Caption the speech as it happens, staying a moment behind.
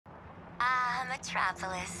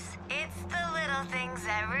metropolis. It's the little things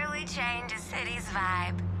that really change a city's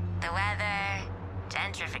vibe. The weather,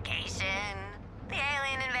 gentrification, the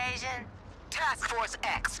alien invasion. Task Force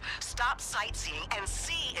X, stop sightseeing and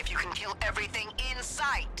see if you can kill everything in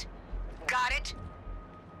sight. Got it?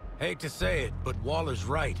 Hate to say it, but Waller's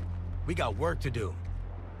right. We got work to do.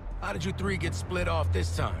 How did you three get split off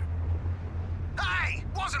this time? Hey!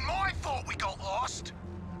 Wasn't my fault we got lost!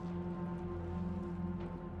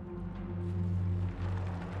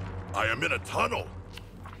 I am in a tunnel.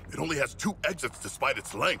 It only has 2 exits despite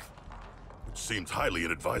its length, which seems highly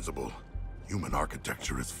inadvisable. Human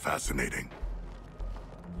architecture is fascinating.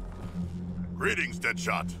 Greetings,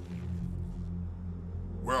 Deadshot.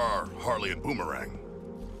 Where are Harley and Boomerang?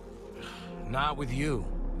 Not with you.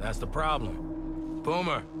 That's the problem.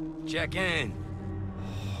 Boomer, check in.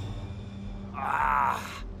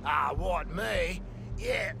 What, me?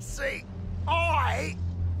 Yeah, see, I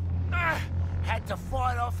had to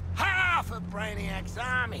fight off half of Brainiac's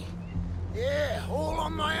army. Yeah, all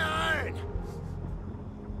on my own.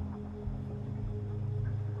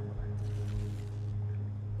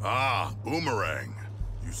 Ah, Boomerang.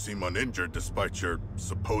 You seem uninjured despite your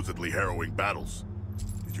supposedly harrowing battles.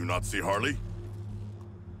 Did you not see Harley?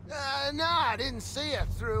 No, I didn't see her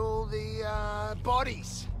through all the,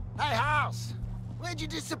 bodies. Hey, House, where'd you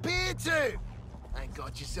disappear to? Ain't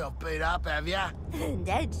got yourself beat up, have ya?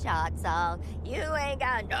 Deadshot's all. You ain't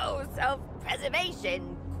got no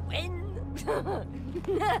self-preservation, Quinn.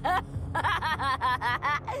 I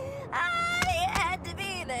had to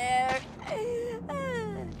be there.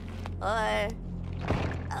 Or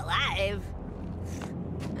alive.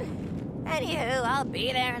 Anywho, I'll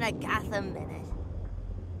be there in a Gotham minute.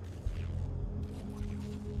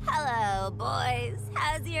 Hello, boys.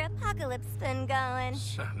 How's your apocalypse been going?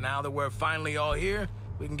 Now that we're finally all here,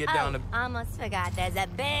 we can get down to... almost forgot. There's a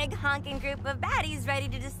big honking group of baddies ready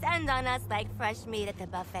to descend on us like fresh meat at the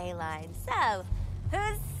buffet line. So,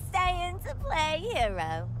 who's staying to play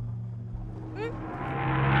hero?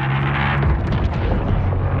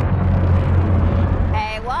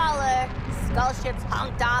 Hey, Waller. Skull ship's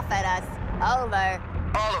honked off at us. Over.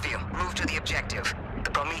 All of you, move to the objective. The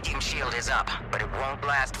Promethean shield is up, but it won't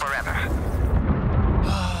last forever.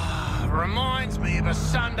 Reminds me of a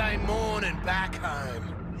Sunday morning back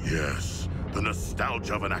home. Yes, the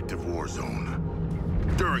nostalgia of an active war zone.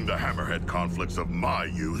 During the Hammerhead conflicts of my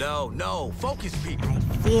youth. No, focus, people.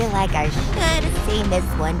 I feel like I should have seen this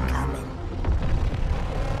one coming.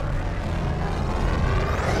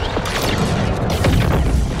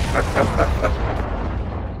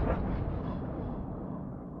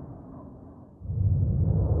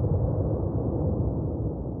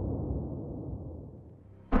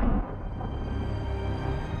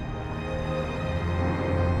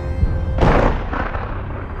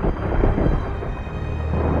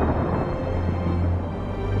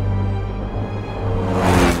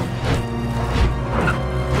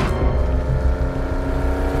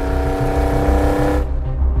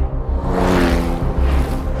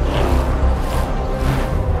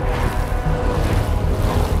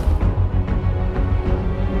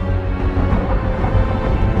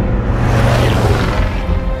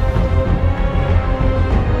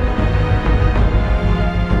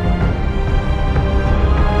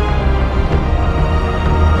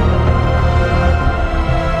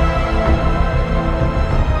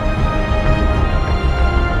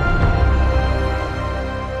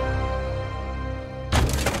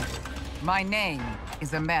 My name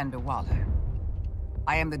is Amanda Waller.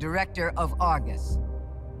 I am the director of Argus,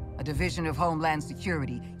 a division of Homeland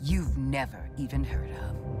Security you've never even heard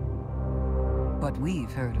of. But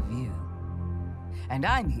we've heard of you. And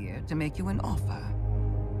I'm here to make you an offer.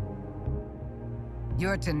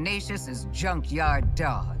 You're tenacious as junkyard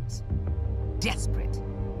dogs. Desperate.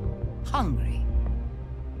 Hungry.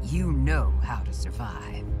 You know how to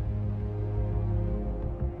survive.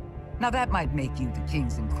 Now that might make you the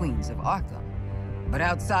kings and queens of Arkham, but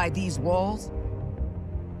outside these walls,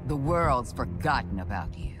 the world's forgotten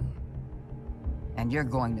about you. And you're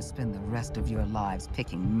going to spend the rest of your lives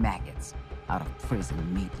picking maggots out of prison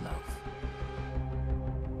meatloaf.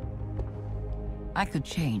 I could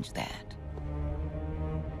change that.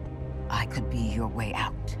 I could be your way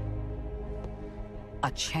out. A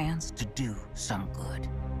chance to do some good.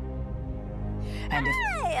 And if...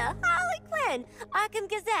 Hey, Harley Quinn, Arkham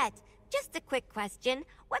Gazette. Just a quick question.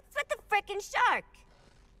 What's with the frickin' shark?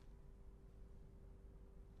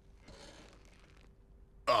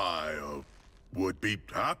 I, would be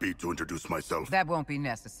happy to introduce myself. That won't be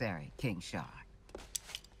necessary, King Shark.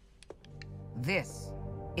 This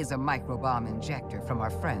is a microbomb injector from our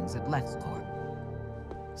friends at LexCorp.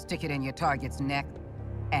 Stick it in your target's neck,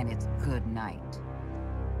 and it's good night.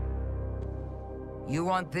 You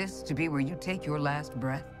want this to be where you take your last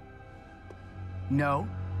breath? No?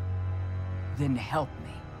 Then help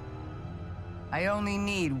me. I only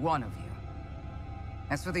need one of you.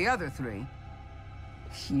 As for the other three,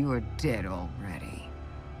 you are dead already.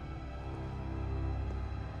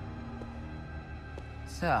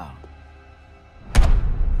 So,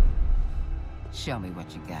 show me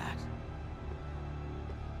what you got.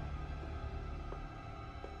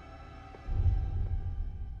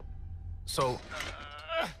 So...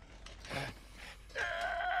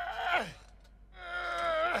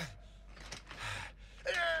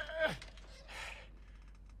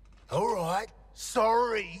 All right,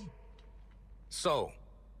 sorry. So,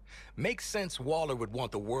 makes sense Waller would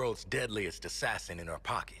want the world's deadliest assassin in her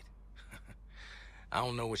pocket. I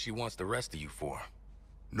don't know what she wants the rest of you for.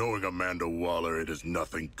 Knowing Amanda Waller, it is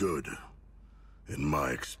nothing good. In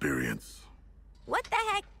my experience. What the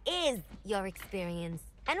heck is your experience?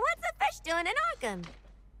 And what's a fish doing in Arkham?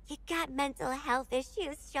 You got mental health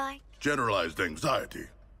issues, Shark? Generalized anxiety.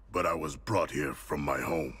 But I was brought here from my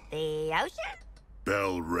home. The ocean?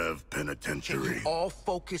 Bell Rev Can Penitentiary. you all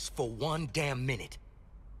focus for one damn minute?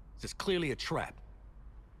 This is clearly a trap.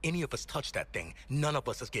 Any of us touch that thing, none of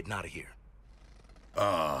us is getting out of here.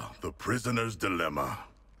 Ah, the prisoner's dilemma.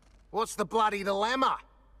 What's the bloody dilemma?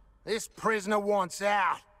 This prisoner wants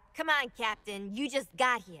out. Come on, Captain. You just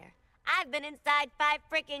got here. I've been inside 5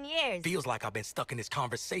 frickin' years. Feels like I've been stuck in this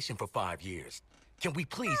conversation for 5 years. Can we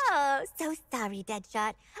please... Oh, so sorry, Deadshot.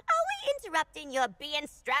 Are we interrupting your being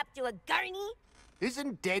strapped to a gurney?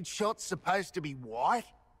 Isn't Deadshot supposed to be white?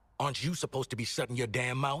 Aren't you supposed to be shutting your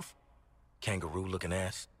damn mouth? Kangaroo-looking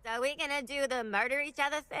ass. So we gonna do the murder each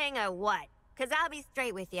other thing, or what? Cause I'll be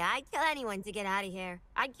straight with you. I'd kill anyone to get out of here.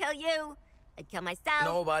 I'd kill you. I'd kill myself.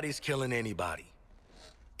 Nobody's killing anybody.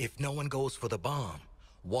 If no one goes for the bomb,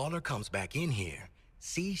 Waller comes back in here,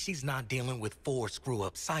 sees she's not dealing with 4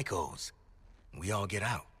 screw-up psychos. We all get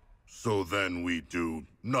out. So then we do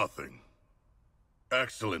nothing.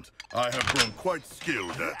 Excellent. I have grown quite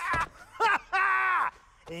skilled at...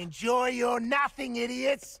 Enjoy your nothing,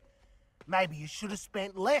 idiots. Maybe you should have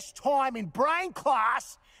spent less time in brain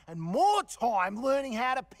class and more time learning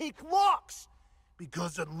how to pick locks.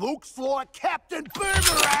 Because it looks like Captain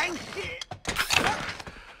Boomerang...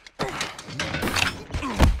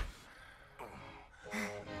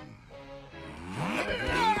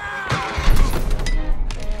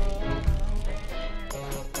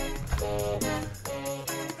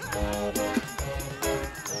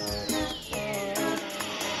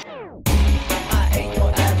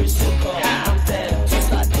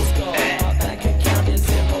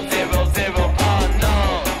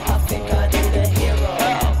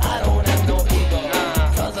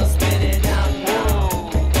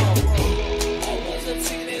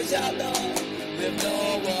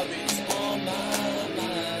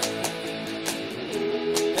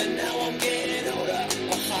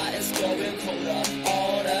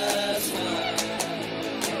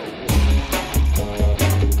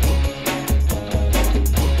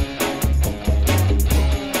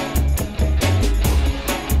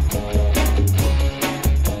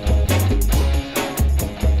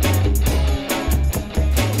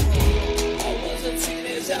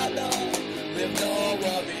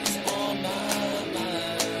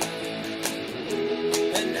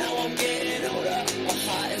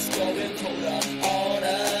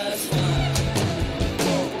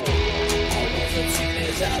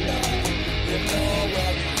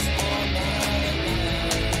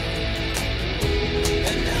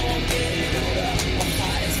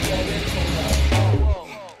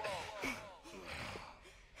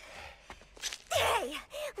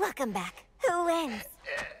 Welcome back. Who wins?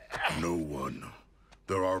 No one.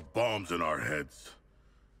 There are bombs in our heads.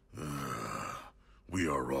 We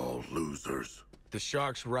are all losers. The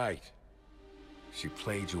Shark's right. She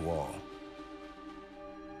played you all.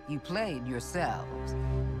 You played yourselves.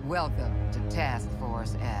 Welcome to Task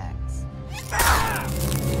Force X.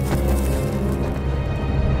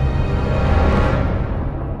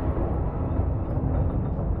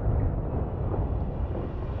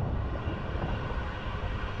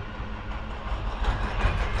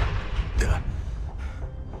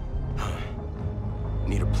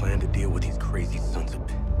 Need a plan to deal with these crazy sons of...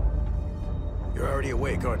 You're already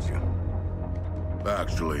awake, aren't you?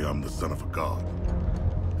 Actually, I'm the son of a god.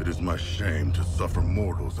 It is my shame to suffer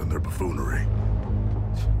mortals and their buffoonery.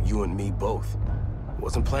 You and me both.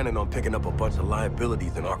 Wasn't planning on picking up a bunch of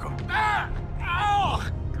liabilities in Arkham.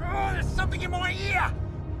 Oh, there's something in my ear!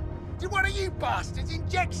 Did one of you bastards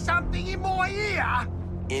inject something in my ear?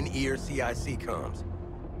 In-ear CIC comms.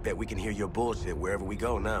 Bet we can hear your bullshit wherever we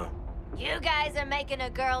go now. You guys are making a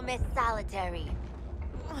girl miss solitary.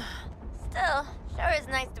 Still, sure is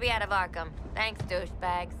nice to be out of Arkham. Thanks,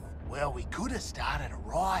 douchebags. Well, we could have started a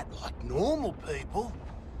riot like normal people.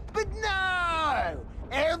 But no!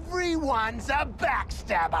 Everyone's a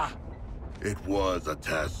backstabber! It was a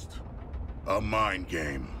test. A mind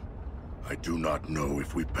game. I do not know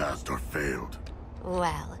if we passed or failed.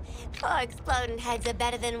 Well, 4 exploding heads are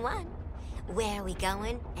better than 1. Where are we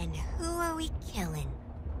going, and who are we killing?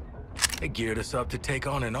 They geared us up to take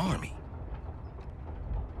on an army.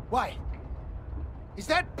 Wait. Is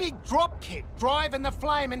that big dropkick driving the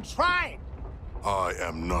flaming train? I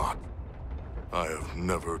am not. I have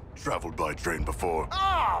never traveled by train before.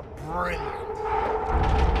 Oh, brilliant.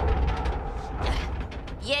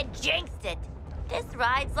 You jinxed it. This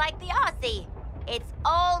ride's like the Aussie. It's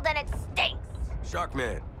old and it stinks.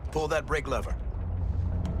 Sharkman, pull that brake lever.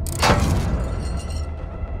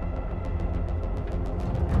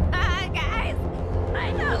 Guys,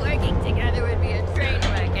 I thought working together would be a train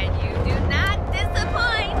wreck, and you do not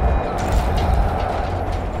disappoint.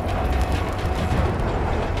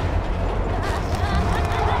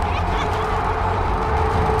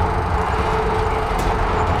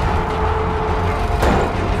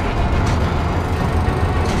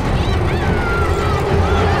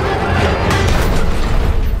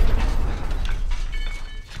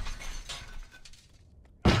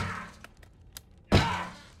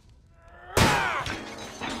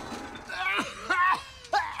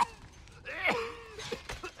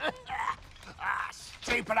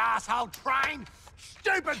 Stupid asshole train!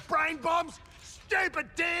 Stupid brain bombs! Stupid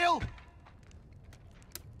deal!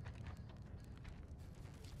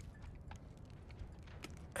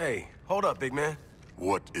 Hey, hold up, big man.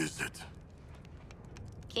 What is it?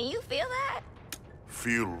 Can you feel that?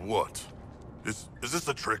 Feel what? Is this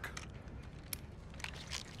a trick?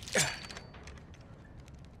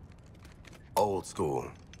 Old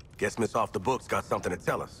school. Guess Miss Off the Books got something to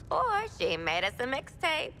tell us. Or she made us a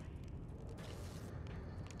mixtape.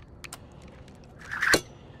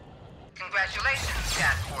 Congratulations,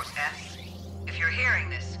 Task Force S. If you're hearing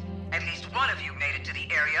this, at least one of you made it to the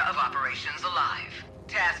area of operations alive.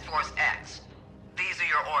 Task Force X, these are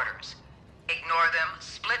your orders. Ignore them,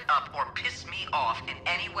 split up, or piss me off in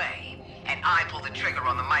any way, and I pull the trigger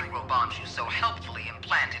on the microbombs you so helpfully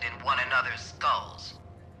implanted in one another's skulls.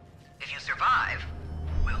 If you survive,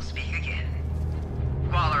 we'll speak again.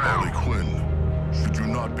 Waller out. Harley Quinn, should you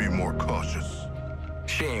not be more cautious?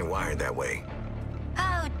 She ain't wired that way.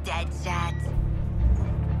 Oh, Deadshot.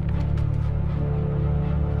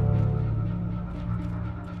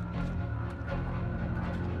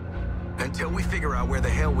 Until we figure out where the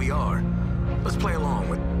hell we are, let's play along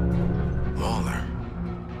with Waller.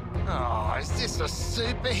 Oh, is this a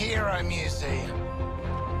superhero museum?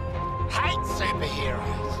 Hate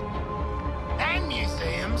superheroes. And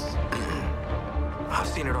museums. I've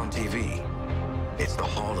seen it on TV. It's the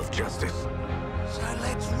Hall of Justice. So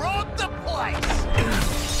let's rob the place!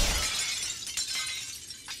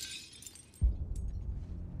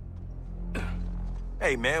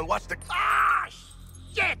 Hey, man, watch the Ah,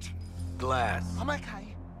 shit! glass. I'm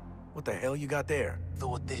okay. What the hell you got there?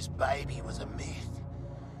 Thought this baby was a myth.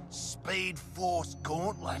 Speed Force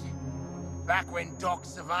Gauntlet. Back when Doc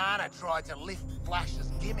Savannah tried to lift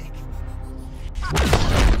Flash's gimmick.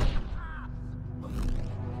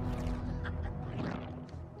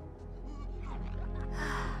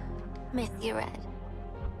 Miss you, Red.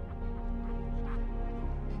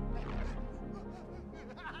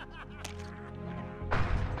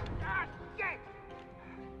 Ah, shit!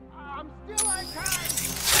 I'm still okay!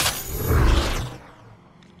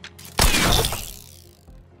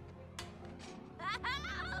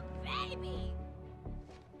 Oh, baby!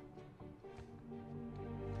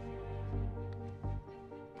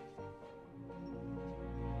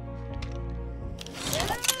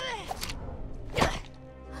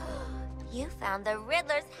 You found the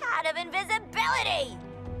Riddler's hat of invisibility!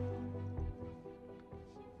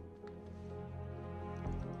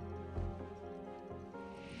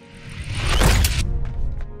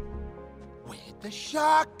 Where'd the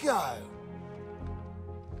shark go?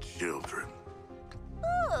 Children.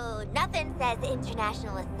 Ooh, nothing says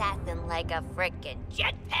international assassin like a frickin'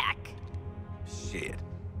 jetpack. Shit.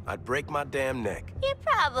 I'd break my damn neck. You're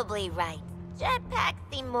probably right. Jetpacks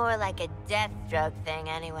seem more like a Deathstroke thing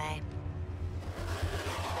anyway.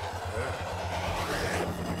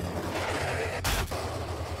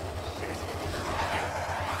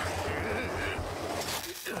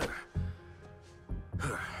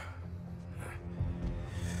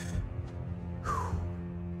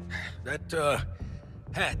 That,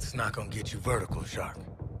 hat's not gonna get you vertical, Shark.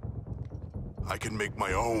 I can make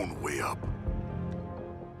my own way up.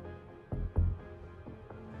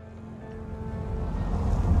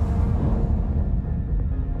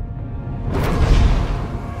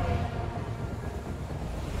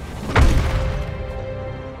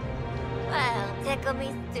 Well, tickle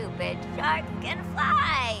me stupid. Sharks can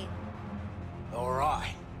fly. All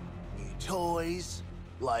right. New toys,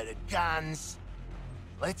 loaded guns.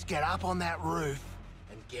 Let's get up on that roof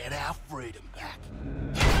and get our freedom back.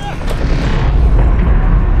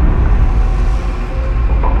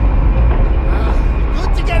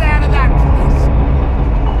 Good to get out of that place.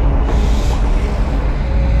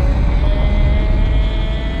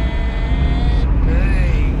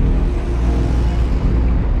 Hey.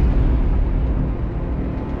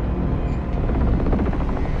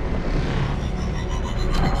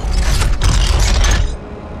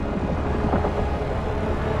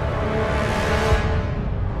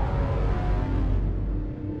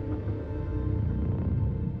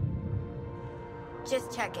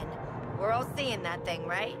 Just checking. We're all seeing that thing,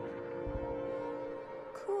 right?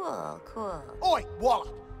 Cool, cool. Oi,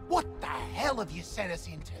 Wallop! What the hell have you sent us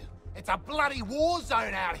into? It's a bloody war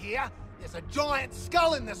zone out here. There's a giant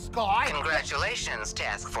skull in the sky. Congratulations,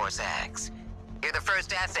 Task Force X. You're the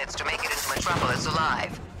first assets to make it into Metropolis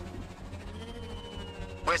alive.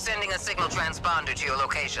 We're sending a signal transponder to your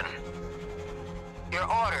location. Your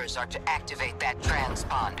orders are to activate that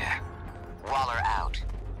transponder. Waller out.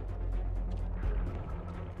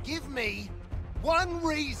 Give me one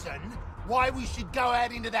reason why we should go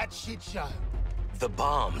out into that shit show. The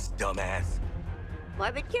bombs, dumbass.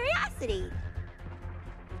 Morbid curiosity.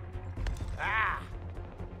 Ah!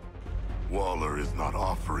 Waller is not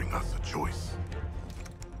offering us a choice.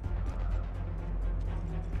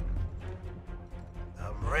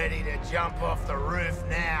 I'm ready to jump off the roof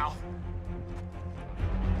now.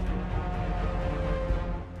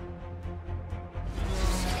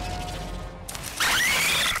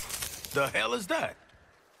 The hell is that?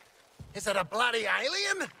 Is it a bloody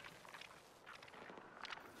alien?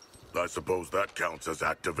 I suppose that counts as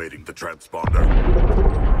activating the transponder.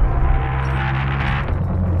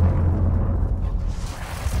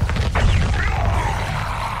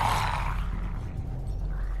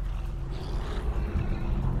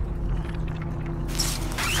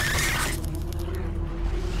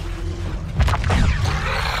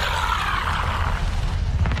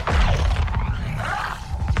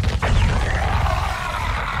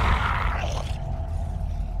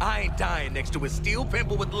 I ain't dying next to a steel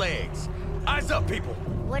pimple with legs. Eyes up, people.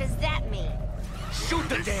 What does that mean? Shoot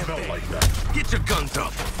the damn smell thing. like that. Get your guns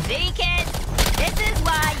up. See, kids? This is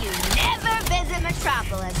why you never visit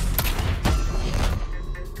Metropolis.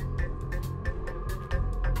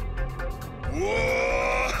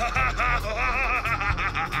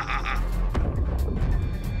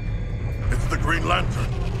 It's the Green Lantern,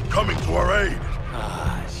 coming to our aid.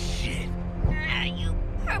 Ah, shit. Ah, you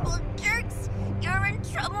purple jerks! You're in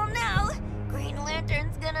trouble now. Green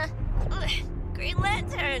Lantern's gonna... Ugh, Green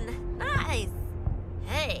Lantern! Nice!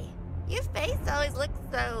 Hey, your face always looks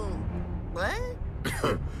so... What?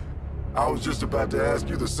 I was just about to ask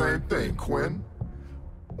you the same thing, Quinn.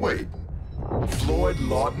 Wait, Floyd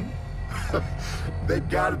Lawton? They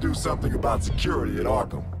gotta do something about security at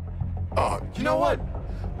Arkham. You know what?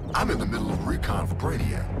 I'm in the middle of recon for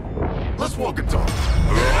Brainiac. Let's walk and talk.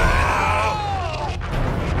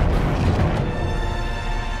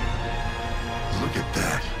 Look at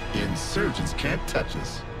that. Insurgents can't touch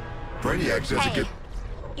us. Brainiac says it Hey, get...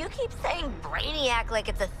 you keep saying Brainiac like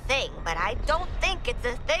it's a thing, but I don't think it's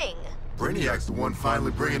a thing. Brainiac's the one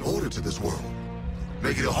finally bringing order to this world.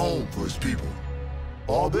 Making a home for his people.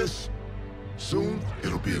 All this, soon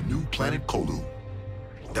it'll be a new planet Kolu.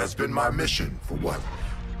 That's been my mission for what,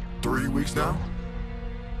 3 weeks now?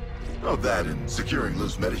 Oh, that and securing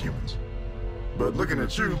loose metahumans. But looking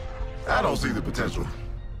at you, I don't see the potential.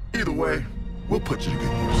 Either way, we'll put you to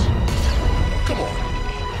good use. Come on.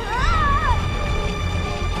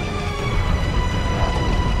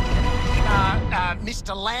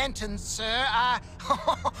 Mr. Lantern, sir,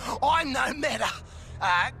 I'm no matter.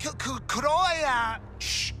 Could I,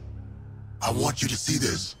 Shh. I want you to see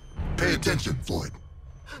this. Pay attention, Floyd.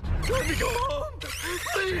 Let me go home,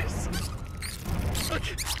 please.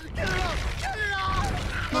 Get it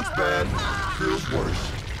off! Looks bad, feels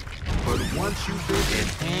worse. But once you've been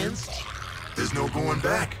enhanced, there's no going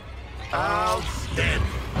back. Outstanding.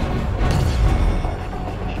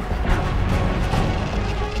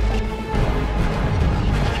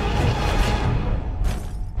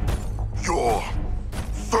 You're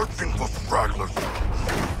searching for stragglers.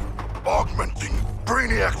 Augmenting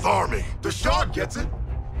Brainiac's army. The Shark gets it.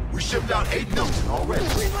 We shipped out 8 million already.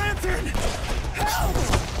 Green Lantern!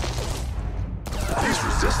 These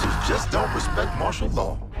resistors just don't respect martial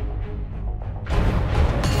law.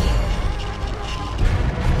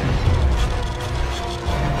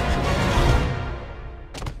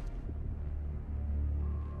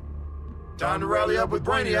 Time to rally up with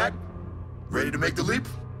Brainiac. Ready to make the leap?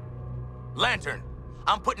 Lantern,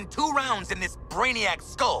 I'm putting 2 rounds in this Brainiac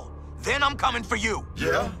skull. Then I'm coming for you.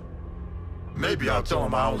 Yeah? Maybe I'll tell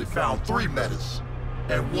him I only found 3 metas.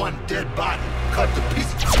 And 1 dead body cut to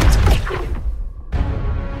pieces.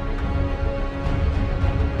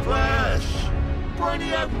 Flash!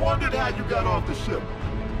 Brainiac wondered how you got off the ship.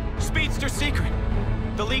 Speedster secret.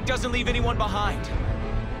 The League doesn't leave anyone behind.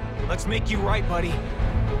 Let's make you right, buddy.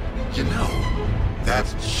 You know,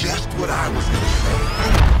 that's just what I was gonna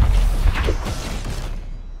say.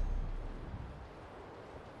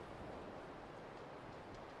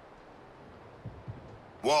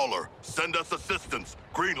 Waller, send us assistance.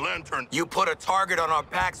 Green Lantern... You put a target on our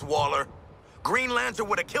backs, Waller. Green Lantern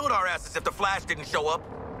would have killed our asses if the Flash didn't show up.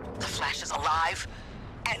 The Flash is alive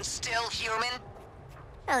and still human?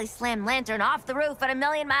 Well, he slammed Lantern off the roof at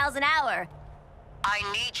 1,000,000 miles an hour. I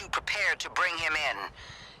need you prepared to bring him in.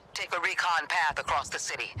 Take a recon path across the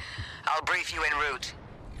city. I'll brief you en route.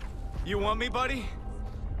 You want me, buddy?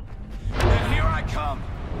 Then here I come.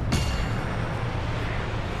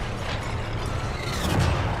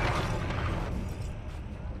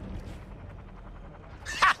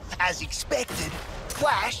 As expected,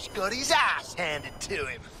 Flash got his ass handed to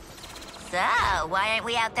him. So, why aren't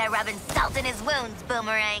we out there rubbing salt in his wounds,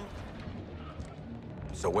 Boomerang?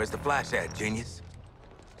 So where's the Flash at, genius?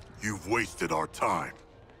 You've wasted our time.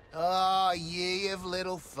 Oh, ye of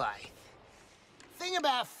little faith. Thing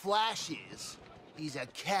about Flash is, he's a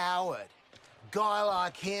coward. Guy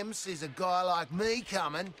like him sees a guy like me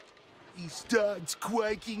coming, he starts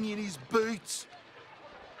quaking in his boots.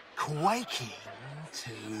 Quaking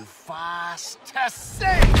too fast to see!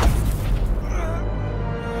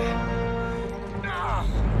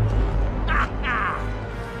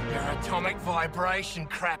 Your atomic vibration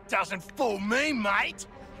crap doesn't fool me, mate!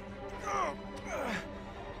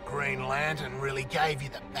 Green Lantern really gave you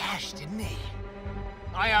the bash, didn't he?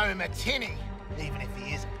 I owe him a tinny, even if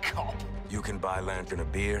he is a cop. You can buy Lantern a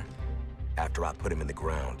beer after I put him in the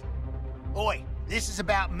ground. Oi, this is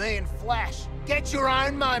about me and Flash. Get your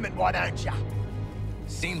own moment, why don't ya?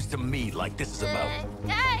 Seems to me like this is about...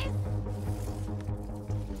 Guys!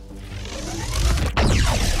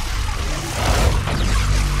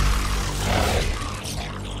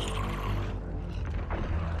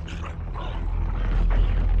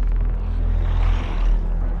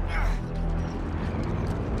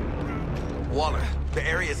 Waller, the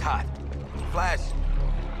area's hot. Flash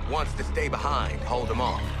wants to stay behind, hold him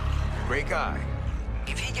off. Great guy.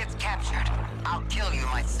 If he gets captured, I'll kill you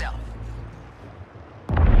myself.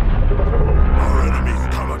 Our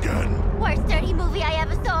enemies come again. Worst dirty movie I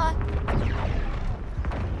ever saw.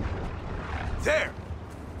 There!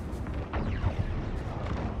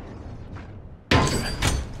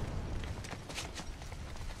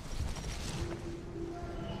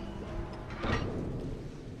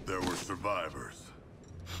 There were survivors.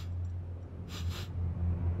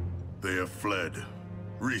 They have fled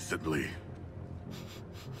recently,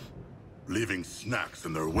 leaving snacks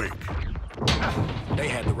in their wake. They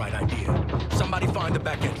had the right idea. Somebody find the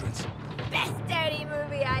back entrance. Best dirty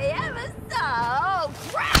movie I ever saw. Oh,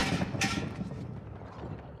 crap!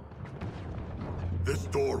 This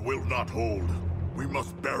door will not hold. We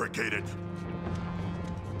must barricade it.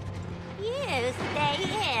 You stay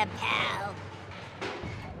here, pal.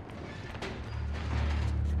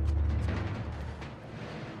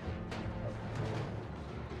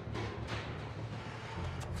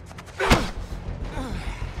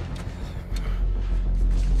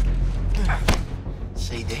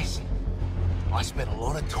 See this? I spent a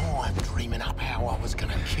lot of time dreaming up how I was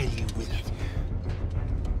gonna kill you with it.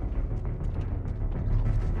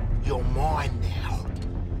 You're mine now,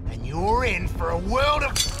 and you're in for a world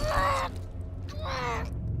of...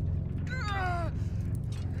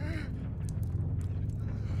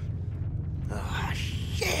 Ah,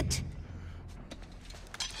 shit!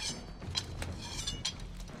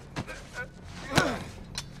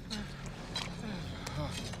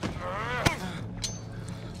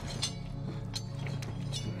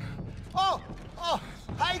 Oh,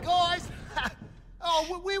 hey guys!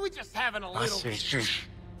 Oh, we were just having a little...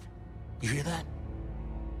 You hear that?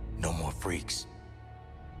 No more freaks.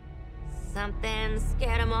 Something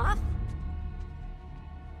scared him off?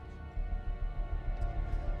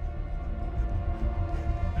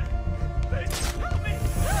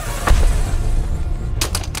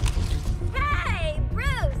 Hey,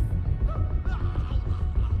 Bruce!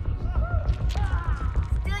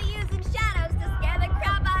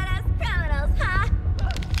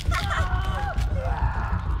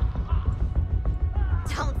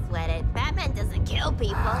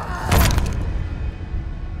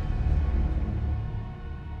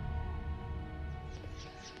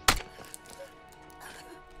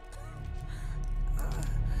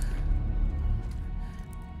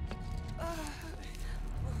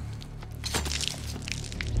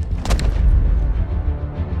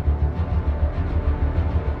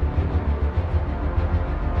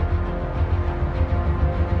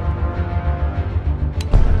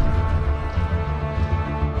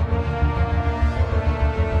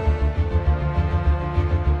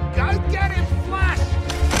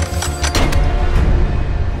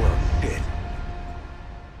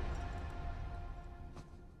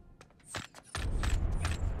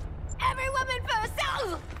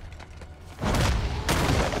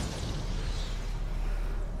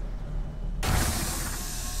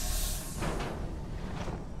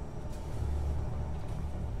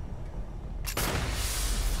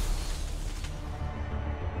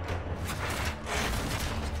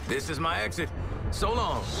 This is my exit. So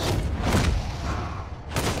long.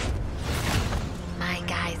 My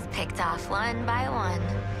guys picked off one by one.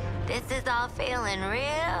 This is all feeling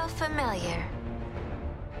real familiar.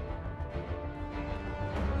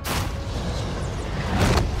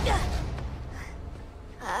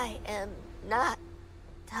 I am not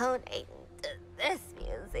donating to this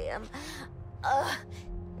museum.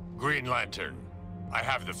 Green Lantern, I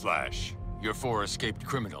have the Flash. Your 4 escaped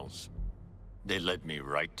criminals. They led me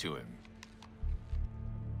right to him.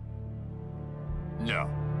 No,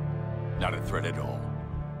 not a threat at all.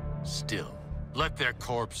 Still, let their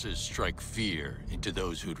corpses strike fear into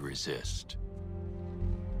those who'd resist.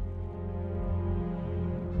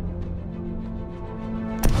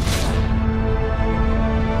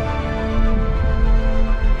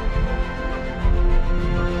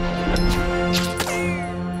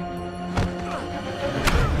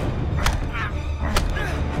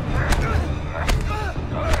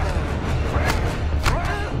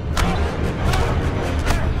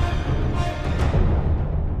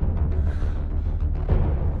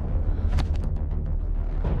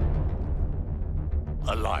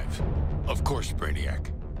 Alive. Of course,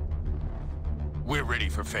 Brainiac. We're ready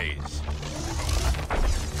for phase.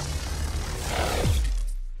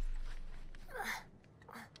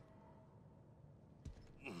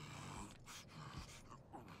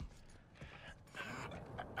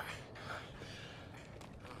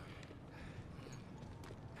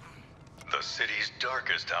 The city's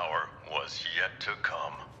darkest hour was yet to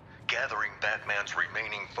come. Gathering Batman's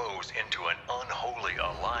remaining foes into an unholy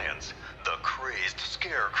alliance, the crazed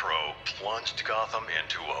Scarecrow plunged Gotham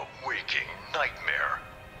into a waking nightmare.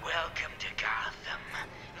 Welcome to Gotham.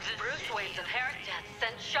 Bruce Wayne's apparent death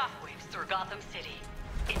sent shockwaves through Gotham City.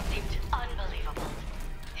 It seemed unbelievable.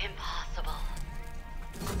 Impossible.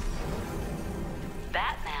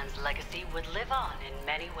 Batman's legacy would live on in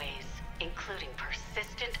many ways, including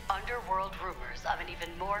persistent underworld rumors of an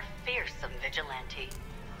even more fearsome vigilante.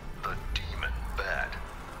 The demon Bat,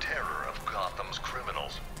 terror of Gotham's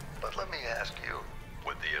criminals. But let me ask you,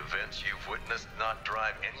 would the events you've witnessed not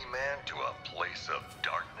drive any man to a place of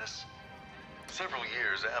darkness? Several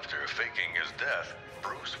years after faking his death,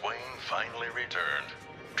 Bruce Wayne finally returned,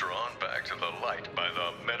 drawn back to the light by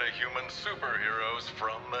the metahuman superheroes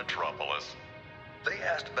from Metropolis. They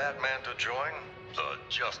asked Batman to join the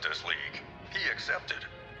Justice League. He accepted.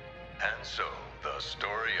 And so, the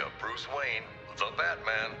story of Bruce Wayne, the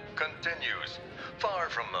Batman, continues, far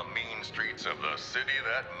from the mean streets of the city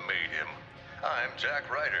that made him. I'm Jack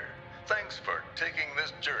Ryder. Thanks for taking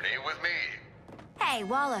this journey with me. Hey,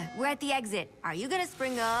 Waller, we're at the exit. Are you gonna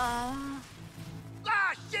spring up?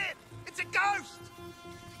 Ah, shit! It's a ghost!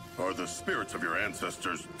 Are the spirits of your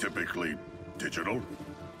ancestors typically digital?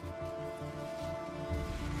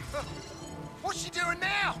 What's she doing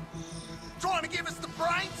now? Trying to give us the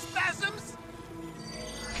brain spasms?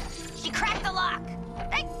 She cracked the lock.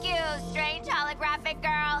 Thank you, strange holographic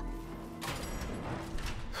girl.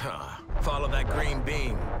 Follow that green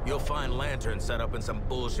beam. You'll find lanterns set up in some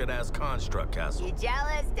bullshit-ass construct castle. You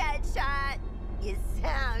jealous, Deadshot? You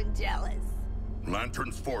sound jealous.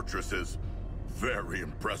 Lantern's fortress is very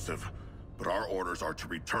impressive, but our orders are to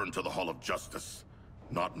return to the Hall of Justice,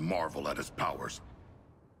 not marvel at his powers.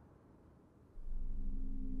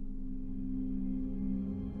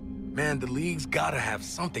 Man, the League's gotta have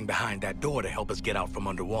something behind that door to help us get out from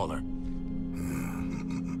under Waller.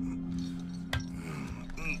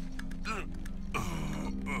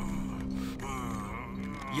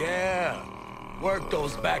 Yeah, work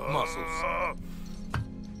those back muscles.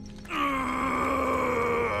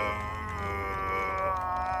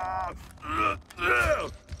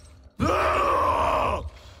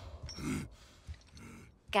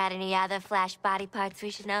 Got any other Flash body parts we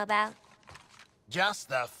should know about? Just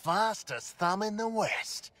the fastest thumb in the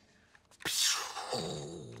West.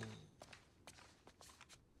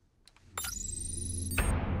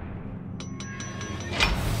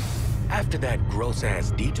 After that gross-ass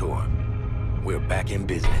detour, we're back in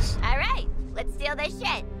business. All right, let's steal this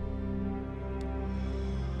shit.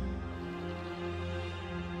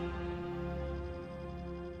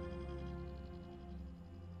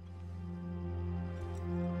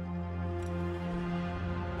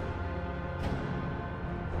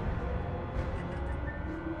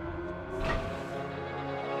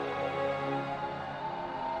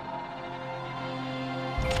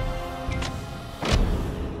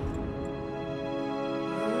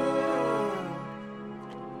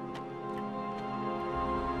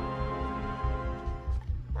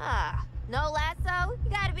 No lasso? You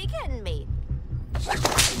gotta be kidding me.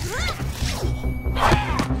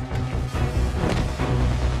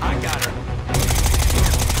 I got her.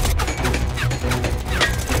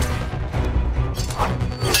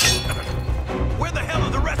 Where the hell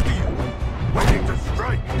are the rest of you? Waiting to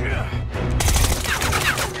strike.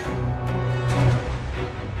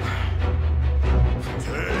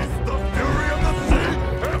 Taste the fury of the sea,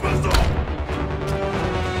 Amazon!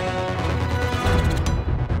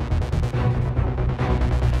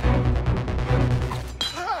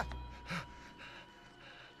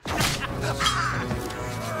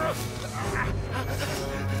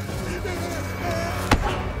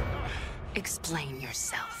 Explain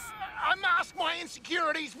yourself. I mask my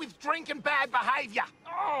insecurities with drink and bad behavior.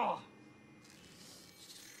 Oh.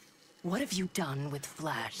 What have you done with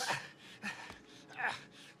Flash?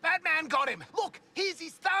 Batman got him. Look, here's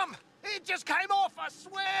his thumb. It just came off, I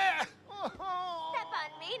swear. Step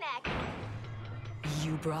on me next.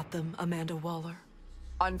 You brought them, Amanda Waller?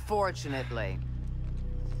 Unfortunately.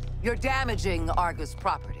 You're damaging Argus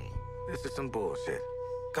property. This is some bullshit.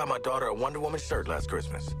 Got my daughter a Wonder Woman shirt last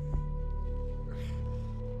Christmas.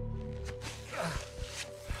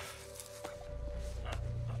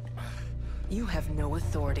 You have no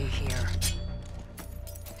authority here.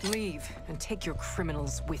 Leave and take your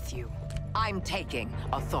criminals with you. I'm taking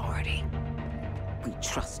authority. We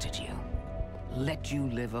trusted you. Let you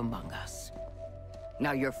live among us.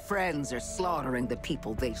 Now your friends are slaughtering the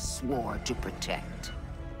people they swore to protect.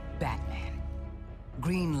 Batman,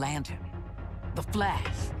 Green Lantern, the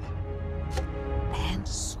Flash, and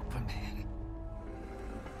Superman.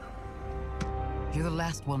 You're the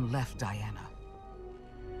last one left, Diana.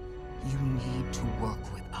 You need to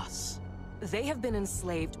work with us. They have been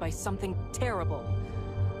enslaved by something terrible.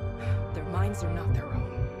 Their minds are not their own.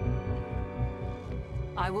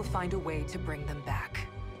 I will find a way to bring them back.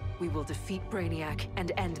 We will defeat Brainiac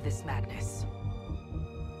and end this madness.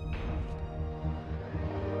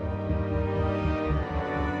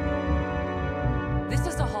 This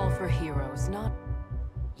is a hall for heroes, not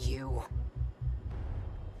you.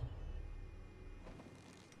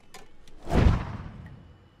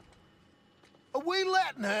 Are we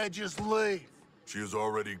letting her just leave? She is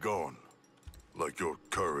already gone. Like your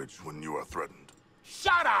courage when you are threatened.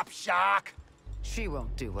 Shut up, Shark! She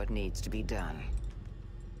won't do what needs to be done.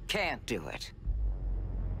 Can't do it.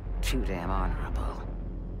 Too damn honorable.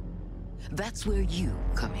 That's where you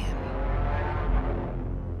come in.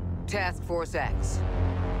 Task Force X,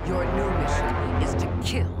 your new mission is to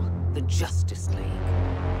kill the Justice League.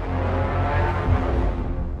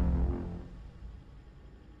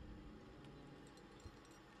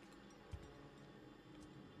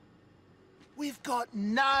 We've got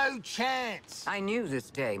no chance. I knew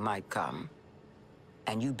this day might come.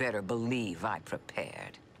 And you better believe I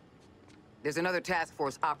prepared. There's another task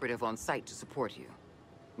force operative on site to support you.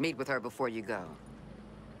 Meet with her before you go.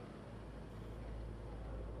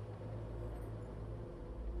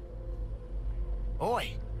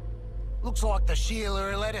 Oi, looks like the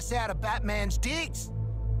Sheila let us out of Batman's digs.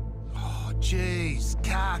 Oh, jeez,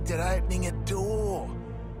 carked at opening a door.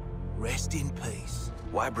 Rest in peace.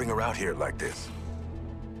 Why bring her out here like this?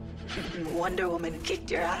 Wonder Woman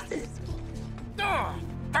kicked your asses. Oh,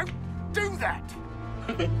 don't do that!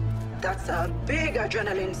 That's a big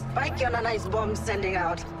adrenaline spike on a nice bomb sending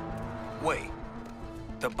out. Wait,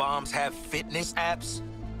 the bombs have fitness apps?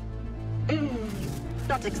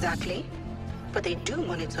 Not exactly. But they do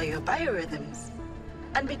monitor your biorhythms.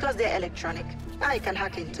 And because they're electronic, I can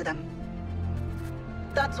hack into them.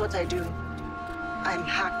 That's what I do. I'm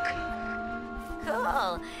hack.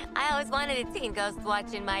 Cool. I always wanted a teen ghost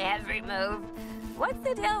watching my every move. What's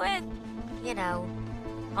the deal with, you know,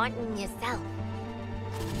 haunting yourself?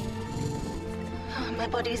 My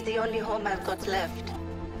body's the only home I've got left.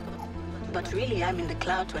 But really, I'm in the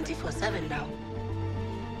cloud 24/7 now.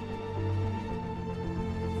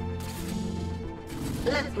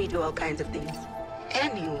 lets me do all kinds of things.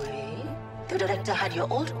 Anyway, the director had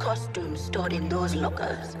your old costumes stored in those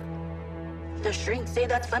lockers. The shrinks say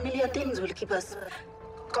that familiar things will keep us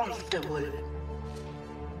comfortable.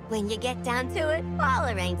 When you get down to it,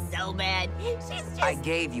 Waller ain't so bad. She's just... I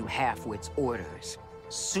gave you Halfwit's orders.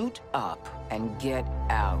 Suit up and get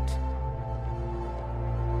out.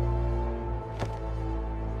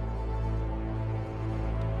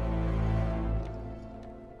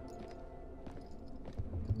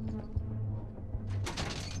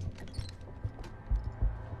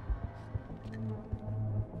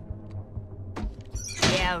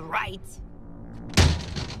 Yeah, right.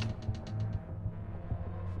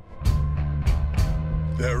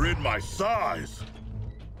 They're in my size!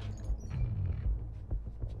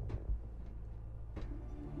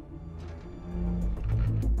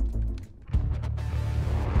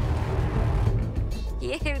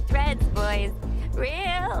 You threads, boys.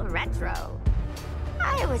 Real retro.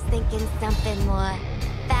 I was thinking something more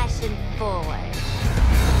fashion forward.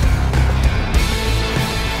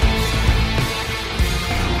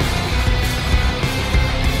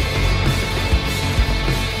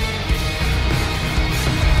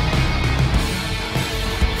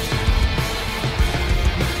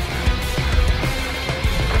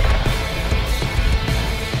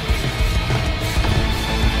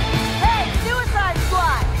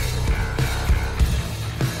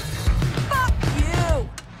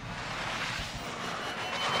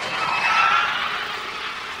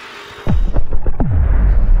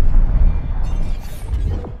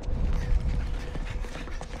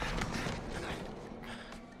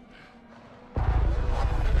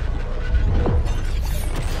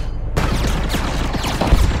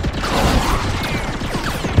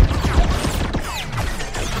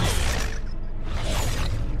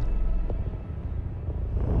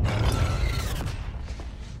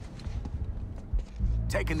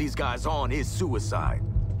 Taking these guys on is suicide.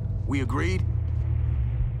 We agreed?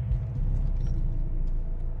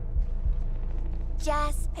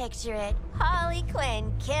 Just picture it. Harley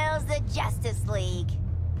Quinn kills the Justice League.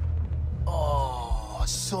 Oh,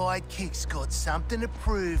 Sidekick's got something to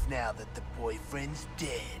prove now that the boyfriend's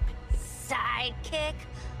dead. Sidekick?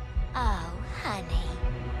 Oh, honey.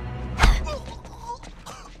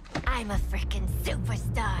 I'm a frickin'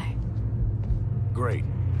 superstar. Great.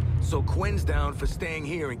 So Quinn's down for staying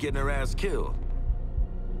here and getting her ass killed.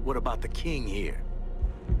 What about the king here?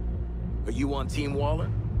 Are you on Team Waller,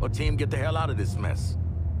 or Team get the hell out of this mess?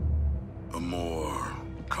 A more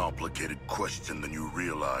complicated question than you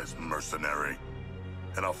realize, mercenary.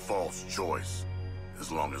 And a false choice,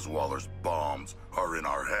 as long as Waller's bombs are in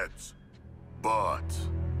our heads. But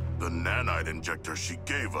the nanite injector she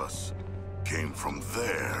gave us came from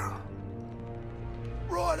there.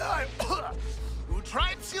 Righto. We'll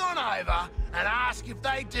traipse on over and ask if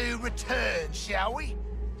they do return, shall we?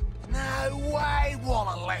 No way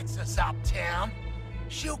Waller lets us uptown.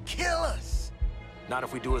 She'll kill us. Not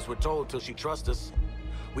if we do as we're told till she trusts us.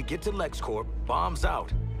 We get to LexCorp, bombs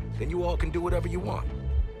out, then you all can do whatever you want.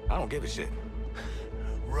 I don't give a shit.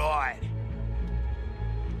 Right.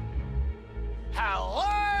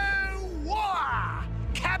 Hello, Waller!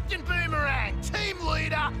 Captain Boomerang, team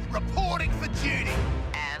leader, reporting for duty.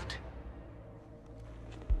 And?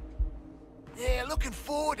 Yeah, looking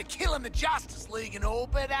forward to killing the Justice League and all,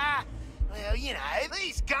 but, well, you know,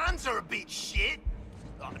 these guns are a bit shit.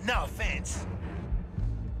 Oh, no offense.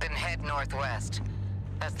 Then head northwest.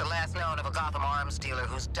 That's the last known of a Gotham arms dealer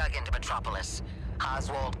who's dug into Metropolis.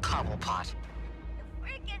 Oswald Cobblepot. The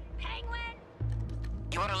freaking penguin!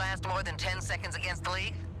 You want to last more than 10 seconds against the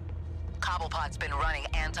League? Cobblepot's been running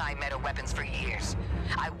anti-meta weapons for years.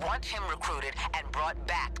 I want him recruited and brought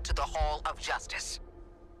back to the Hall of Justice.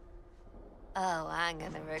 Oh, I'm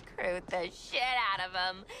gonna recruit the shit out of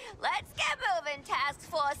him. Let's get moving, Task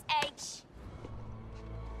Force H.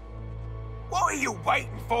 What are you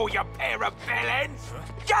waiting for, you pair of villains?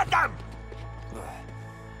 Get them!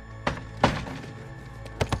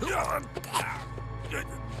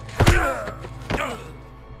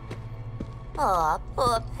 Aw,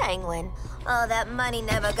 poor penguin. Oh, that money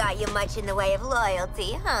never got you much in the way of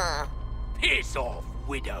loyalty, huh? Piss off,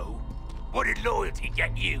 widow. What did loyalty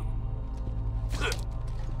get you?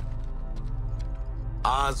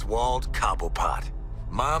 Oswald Cobblepot,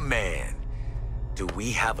 my man. Do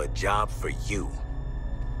we have a job for you?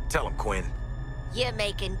 Tell him, Quinn. You're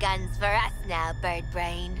making guns for us now, Bird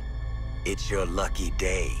Brain. It's your lucky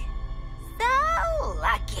day. So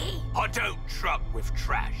lucky. I don't truck with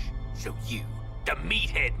trash, so you, the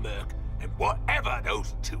meathead merc, and whatever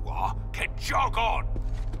those two are, can jog on.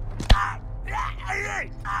 I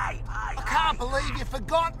can't believe you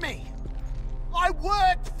forgot me. I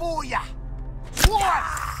worked for ya!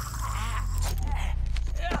 Twice!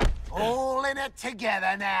 All in it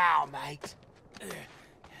together now, mate.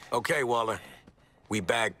 Okay, Waller. We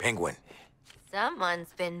bagged Penguin.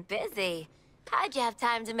 Someone's been busy. How'd you have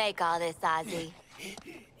time to make all this, Ozzy?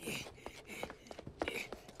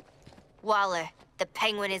 Waller, the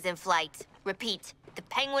Penguin is in flight. Repeat, the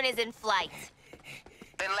Penguin is in flight.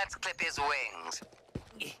 Then let's clip his wings.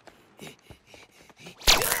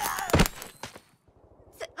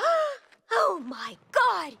 Oh my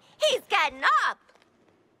God! He's getting up!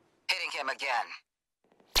 Hitting him again.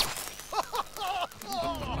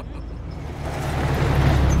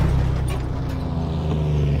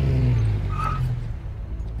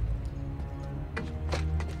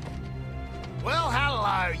 Well,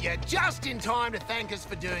 hello. You're just in time to thank us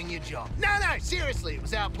for doing your job. No, seriously, it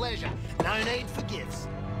was our pleasure. No need for gifts.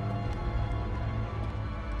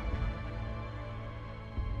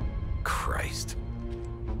 Christ.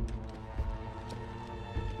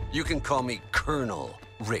 You can call me Colonel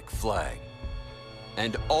Rick Flag.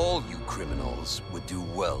 And all you criminals would do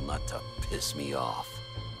well not to piss me off.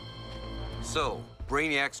 So,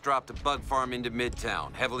 Brainiac's dropped a bug farm into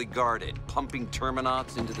Midtown, heavily guarded, pumping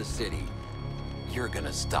Terminauts into the city. You're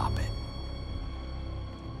gonna stop it.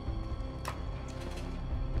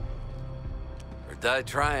 Or die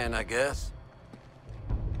trying, I guess.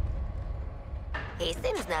 He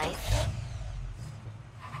seems nice.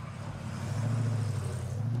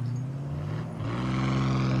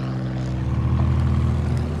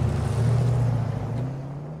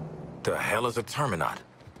 The hell is a Terminaut?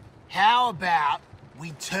 How about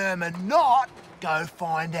we not go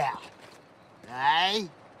find out? Eh?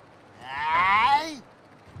 Eh?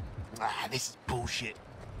 Ah, this is bullshit.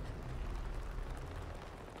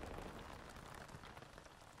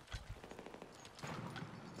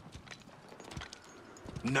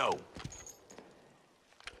 No.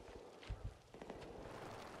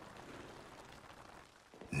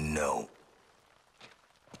 No.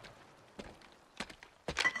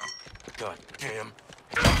 God damn.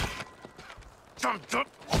 Jumped up.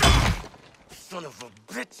 Son of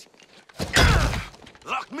a bitch.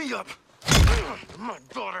 Lock me up. My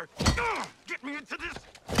daughter. Get me into this.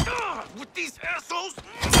 With these assholes.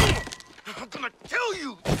 I'm gonna kill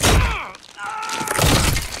you.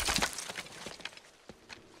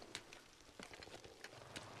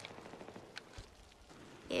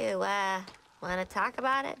 You, wanna talk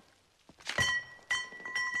about it?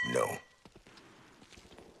 No.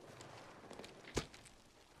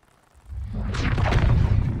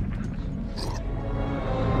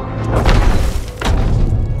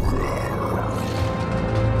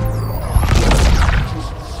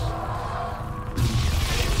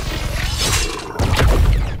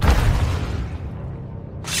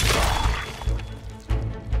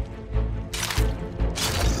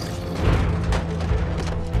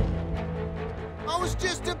 I was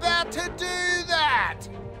just about to do that!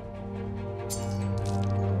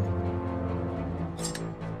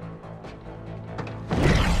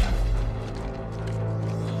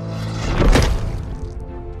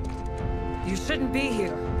 You shouldn't be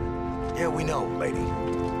here. Yeah, we know, lady.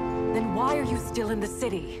 Then why are you still in the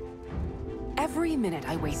city? Every minute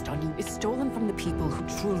I waste on you is stolen from the people who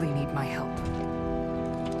truly need my help.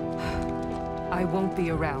 I won't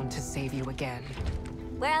be around to save you again.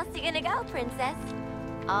 Where else you gonna go, princess?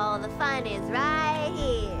 All the fun is right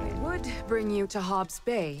here. I would bring you to Hobbs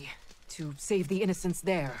Bay to save the innocents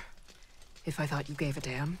there, if I thought you gave a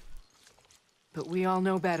damn. But we all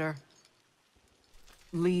know better.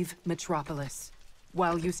 Leave Metropolis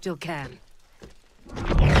while you still can. We're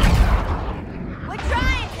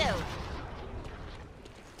trying to!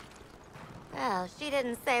 Well, she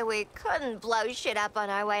didn't say we couldn't blow shit up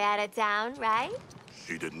on our way out of town, right?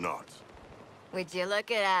 She did not. Would you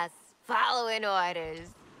look at us, following orders?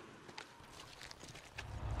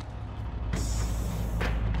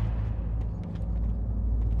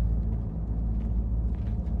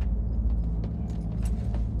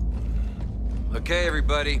 Okay,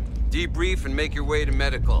 everybody. Debrief and make your way to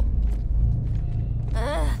medical.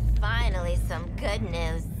 Ugh, finally some good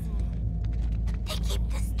news. They keep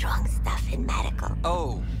the strong stuff in medical.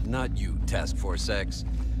 Oh, not you, Task Force X.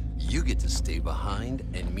 You get to stay behind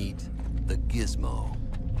and meet the Gizmo.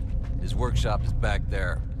 His workshop is back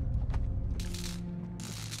there.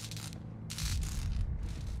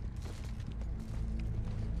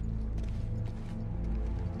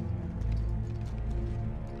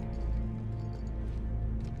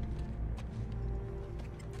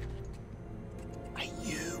 Are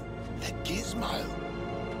you the Gizmo?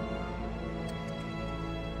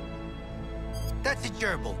 That's a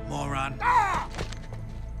gerbil, moron. Ah!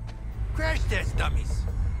 Crash test dummies.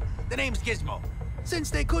 The name's Gizmo.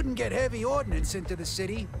 Since they couldn't get heavy ordnance into the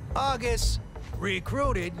city, Argus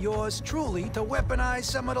recruited yours truly to weaponize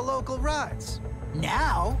some of the local rides.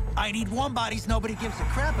 Now, I need warm bodies nobody gives a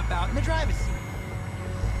crap about in the driver's seat.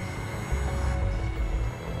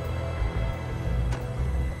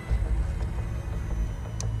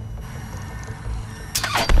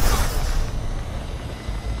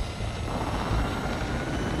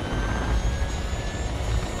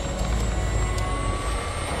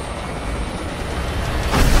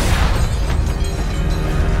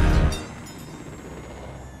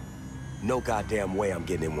 No goddamn way I'm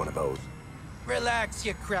getting in one of those. Relax,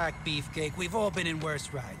 you crack beefcake. We've all been in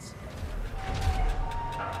worse rides.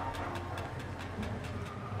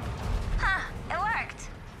 Huh, it worked.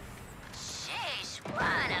 Sheesh,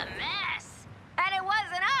 what a mess. And it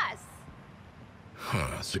wasn't us.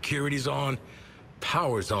 Huh, security's on,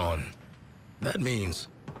 power's on. That means...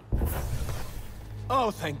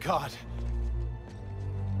 Oh, thank God.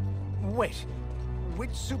 Wait,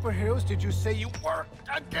 which superheroes did you say you were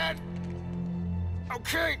again?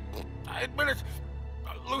 Okay, I admit it.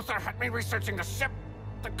 Luther had me researching the ship,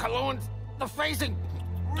 the colognes, the phasing,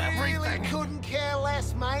 everything. Really couldn't care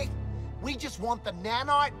less, mate. We just want the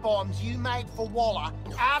nanite bombs you made for Waller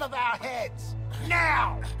out of our heads.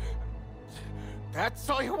 Now! That's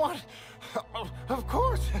all you want? Of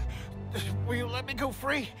course. Will you let me go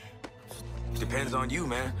free? Depends on you,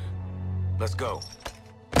 man. Let's go.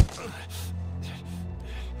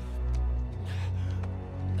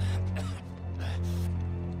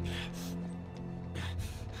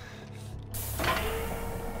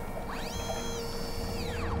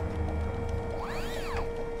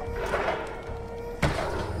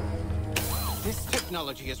 This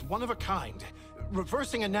technology is one of a kind.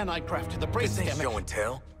 Reversing a nanite craft to the brain This ain't damage. show and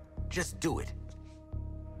tell. Just do it.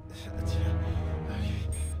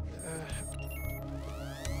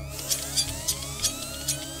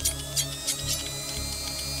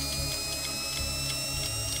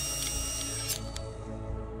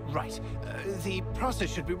 Right. The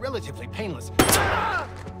process should be relatively painless.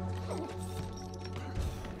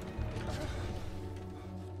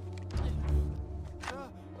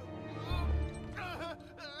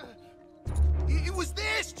 It was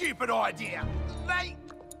their stupid idea. They...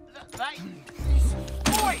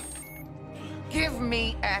 Boy! Give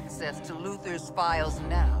me access to Luther's files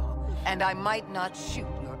now, and I might not shoot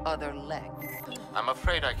your other leg. I'm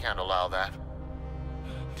afraid I can't allow that.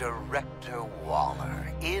 Director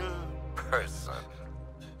Waller, in person.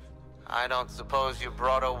 I don't suppose you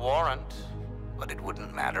brought a warrant. But it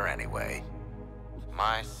wouldn't matter anyway.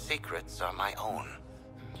 My secrets are my own.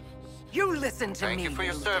 You listen to me. Thank you for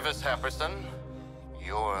your service, Happerson.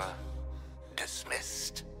 You're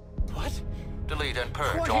dismissed. What? Delete and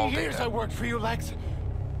purge 20 all years data. I worked for you, Lex.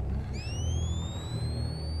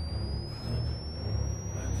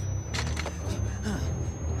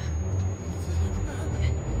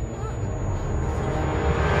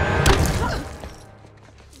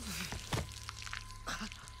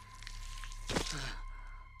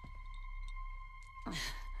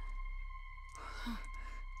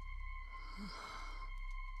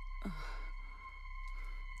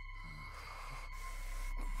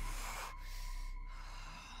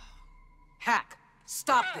 Hack,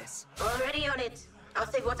 stop this. Already on it. I'll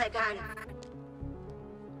save what I can.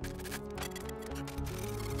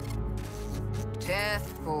 Task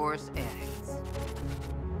Force X.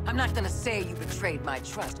 I'm not gonna say you betrayed my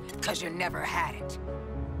trust, because you never had it.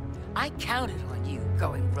 I counted on you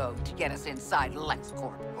going rogue to get us inside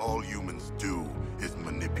LexCorp. All humans do is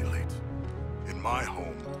manipulate. In my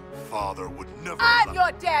home, father would never I'm allow-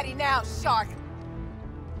 your daddy now, Shark!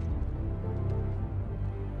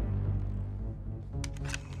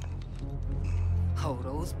 Oh,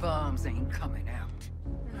 those bombs ain't coming out.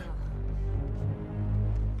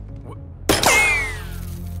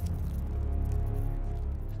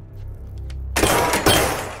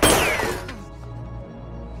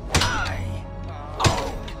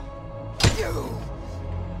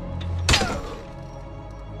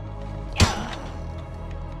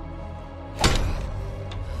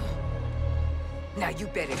 Now you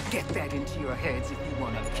better get that into your heads if you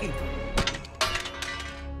want to keep it.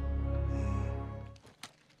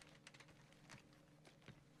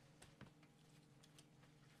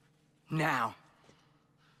 Now.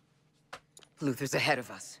 Luther's ahead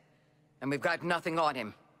of us, and we've got nothing on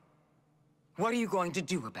him. What are you going to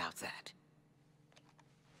do about that?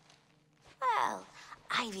 Well,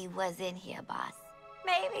 Ivy was in here, boss.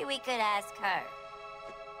 Maybe we could ask her.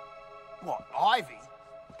 What, Ivy?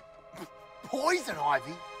 Poison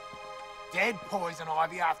Ivy? Dead Poison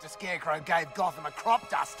Ivy after Scarecrow gave Gotham a crop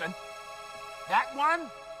dusting? That one?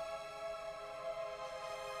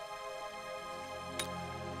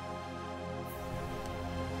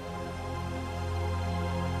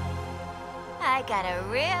 I got a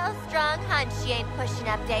real strong hunch she ain't pushing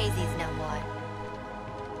up daisies no more.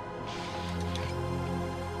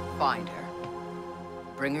 Find her.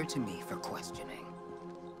 Bring her to me for questioning.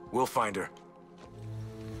 We'll find her.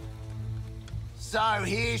 So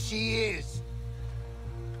here she is.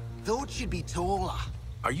 Thought she'd be taller.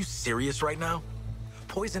 Are you serious right now?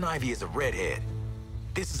 Poison ivy is a redhead.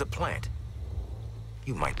 This is a plant.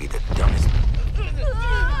 You might be the dumbest. There's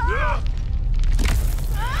my girl.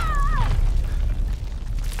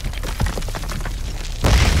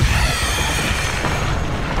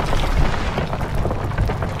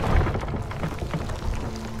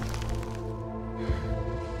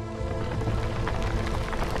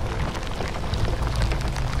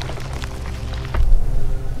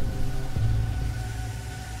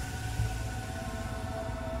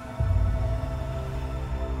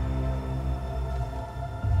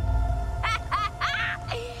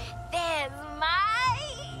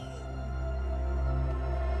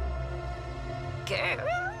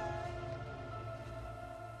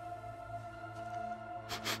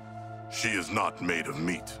 She is not made of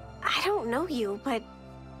meat. I don't know you, but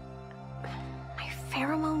my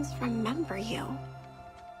pheromones remember you.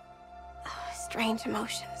 Strange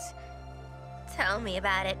emotions. Tell me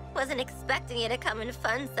about it. Wasn't expecting you to come in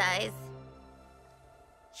fun size.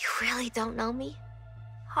 You really don't know me?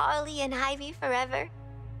 Harley and Ivy forever?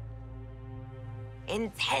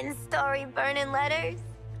 In 10-story burning letters?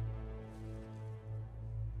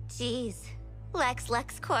 Jeez.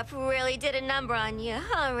 LexCorp really did a number on you,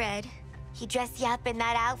 huh, Red? He dressed you up in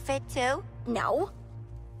that outfit, too? No.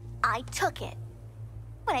 I took it.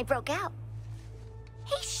 When I broke out.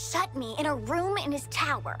 He shut me in a room in his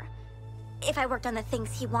tower. If I worked on the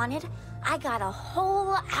things he wanted, I got a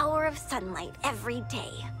whole hour of sunlight every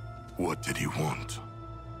day. What did he want?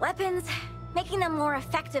 Weapons, making them more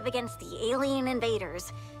effective against the alien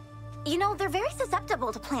invaders. You know, they're very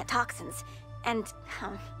susceptible to plant toxins. And,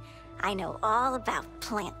 I know all about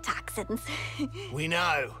plant toxins. We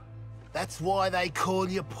know. That's why they call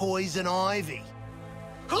you Poison Ivy.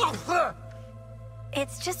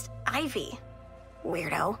 It's just Ivy,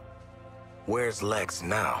 weirdo. Where's Lex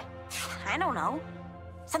now? I don't know.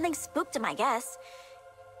 Something spooked him, I guess.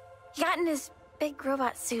 He got in his big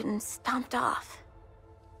robot suit and stomped off.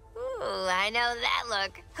 Ooh, I know that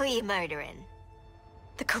look. Who you murdering?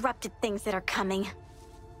 The corrupted things that are coming.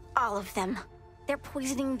 All of them. They're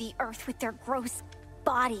poisoning the Earth with their gross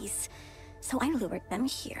bodies. So I lured them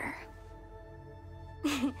here.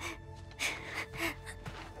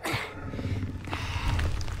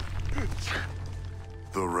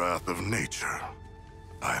 The wrath of nature.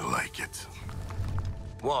 I like it.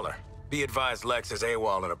 Waller, be advised Lex is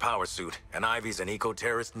AWOL in a power suit, and Ivy's an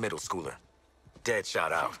eco-terrorist middle schooler. Dead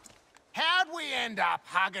shot out. How'd we end up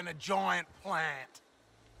hugging a giant plant?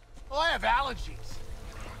 I have allergies.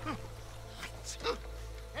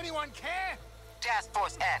 Anyone care? Task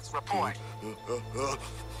Force X, report.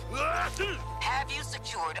 Have you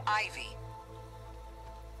secured Ivy?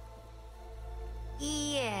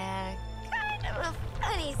 Yeah, kind of a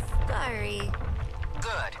funny story.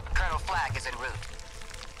 Good. Colonel Flagg is en route.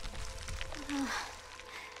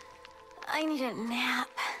 I need a nap.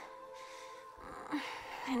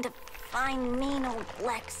 And to find mean old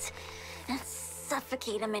Lex and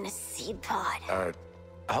suffocate him in a seed pod.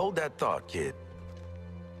 Hold that thought, kid.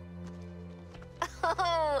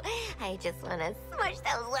 Oh, I just want to smush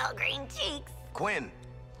those little green cheeks. Quinn!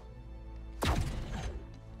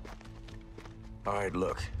 All right,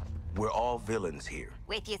 look. We're all villains here.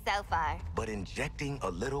 With you so far. But injecting a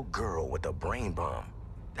little girl with a brain bomb,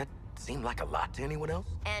 that seemed like a lot to anyone else?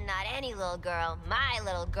 And not any little girl, my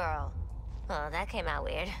little girl. Oh, that came out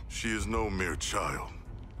weird. She is no mere child,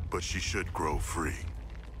 but she should grow free.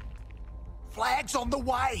 Flag's on the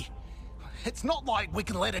way. It's not like we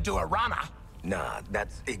can let her do a runner. Nah,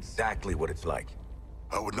 that's exactly what it's like.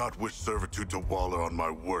 I would not wish servitude to Waller on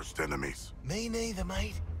my worst enemies. Me neither,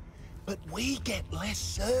 mate. But we get less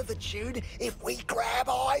servitude if we grab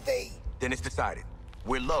Ivy. Then it's decided.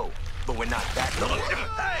 We're low, but we're not that low.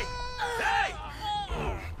 Hey! Hey!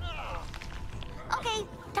 Okay,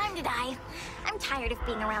 time to die. I'm tired of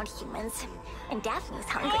being around humans. And Daphne's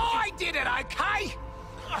hungry. I did it, okay?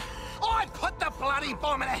 I put the bloody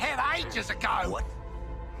bomb in her head ages ago. What?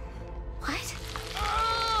 What?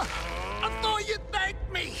 I thought you'd thank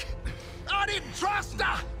me. I didn't trust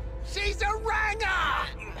her. She's a ranger.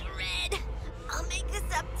 Red, I'll make this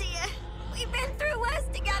up to you. We've been through worse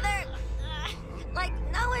together. Like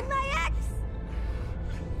knowing my ex.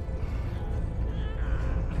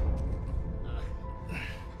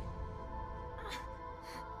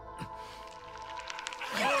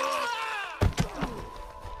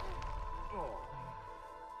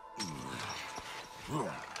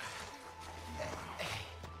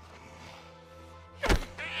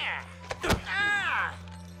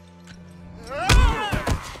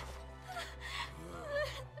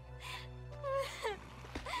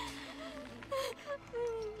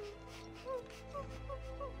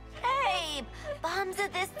 babe. Bombs are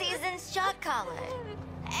this season's shot caller.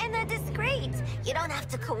 And they're discreet. You don't have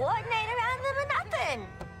to coordinate around them or nothing.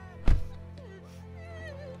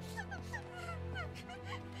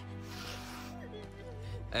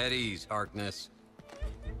 At ease, Harkness.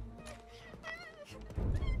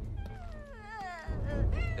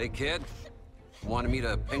 Hey, kid. Want to meet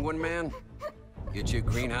a penguin man? Get you a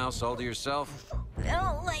greenhouse all to yourself? I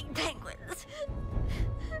don't like penguins.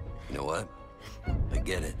 You know what? I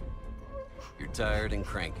get it. You're tired and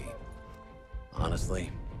cranky. Honestly,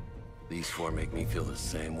 these four make me feel the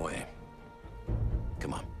same way.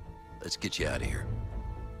 Come on, let's get you out of here.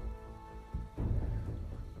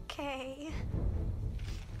 Okay.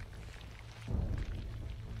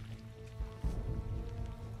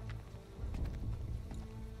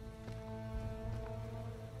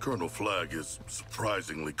 Colonel Flagg is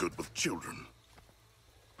surprisingly good with children.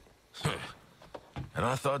 And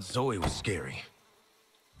I thought Zoe was scary.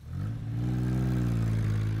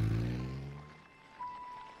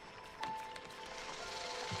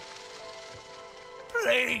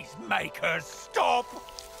 Please make her stop!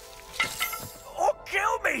 Or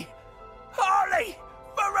kill me! Harley!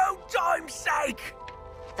 For old time's sake!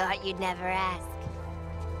 Thought you'd never ask.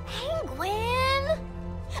 Penguin!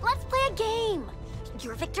 Let's play a game.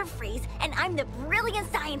 You're Victor Freeze, and I'm the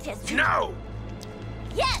brilliant scientist who... No!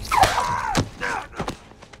 Yes!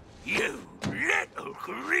 You little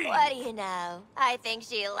green! What do you know? I think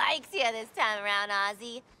she likes you this time around,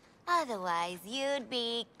 Ozzy. Otherwise, you'd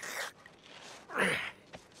be...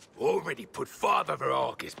 Already put Father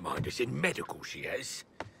Argus Minders in medical, she has.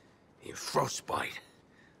 In frostbite.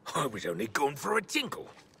 I was only gone for a tinkle.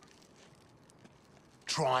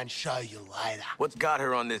 Try and show you later. What's got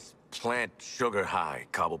her on this plant sugar high,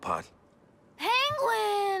 Cobblepot?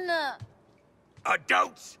 Penguin!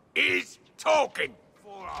 Adults is talking!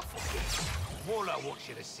 Before I forget, Waller wants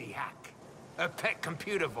you to see Hack. Her pet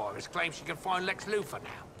computer virus claims she can find Lex Luthor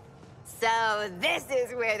now. So this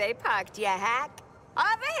is where they parked you, Hack.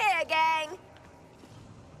 Over here, gang!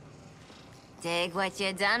 Dig what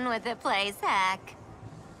you done with the place, Hack.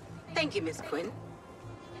 Thank you, Miss Quinn.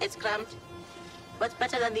 It's cramped, but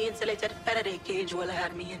better than the insulated Faraday cage Waller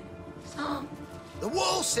had me in. So... The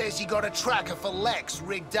wall says you got a tracker for Lex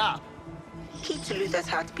rigged up. Key to Luther's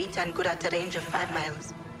heartbeat and good at a range of 5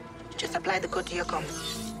 miles. Just apply the code to your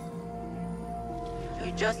comms.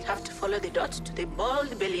 You just have to follow the dots to the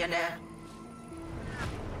bald billionaire.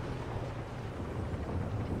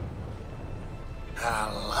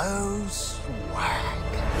 Hello,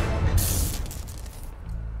 swag.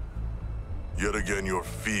 Yet again, your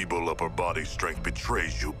feeble upper body strength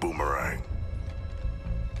betrays you, Boomerang.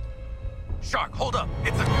 Shark, hold up!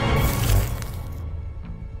 It's a...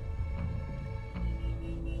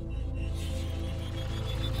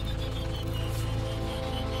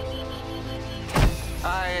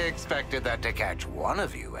 I expected that to catch one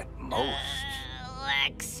of you at most.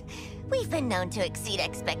 Lex, we've been known to exceed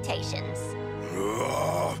expectations.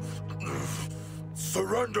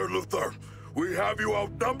 Surrender, Luthor. We have you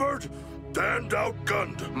outnumbered and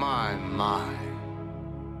outgunned. My.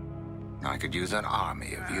 I could use an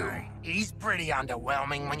army of you. He's pretty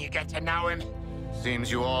underwhelming when you get to know him. Seems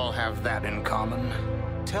you all have that in common.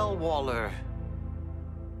 Tell Waller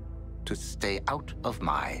to stay out of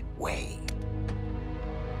my way.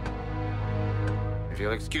 If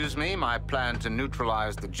you'll excuse me, my plan to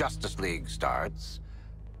neutralize the Justice League starts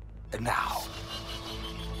now.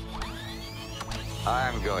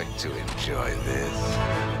 I'm going to enjoy this.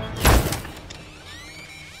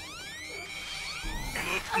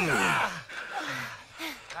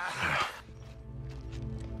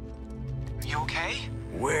 You okay?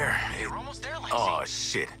 Where? You're almost there, Lacey. Oh,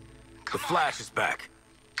 shit. The Flash is back.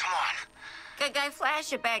 Come on. Good guy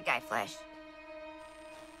Flash or bad guy Flash?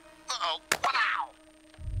 Uh-oh. Wow!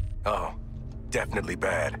 Oh, definitely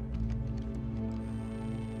bad.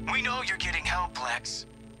 We know you're getting help, Lex.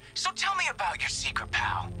 So tell me about your secret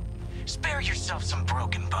pal. Spare yourself some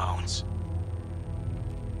broken bones.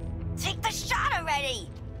 Take the shot already!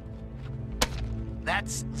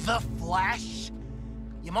 That's the Flash?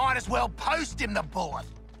 You might as well post him the bullet.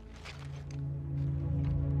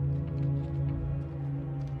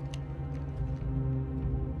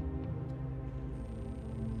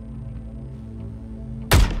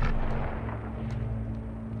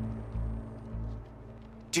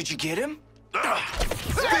 Did you get him?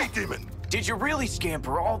 Speed Demon! Did you really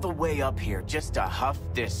scamper all the way up here just to huff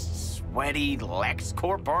this sweaty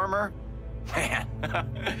LexCorp armor? Man,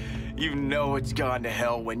 you know it's gone to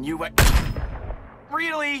hell when you...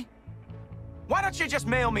 Really? Why don't you just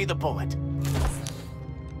mail me the bullet?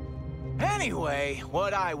 Anyway,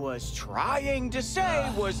 what I was trying to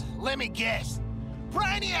say was... Let me guess.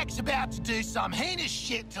 Brainiac's about to do some heinous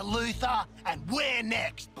shit to Luther, and we're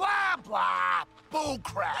next. Blah, blah.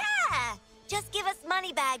 Bullcrap. Yeah! Just give us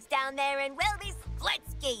money bags down there and we'll be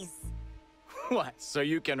split-skis. What, so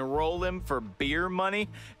you can roll him for beer money?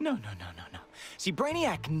 No. See,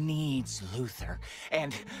 Brainiac needs Luther,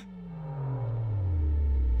 and...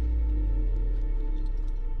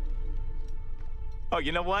 Oh,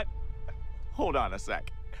 you know what? Hold on a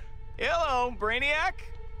sec. Hello, Brainiac?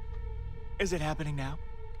 Is it happening now?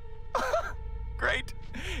 Great.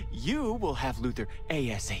 You will have Luther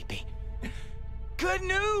ASAP. Good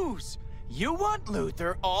news! You want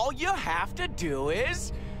Luther, all you have to do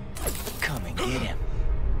is... come and get him.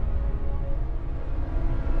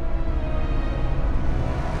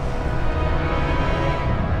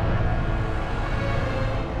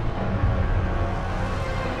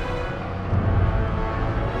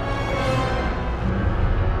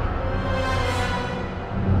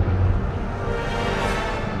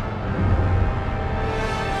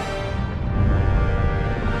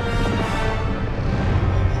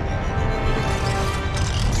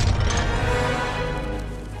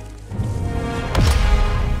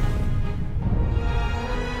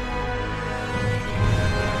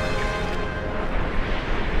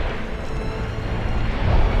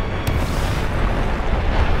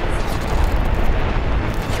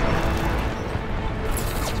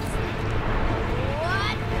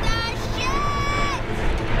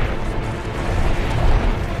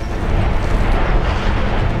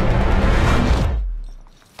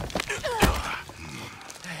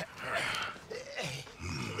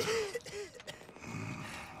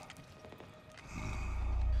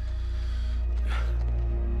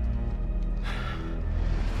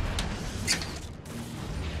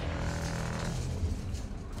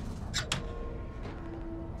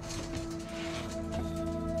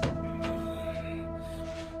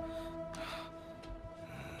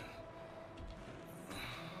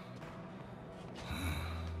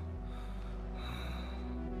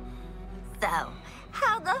 So,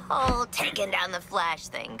 how'd the whole taking down the Flash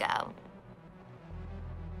thing go?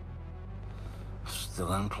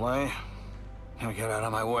 Still in play? Now get out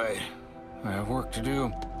of my way. I have work to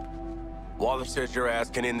do. Waller says your ass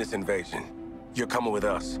can end this invasion. You're coming with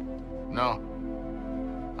us. No.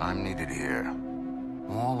 I'm needed here.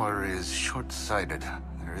 Waller is short-sighted.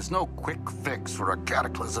 There is no quick fix for a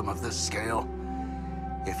cataclysm of this scale.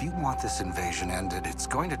 If you want this invasion ended, it's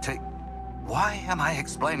going to take... Why am I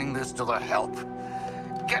explaining this to the help?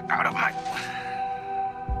 Get out of my...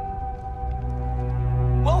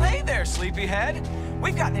 Well, hey there, sleepyhead.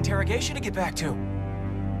 We've got an interrogation to get back to.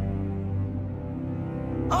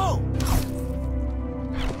 Oh!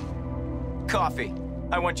 Coffee.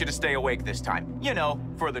 I want you to stay awake this time. You know,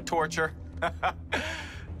 for the torture.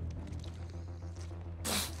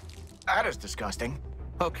 That is disgusting.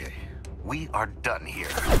 Okay, we are done here.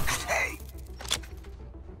 Hey!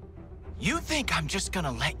 You think I'm just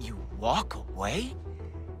gonna let you walk away?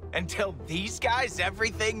 And tell these guys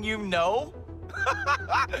everything you know?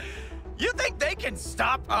 You think they can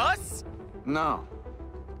stop us? No.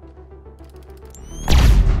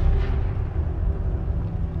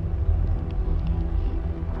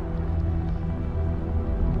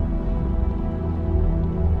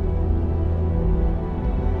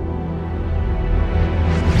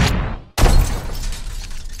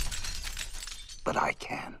 But I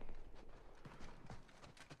can.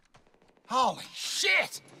 Holy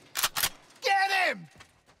shit! Get him!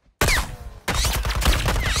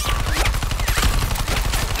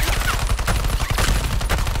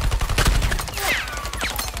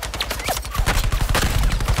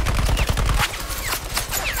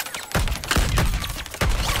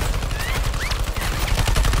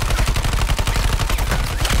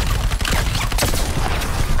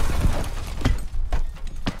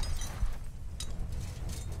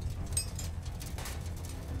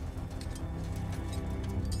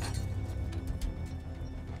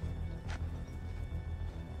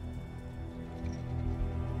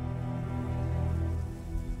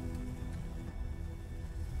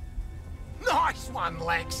 Nice one,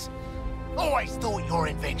 Lex. Always thought your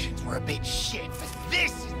inventions were a bit shit, but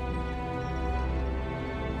this...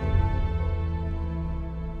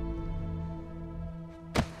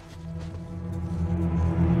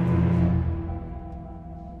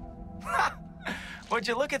 Would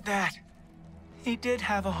you look at that? He did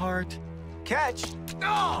have a heart. Catch.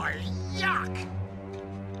 Oh, yuck!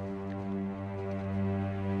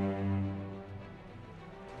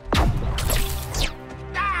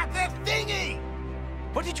 Ah, the thingy!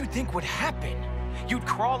 What did you think would happen? You'd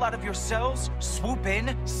crawl out of your cells, swoop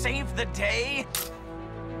in, save the day?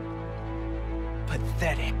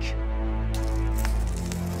 Pathetic.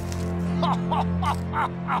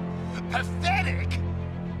 Pathetic?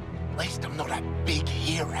 At least I'm not a big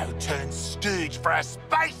hero turned stooge for a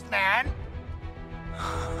spaceman.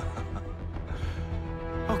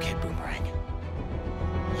 Okay, Boomerang.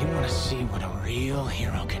 You want to see what a real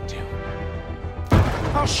hero can do?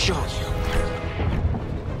 I'll show you.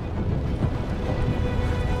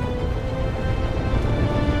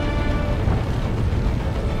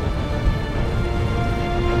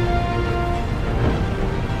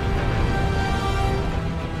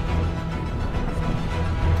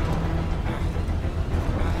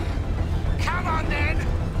 Come on then,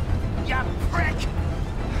 you prick!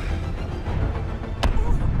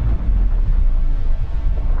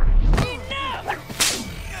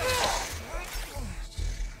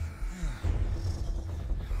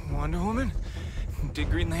 Wonder Woman? Did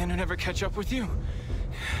Green Lantern ever catch up with you?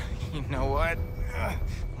 You know what?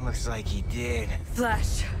 Looks like he did.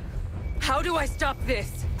 Flash, how do I stop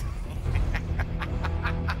this?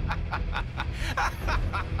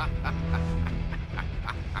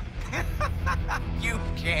 You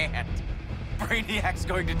can't. Brainiac's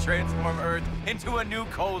going to transform Earth into a new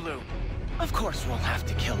Kolu. Of course we'll have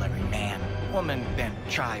to kill every man, woman, and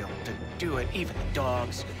child to do it, even the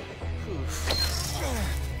dogs.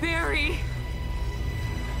 Barry!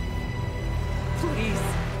 Please,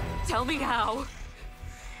 tell me how.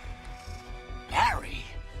 Barry?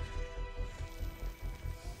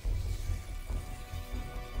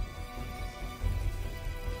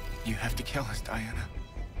 You have to kill us, Diana.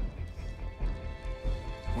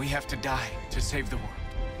 We have to die to save the world.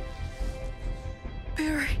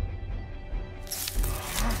 Barry.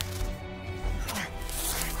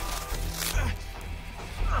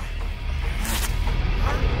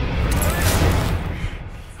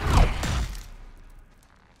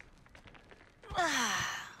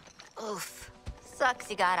 Oof. Sucks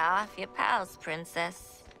you got off your pals,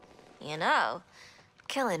 Princess. You know,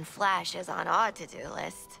 killing Flash is on our to-do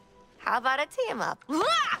list. How about a team-up?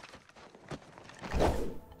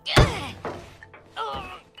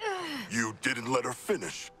 You didn't let her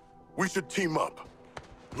finish. We should team up.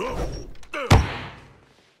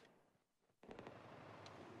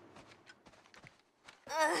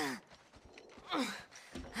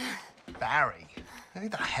 Barry? Who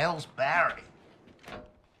the hell's Barry?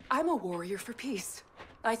 I'm a warrior for peace.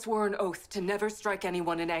 I swore an oath to never strike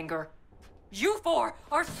anyone in anger. You four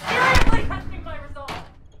are seriously testing my resolve!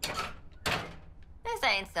 This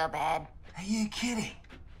ain't so bad. Are you kidding?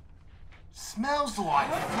 Smells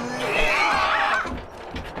like food.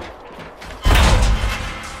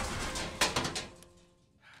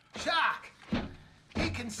 Shark! He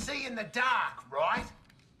can see in the dark, right?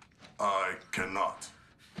 I cannot.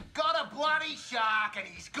 Got a bloody shark and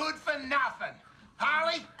he's good for nothing.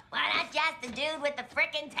 Harley? Why not just the dude with the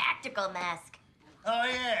frickin' tactical mask? Oh,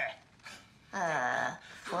 yeah.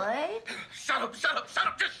 Floyd? Shut up, shut up, shut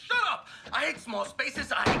up, just shut up! I hate small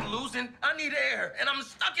spaces, I hate losing, I need air, and I'm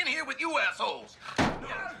stuck in here with you assholes.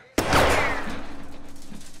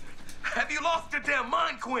 Have you lost your damn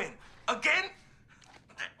mind, Quinn? Again?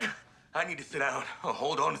 I need to sit down or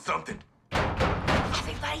hold on to something.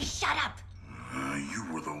 Everybody shut up!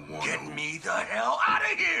 You were the one. Get me the hell out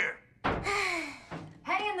of here!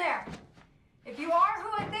 Hang in there. If you are who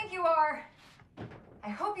I think you are, I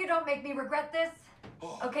hope you don't make me regret this.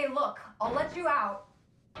 Okay, look, I'll let you out.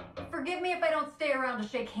 Forgive me if I don't stay around to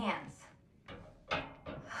shake hands.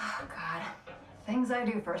 Oh, God. Things I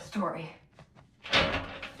do for a story.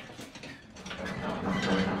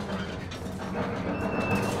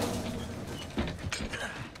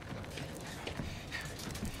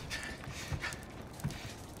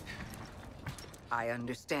 I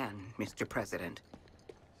understand, Mr. President.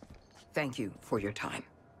 Thank you for your time.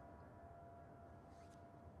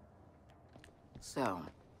 So,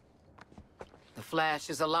 the Flash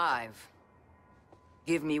is alive.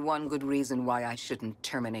 Give me one good reason why I shouldn't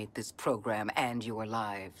terminate this program and your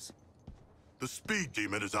lives. The speed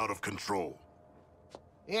demon is out of control.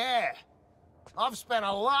 Yeah. I've spent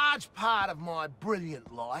a large part of my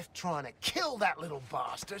brilliant life trying to kill that little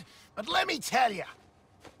bastard, but let me tell you,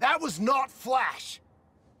 that was not Flash.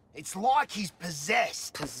 It's like he's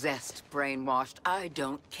possessed. Possessed, brainwashed, I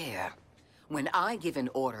don't care. When I give an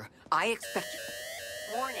order, I expect...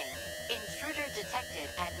 Warning. Intruder detected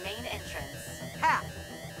at main entrance. Ha!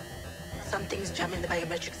 Something's jamming the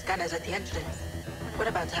biometric scanners at the entrance. What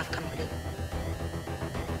about to have company?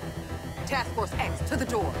 Task Force X, to the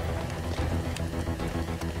door.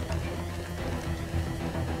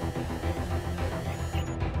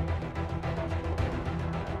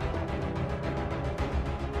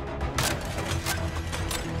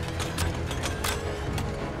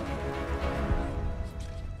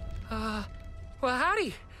 Well,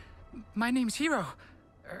 howdy. My name's Hero.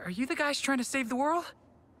 Are you the guys trying to save the world?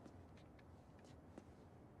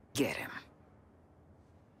 Get him.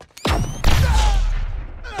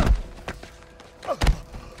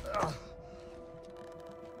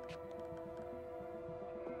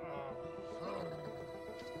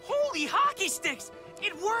 Holy hockey sticks!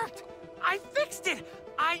 It worked! I fixed it!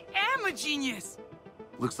 I am a genius!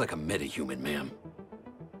 Looks like a metahuman, ma'am.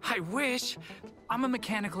 I wish. I'm a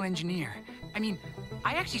mechanical engineer. I mean,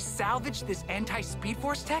 I actually salvaged this anti-Speed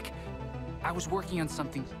Force tech. I was working on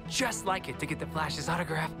something just like it to get the Flash's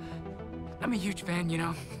autograph. I'm a huge fan, you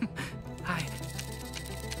know. Hi.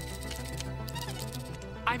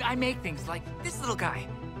 I make things like this little guy.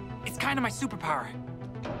 It's kind of my superpower.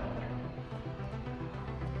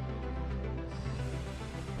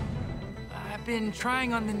 I've been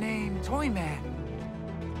trying on the name Toyman.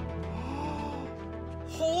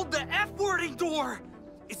 Hold the F-wording door!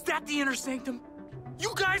 Is that the inner sanctum?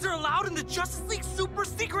 You guys are allowed in the Justice League super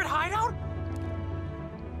secret hideout?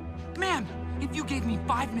 Ma'am, if you gave me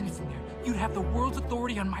 5 minutes in there, you'd have the world's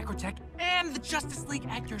authority on microtech and the Justice League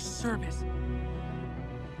at your service.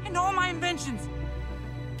 And all my inventions.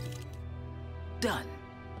 Done.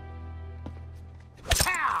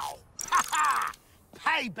 Pow! Ha ha!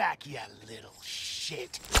 Payback, you little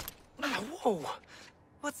shit. Whoa.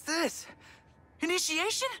 What's this?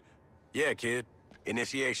 Initiation? Yeah, kid.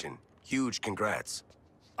 Initiation. Huge congrats.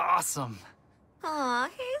 Awesome. Aw,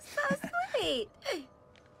 he's so sweet.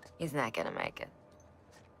 He's not gonna make it.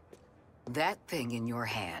 That thing in your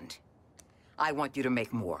hand. I want you to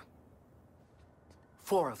make more.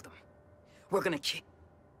 4 of them. We're gonna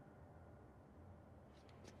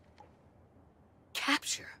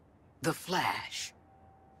capture the Flash.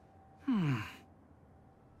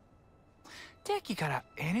 敵から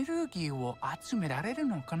エネルギーを集められる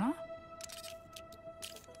のかな?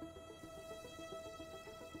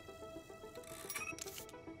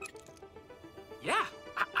 Yeah,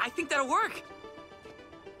 I think that'll work.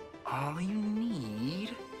 All you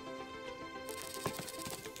need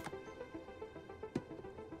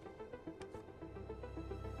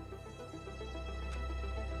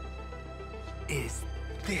is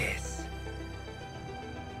this.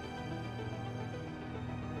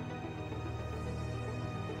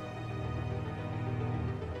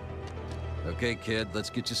 Okay, kid, let's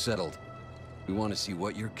get you settled. We want to see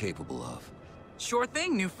what you're capable of. Sure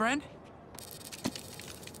thing, new friend.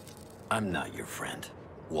 I'm not your friend.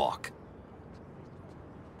 Walk.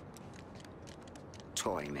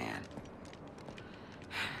 Toyman.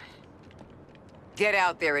 Get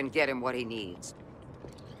out there and get him what he needs.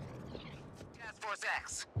 Task Force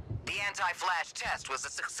X. The anti-Flash test was a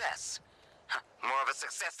success. More of a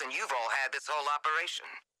success than you've all had this whole operation.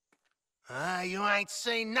 You ain't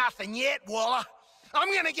seen nothing yet, Waller.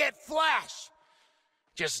 I'm gonna get Flash.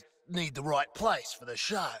 Just need the right place for the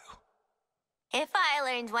show. If I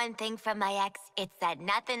learned one thing from my ex, it's that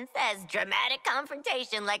nothing says dramatic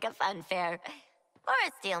confrontation like a fun fair. Or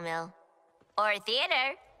a steel mill. Or a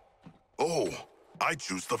theater. Oh, I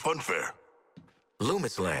choose the fun fair.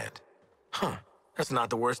 Loomis Land. Huh, that's not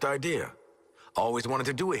the worst idea. Always wanted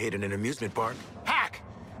to do a hit in an amusement park. Hack,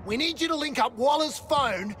 we need you to link up Waller's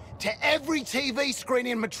phone to every TV screen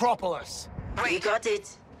in Metropolis. Wait. You got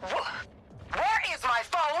it. Where is my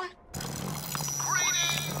phone?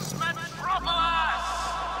 Greetings, Metropolis!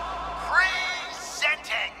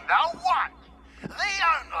 Presenting the one, the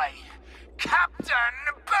only, Captain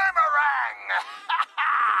Boomerang!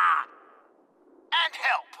 And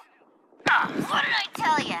help. What did I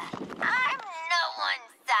tell you? I'm no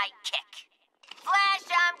one's sidekick. Flash,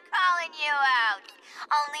 I'm calling you out.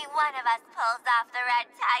 Only one of us pulls off the red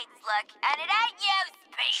tights look, and it ain't you,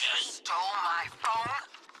 Speedy. You stole my phone?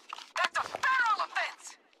 That's a federal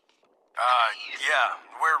offense! Yeah,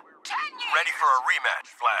 we're ready for a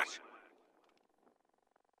rematch, Flash.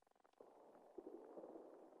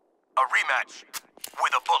 A rematch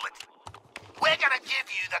with a bullet. We're gonna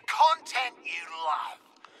give you the content you love.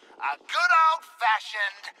 A good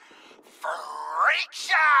old-fashioned freak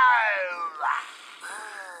show!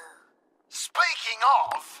 Speaking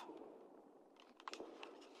of...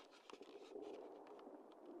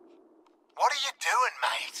 What are you doing,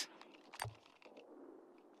 mate?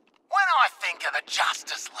 When I think of the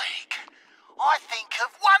Justice League, I think of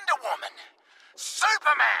Wonder Woman,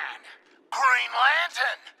 Superman, Green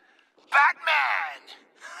Lantern, Batman.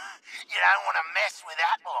 You don't want to mess with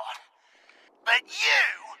that lot. But you,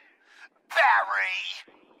 Barry,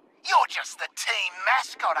 you're just the team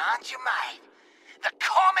mascot, aren't you, mate? The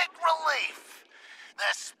comic relief.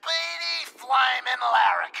 The speedy flaming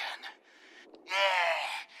larrikin. Yeah,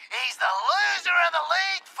 he's the loser of the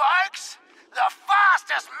league, folks. The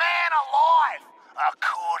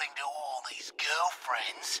According to all these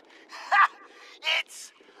girlfriends,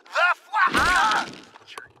 it's the Flash!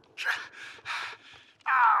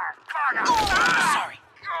 Sorry.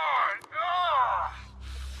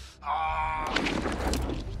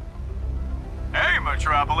 Hey,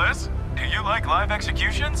 Metropolis! Do you like live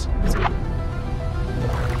executions?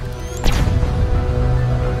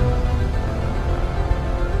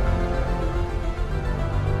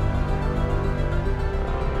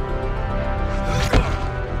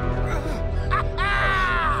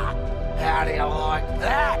 How do you like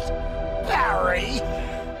that, Barry?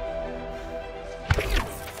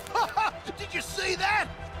 Did you see that?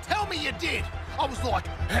 Tell me you did. I was like,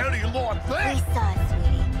 how do you like that? We saw it,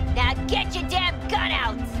 sweetie. Now get your damn gun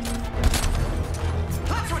out!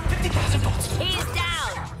 That's what 50,000 volts. He's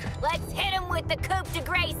down! Let's hit him with the coup de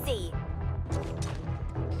Gracie!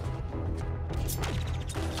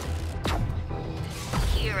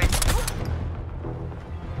 Kieran.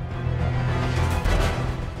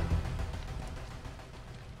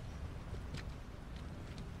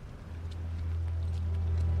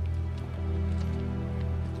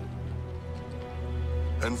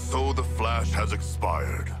 And so the Flash has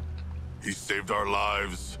expired. He saved our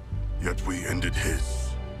lives, yet we ended his.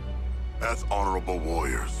 As honorable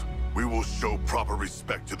warriors, we will show proper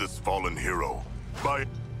respect to this fallen hero by...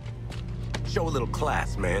 Show a little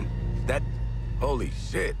class, man. That... Holy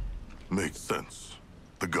shit. Makes sense.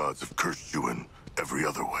 The gods have cursed you in every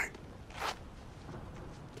other way.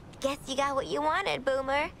 Guess you got what you wanted,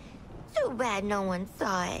 Boomer. Too bad no one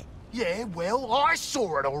saw it. Yeah, well, I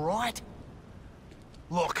saw it, all right.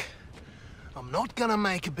 Look, I'm not gonna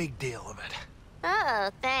make a big deal of it. Oh,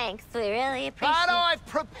 thanks. We really appreciate it. But I've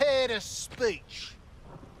prepared a speech.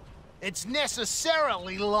 It's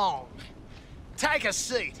necessarily long. Take a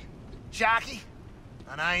seat, Sharky.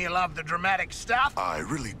 I know you love the dramatic stuff. I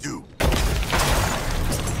really do.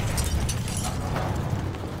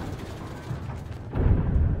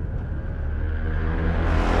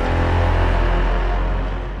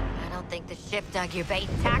 I don't think the ship dug your bait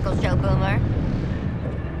and tackle show, Boomer.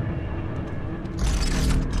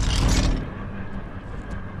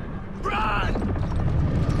 Run!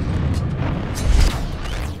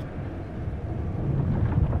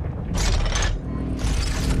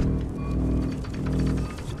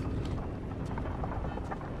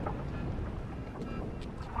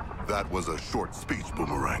 That was a short speech,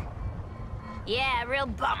 Boomerang. Yeah, real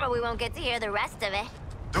bummer we won't get to hear the rest of it.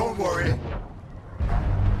 Don't worry.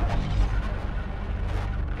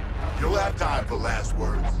 You'll have time for last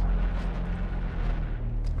words.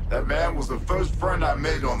 That man was the first friend I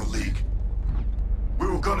made on the League. We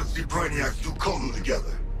were gonna see Brainiacs do Kolu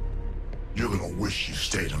together. You're gonna wish you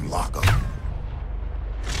stayed in lockup.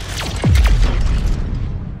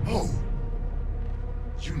 Oh.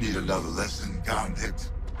 You need another lesson, convict.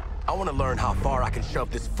 I want to learn how far I can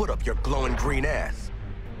shove this foot up your glowing green ass.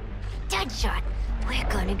 Deadshot, we're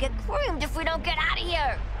gonna get creamed if we don't get out of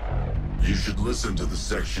here. You should listen to the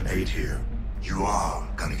Section 8 here. You are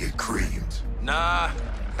gonna get creamed. Nah.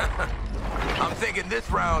 I'm thinking this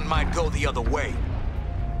round might go the other way.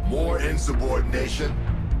 More insubordination?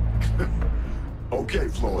 Okay,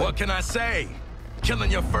 Floyd. What can I say?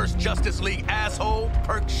 Killing your first Justice League asshole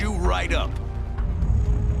perks you right up.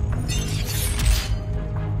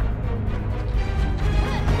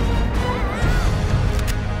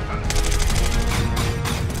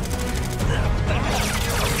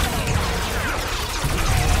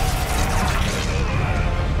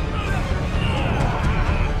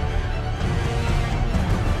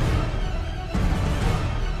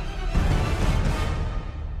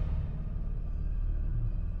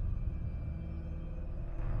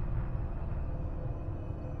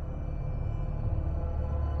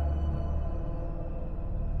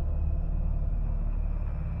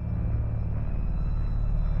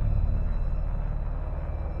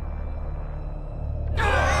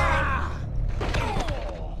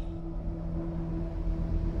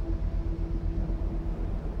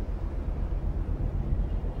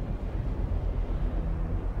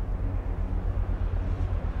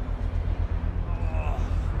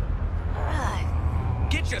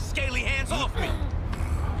 Get your scaly hands off me!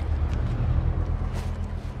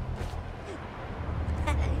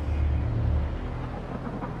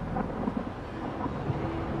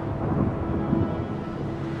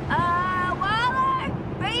 Waller!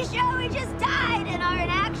 Pretty sure we just died and are in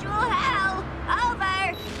actual hell.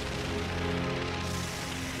 Over.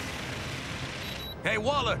 Hey,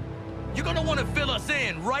 Waller, you're gonna want to fill us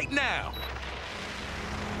in right now.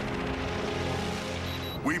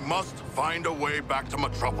 We must find a way back to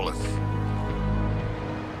Metropolis.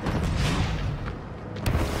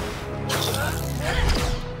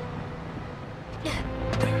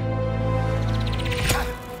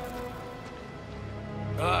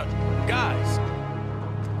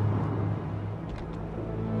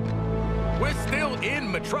 We're still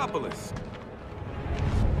in Metropolis.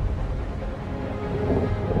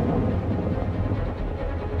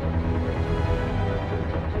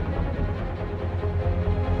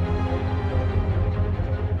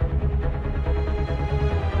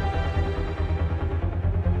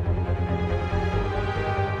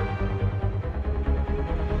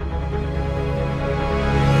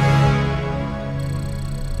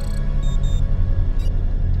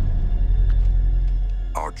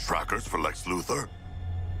 Trackers for Lex Luthor?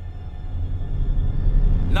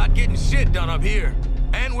 Not getting shit done up here,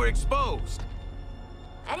 and we're exposed.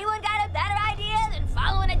 Anyone got a better idea than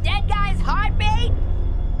following a dead guy's heartbeat?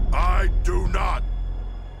 I do not.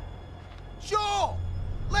 Sure!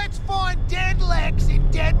 Let's find dead Lex in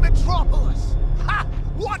dead Metropolis! Ha!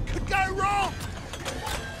 What could go wrong?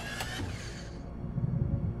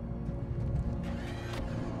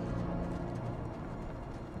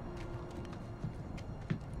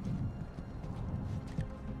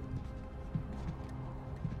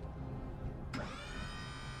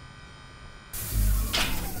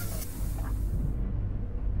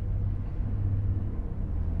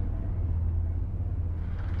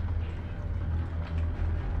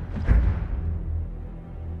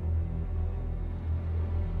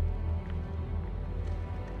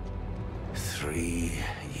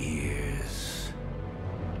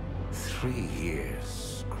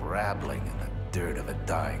 Scrabbling in the dirt of a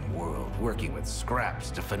dying world, working with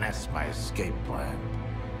scraps to finesse my escape plan.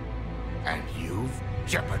 And you've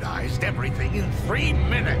jeopardized everything in 3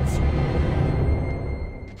 minutes!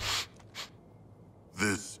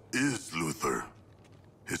 This is Luthor.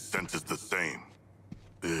 His scent is the same.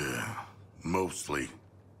 Yeah, mostly.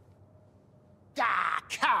 Ah,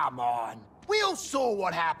 come on! We all saw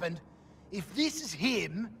what happened. If this is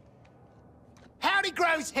him, how'd he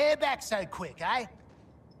grow his hair back so quick, eh?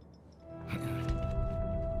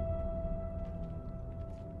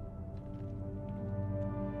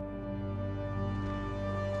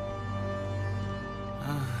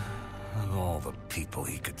 Of all the people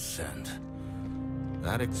he could send.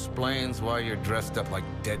 That explains why you're dressed up like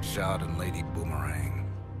Deadshot and Lady Boomerang.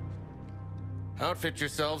 Outfit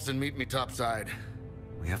yourselves and meet me topside.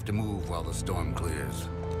 We have to move while the storm clears.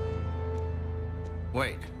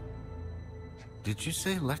 Wait. Did you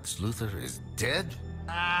say Lex Luthor is dead?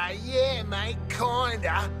 Yeah, mate,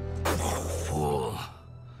 kinda. Fool.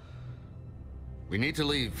 We need to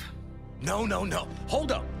leave. No.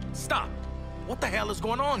 Hold up. Stop. What the hell is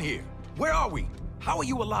going on here? Where are we? How are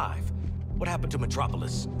you alive? What happened to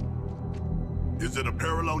Metropolis? Is it a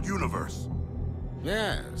parallel universe?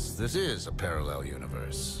 Yes, this is a parallel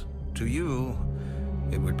universe. To you,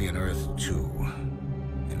 it would be an Earth 2.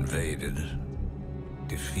 Invaded.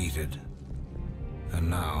 Defeated. And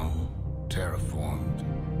now, terraformed.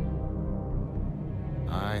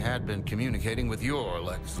 I had been communicating with your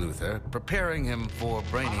Lex Luthor, preparing him for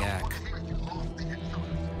Brainiac.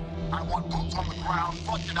 I want boots on the ground,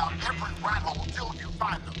 flushing out every rat hole till you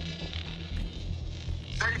find them.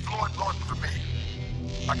 Save Lord Norton for me.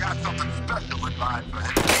 I got something special in mind for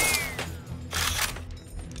him.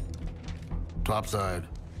 Topside.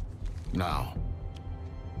 Now.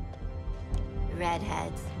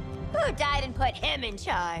 Redheads. Who died and put him in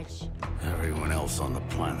charge? Everyone else on the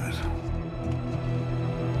planet.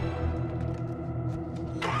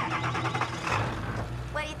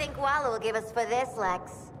 What do you think Waller will give us for this,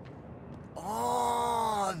 Lex?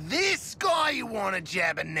 Oh, this guy you want to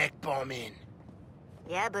jab a neck bomb in?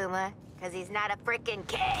 Yeah, Boomer, because he's not a frickin'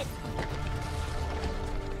 kid.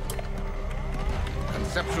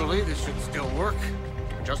 Conceptually, this should still work.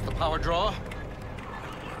 Just the power draw.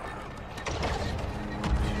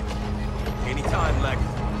 Anytime, Lex.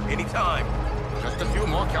 Anytime. Just a few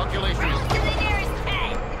more calculations. To the nearest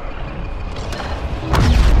 10.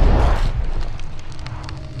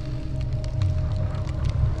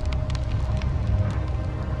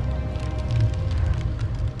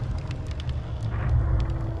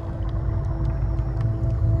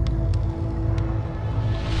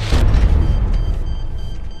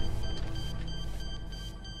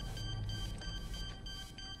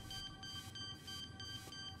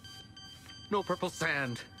 No purple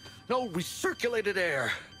sand. No recirculated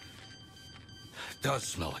air. It does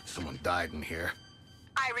smell like someone died in here.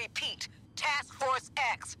 I repeat, Task Force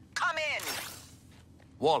X, come in!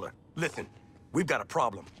 Waller, listen. We've got a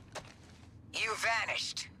problem. You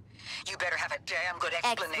vanished. You better have a damn good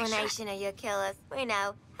explanation. Explanation or you kill us. We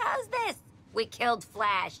know. How's this? We killed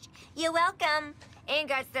Flash. You're welcome. And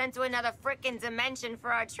got sent to another frickin' dimension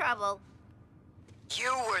for our trouble.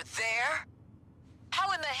 You were there? How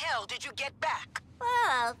in the hell did you get back?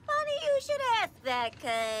 Well, funny you should ask that,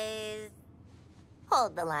 'cause...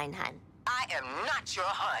 Hold the line, hun. I am not your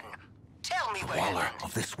Hun. Tell me where Waller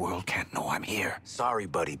of this world can't know I'm here. Sorry,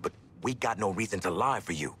 buddy, but we got no reason to lie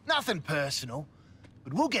for you. Nothing personal,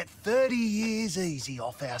 but we'll get 30 years easy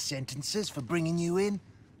off our sentences for bringing you in.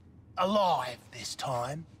 Alive this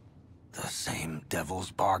time. The same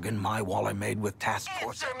devil's bargain my Waller made with Task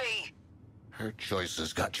Force. Answer me! Her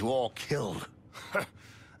choices got you all killed.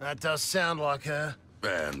 That does sound like her.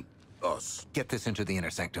 And us. Get this into the inner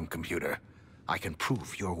sanctum computer. I can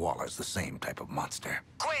prove your Waller's the same type of monster.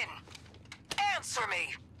 Quinn! Answer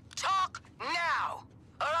me! Talk now!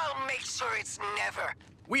 Or I'll make sure it's never.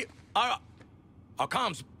 Our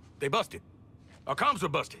comms, they busted. Our comms were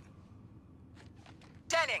busted.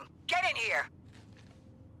 Denning, get in here!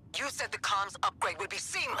 You said the comms upgrade would be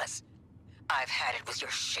seamless. I've had it with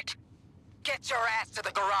your shit. Get your ass to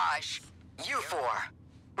the garage. You four.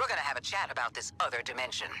 We're gonna have a chat about this other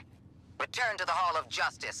dimension. Return to the Hall of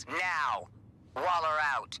Justice, now. Waller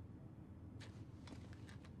out.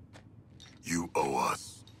 You owe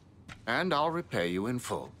us. And I'll repay you in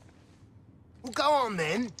full. Well, go on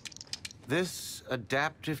then. This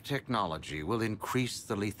adaptive technology will increase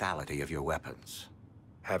the lethality of your weapons.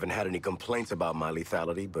 Haven't had any complaints about my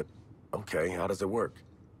lethality, but okay, how does it work?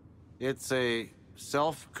 It's a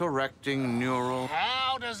self-correcting neural...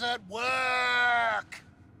 How does it work?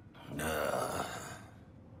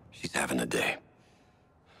 She's having a day.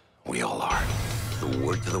 We all are. The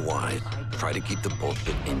word to the wise, try to keep the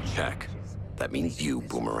bullshit in check. That means you,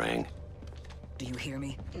 Boomerang. Do you hear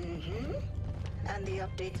me? Mm-hmm. And the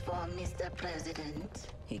update for Mr. President?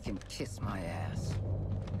 He can kiss my ass.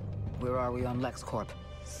 Where are we on LexCorp?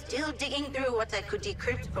 Still digging through what I could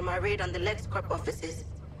decrypt from our raid on the LexCorp offices.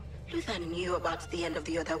 Luther knew about the end of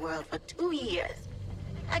the other world for 2 years.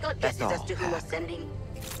 I got guesses as to who was sending.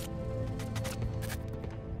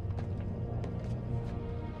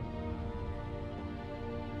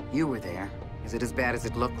 You were there. Is it as bad as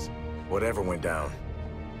it looks? Whatever went down,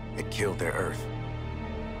 it killed their Earth.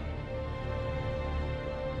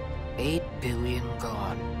 8 billion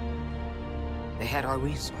gone. They had our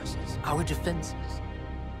resources, our defenses.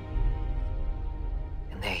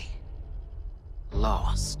 And they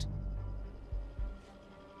lost.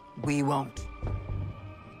 We won't.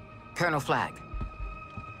 Colonel Flagg.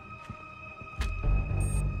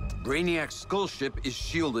 Brainiac's skull ship is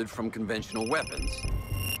shielded from conventional weapons.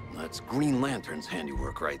 That's Green Lantern's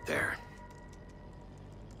handiwork right there.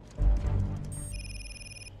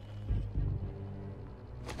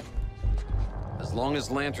 As long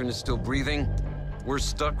as Lantern is still breathing, we're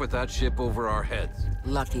stuck with that ship over our heads.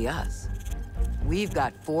 Lucky us. We've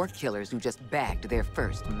got 4 killers who just bagged their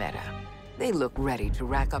first meta. They look ready to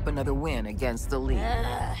rack up another win against the League.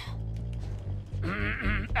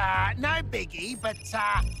 No biggie, but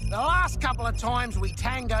the last couple of times we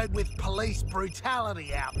tangoed with police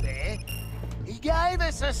brutality out there, he gave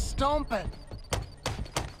us a stomping.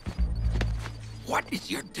 What is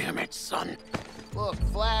your damage, son? Look,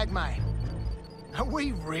 Flag, mate. Are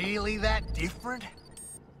we really that different?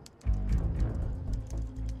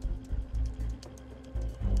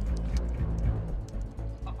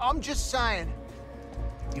 I'm just saying,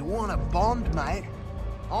 you want a bond, mate?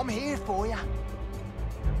 I'm here for you.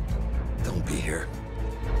 Don't be here.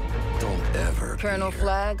 Don't ever be Colonel here.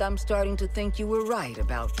 Flagg, I'm starting to think you were right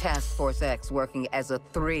about Task Force X working as a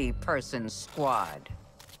 3-person squad.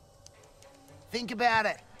 Think about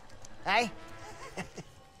it, eh?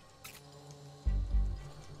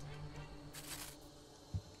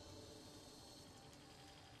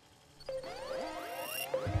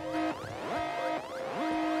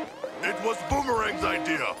 It was Boomerang's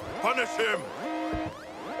idea. Punish him.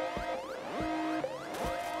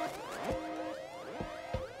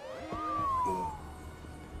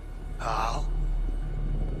 Carl?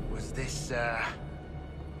 Was this,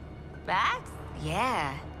 Bats?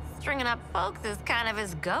 Yeah. Stringing up folks is kind of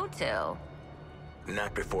his go-to.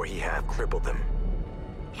 Not before he half crippled them.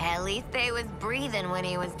 At least they was breathing when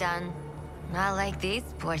he was done. Not like these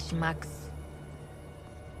poor schmucks.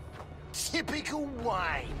 typical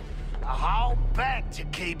Wayne? A whole bag to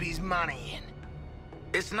keep his money in.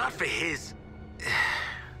 It's not for his...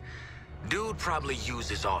 Dude probably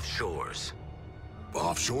uses offshores.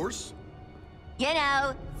 Offshores? You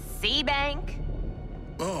know, Sea Bank.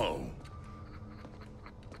 Oh.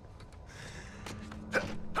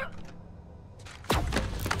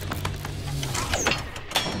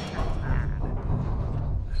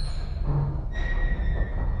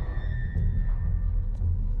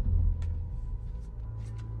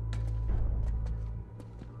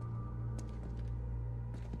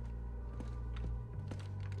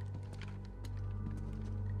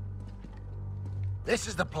 This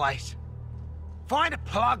is the place. Find a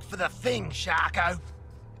plug for the thing, Sharko.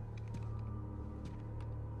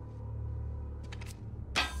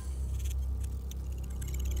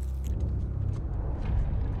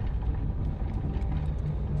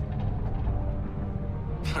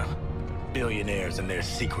 Billionaires and their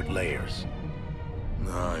secret lairs.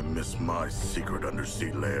 I miss my secret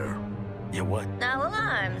undersea lair. You what? No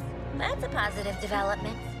alarms. That's a positive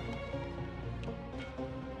development.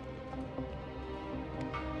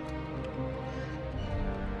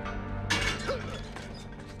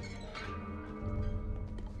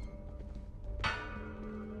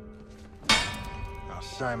 Not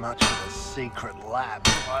so much for the secret lab.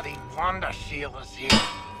 Bloody Wonder Sheila's here.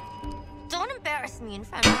 Don't embarrass me in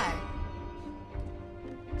front of her.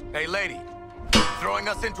 Hey, lady. Throwing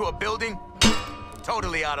us into a building?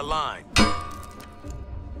 Totally out of line.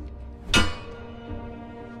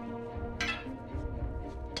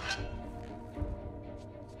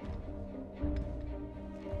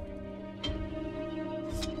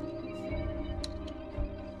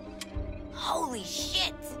 Holy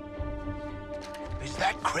shit! Is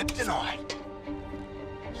that kryptonite?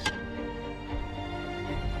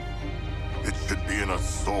 It should be in a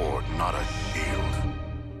sword, not a shield.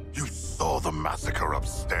 You saw the massacre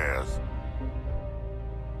upstairs.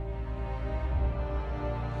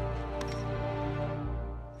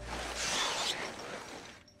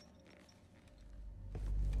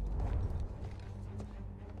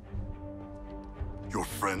 Your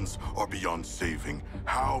friends are beyond saving.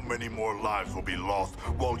 How many more lives will be lost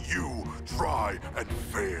while you try and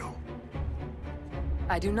fail?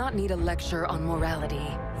 I do not need a lecture on morality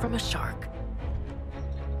from a shark.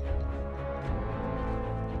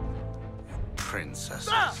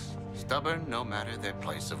 Princesses. Stubborn no matter their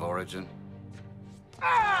place of origin.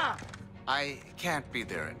 I can't be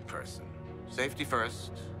there in person. Safety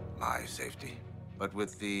first, my safety. But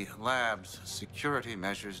with the lab's security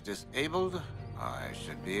measures disabled, I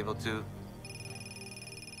should be able to...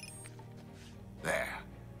 There.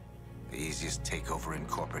 The easiest takeover in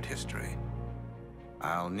corporate history.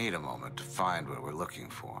 I'll need a moment to find what we're looking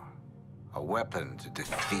for. A weapon to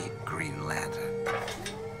defeat Green Lantern.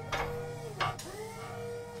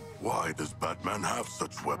 Why does Batman have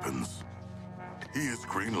such weapons? He is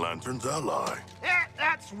Green Lantern's ally. Yeah,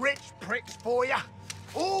 that's rich pricks for you.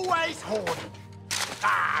 Always hoarding.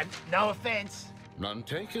 No offense. None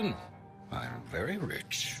taken. I'm very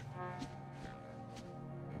rich.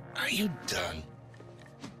 Are you done?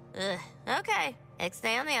 Okay.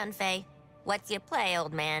 Stay on the unfay. What's your play,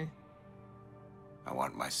 old man? I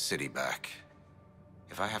want my city back.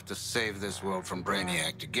 If I have to save this world from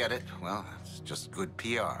Brainiac to get it, well, that's just good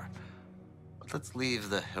PR. But let's leave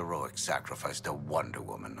the heroic sacrifice to Wonder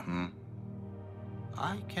Woman,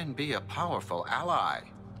 I can be a powerful ally.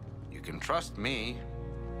 You can trust me.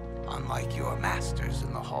 Unlike your masters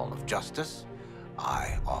in the Hall of Justice,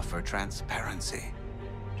 I offer transparency.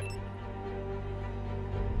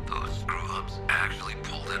 Those screw-ups actually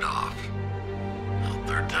pulled it off. Well,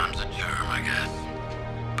 third time's a charm, I guess.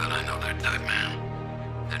 But I know their type, man.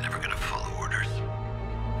 They're never gonna follow orders.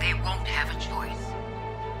 They won't have a choice.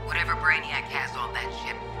 Whatever Brainiac has on that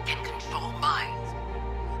ship can control minds.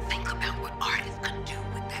 Think about what artists could do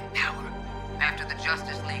with that power. After the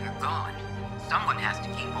Justice League are gone, someone has to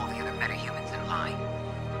keep all the other metahumans in line.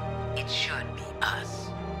 It should be us.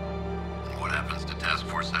 What happens to Task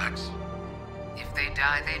Force X? If they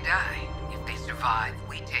die, they die. If they survive,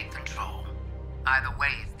 we take control. Either way,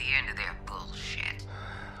 it's the end of their bullshit.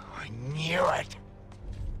 I knew it.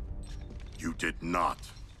 You did not.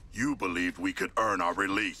 You believed we could earn our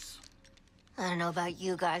release. I don't know about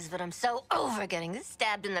you guys, but I'm so over getting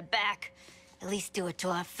stabbed in the back. At least do it to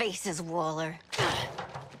our faces, Waller.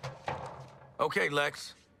 Okay,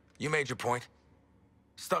 Lex. You made your point.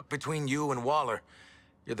 Stuck between you and Waller,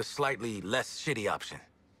 you're the slightly less shitty option.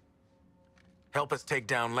 Help us take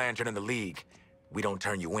down Lantern and the League. We don't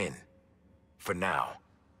turn you in. For now.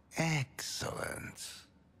 Excellent.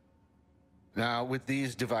 Now, with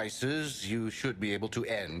these devices, you should be able to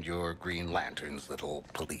end your Green Lantern's little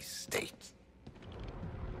police state.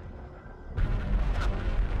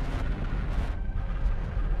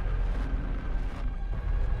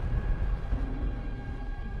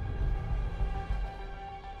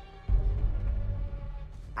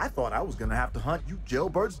 I thought I was gonna have to hunt you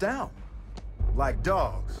jailbirds down. Like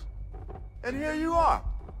dogs. And here you are.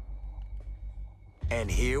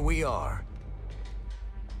 And here we are.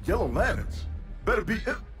 Yellow lanterns. Better be...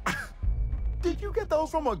 Did you get those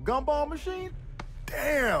from a gumball machine?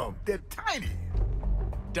 Damn, they're tiny.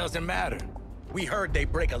 Doesn't matter. We heard they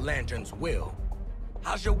break a Lantern's will.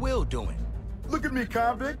 How's your will doing? Look at me,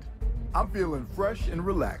 convict. I'm feeling fresh and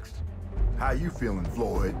relaxed. How you feeling,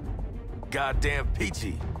 Floyd? Goddamn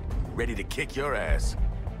peachy. Ready to kick your ass.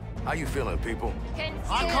 How you feeling, people?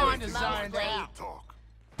 I'm kinda zoned out. Talk.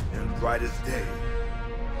 In brightest day,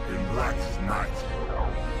 in blackest night,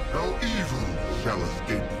 no evil shall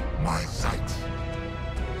escape my sight.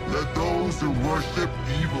 Let those who worship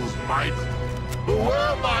evil's might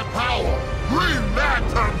beware my power, Green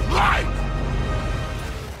Lantern's light!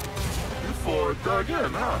 You four dug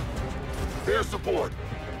in, huh? Air support.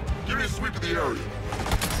 Give me a sweep of the area.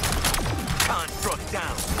 Construct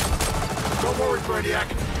down. Don't worry, Brainiac.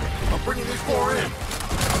 I'm bringing these four in.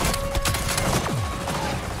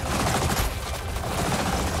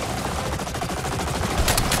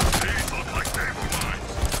 These look like naval mines.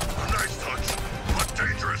 A nice touch, but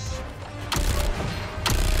dangerous.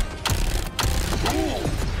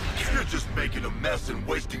 Ooh! You're just making a mess and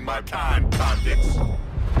wasting my time, convicts.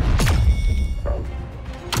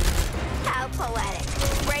 How poetic.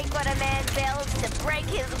 Break what a man builds to break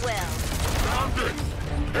his will. Found it!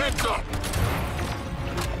 Heads up!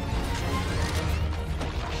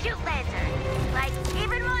 Shoot, Lantern. Like,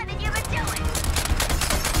 even more than you've been doing.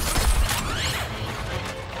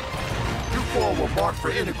 You four were marked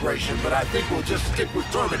for integration, but I think we'll just stick with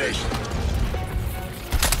termination.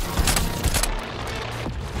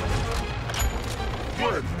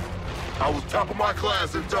 Good. I was top of my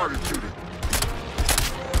class in target shooting.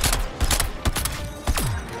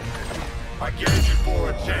 I gave you four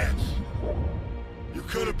a chance. You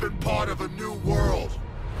could have been part of a new world.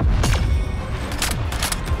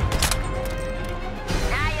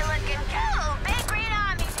 Now you're looking cool, big green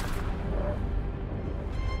army.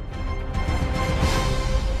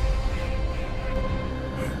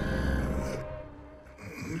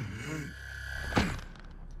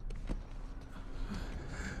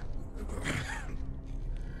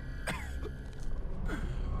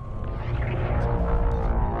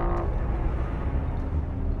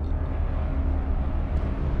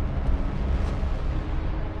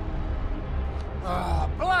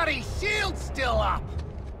 Bloody shield's still up!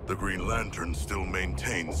 The Green Lantern still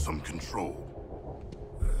maintains some control.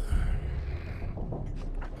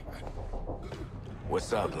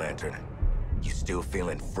 What's up, Lantern? You still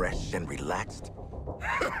feeling fresh and relaxed?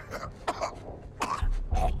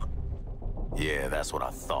 Yeah, that's what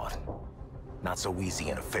I thought. Not so easy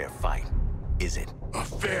in a fair fight, is it? A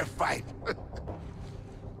fair fight?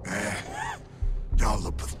 Y'all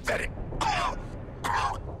look pathetic.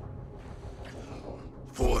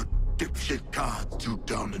 Four dipshit cons too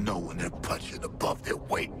dumb to know when they're punching above their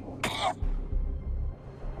weight.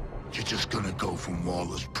 You're just gonna go from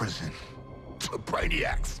Waller's prison to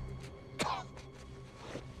Brainiac's.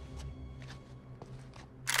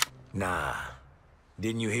 Nah.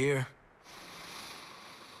 Didn't you hear?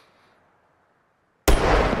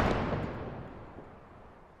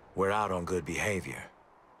 We're out on good behavior.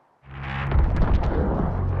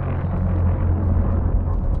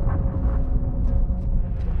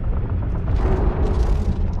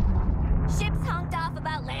 Ship's honked off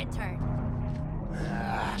about Lantern.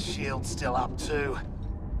 Shield's still up too.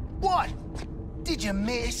 What? Did you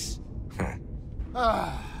miss?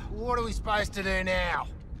 What are we supposed to do now?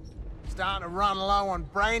 Starting to run low on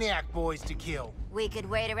Brainiac boys to kill. We could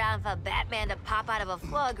wait around for Batman to pop out of a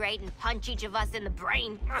floor grate and punch each of us in the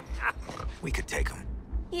brain. We could take him.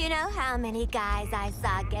 You know how many guys I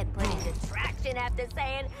saw get put into traction after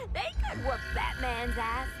saying they could whoop Batman's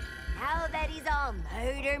ass? Now that he's all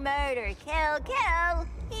murder, murder, kill, kill,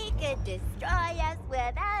 he could destroy us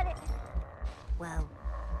without it. Well...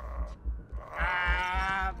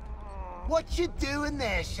 What you doing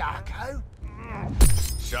there, Sharko?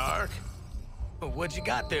 Shark? What you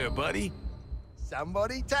got there, buddy?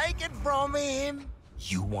 Somebody take it from him.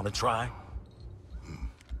 You wanna try?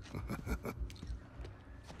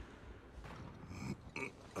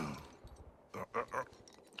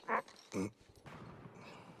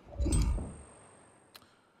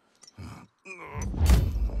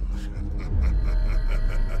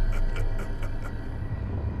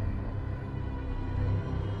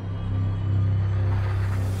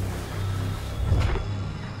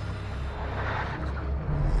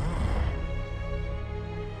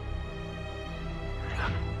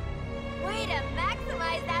 Way to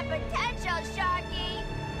maximize that potential!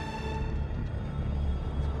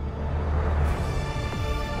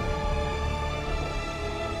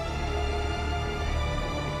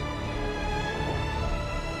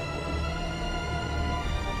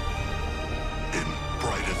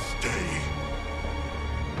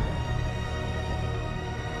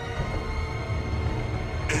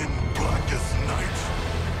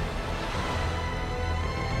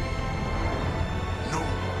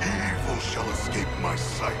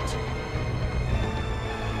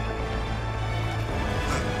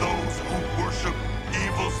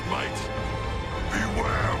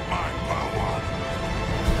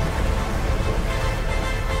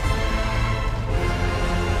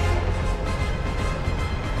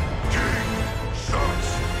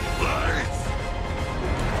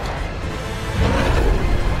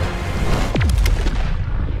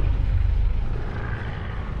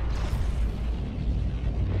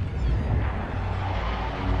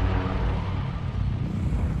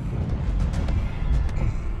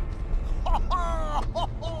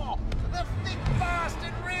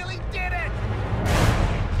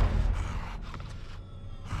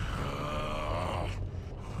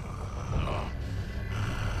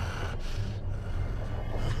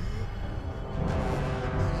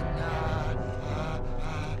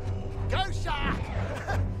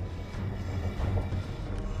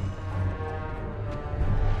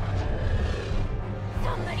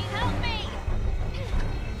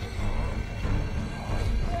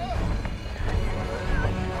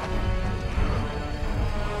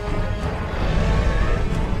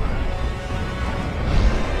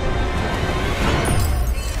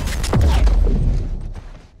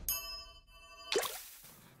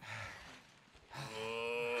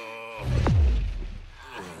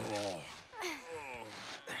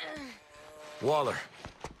 Waller.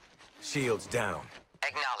 Shields down.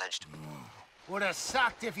 Acknowledged. Would have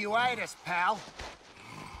sucked if you ate us, pal.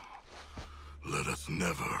 Let us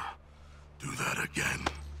never do that again.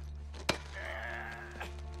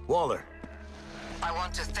 Waller. I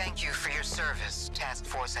want to thank you for your service, Task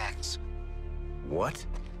Force X. What?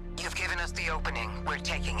 You've given us the opening. We're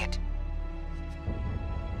taking it.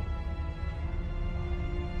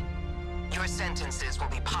 Your sentences will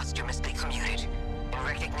be posthumously commuted in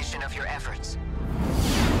recognition of your efforts.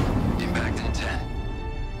 Impact in 10.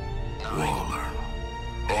 Waller.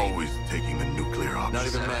 Always taking the nuclear option. Not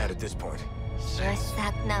even mad at this point. Sure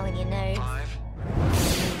suck knowing you nerds. 5,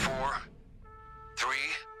 4, 3,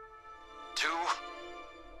 2,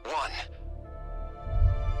 1.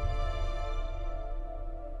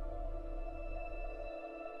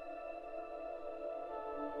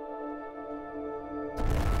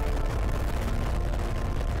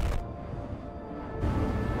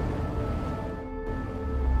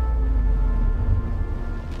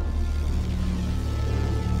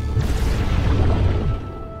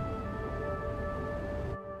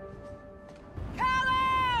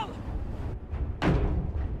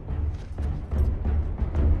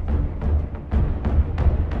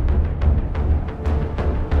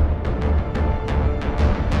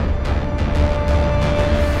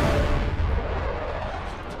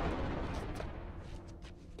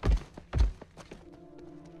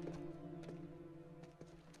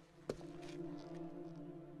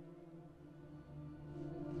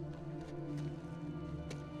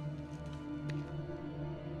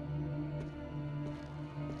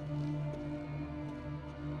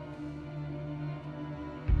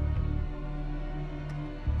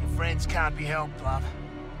 Friends can't be helped, love.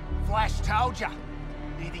 Flash told ya.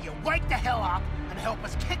 Either you wake the hell up and help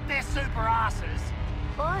us kick their super asses,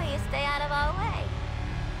 Or you stay out of our way.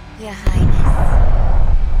 Your Highness.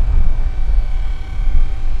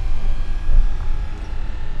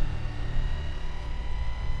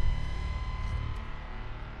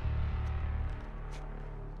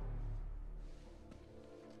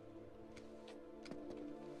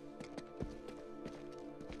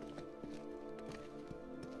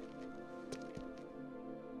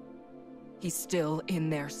 He's still in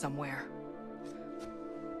there somewhere.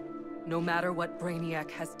 No matter what Brainiac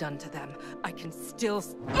has done to them, I can still...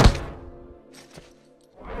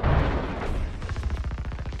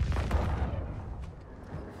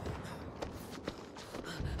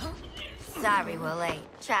 Sorry we're late.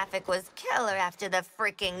 Traffic was killer after the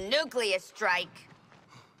freaking nuclear strike.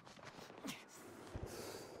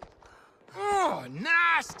 Oh,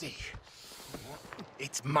 nasty!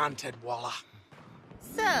 It's munted, Waller.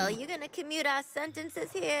 So, you gonna commute our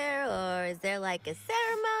sentences here, or is there like a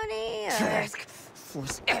ceremony, or... Task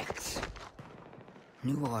Force X.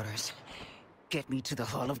 New orders. Get me to the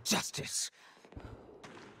Hall of Justice.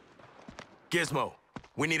 Gizmo,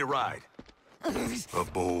 we need a ride. A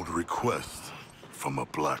bold request from a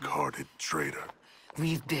black-hearted traitor.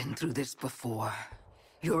 We've been through this before.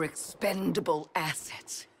 You're expendable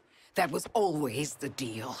assets. That was always the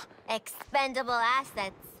deal. Expendable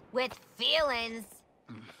assets with feelings.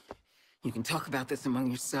 You can talk about this among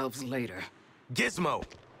yourselves later. Gizmo!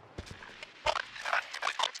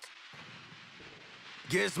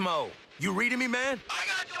 Gizmo, you reading me, man? I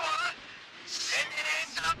got you, Waller. Send it in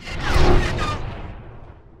something.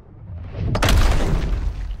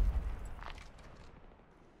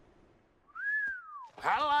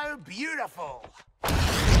 Hello, beautiful. Hey!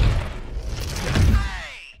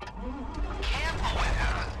 Careful with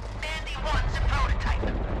her. Sandy wants a prototype.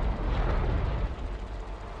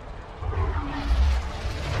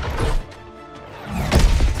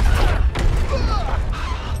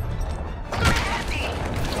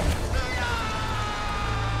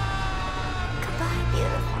 Goodbye,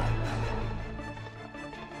 beautiful.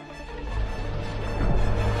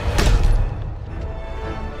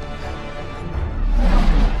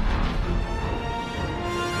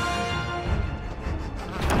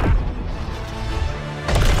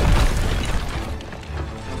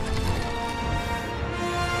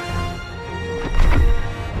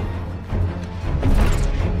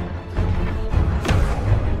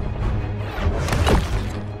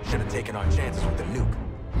 Should have taken our chances with the nuke.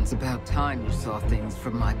 It's about time you saw things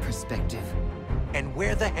from my perspective. And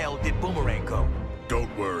where the hell did Boomerang go?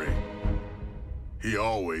 Don't worry. He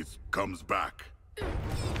always comes back.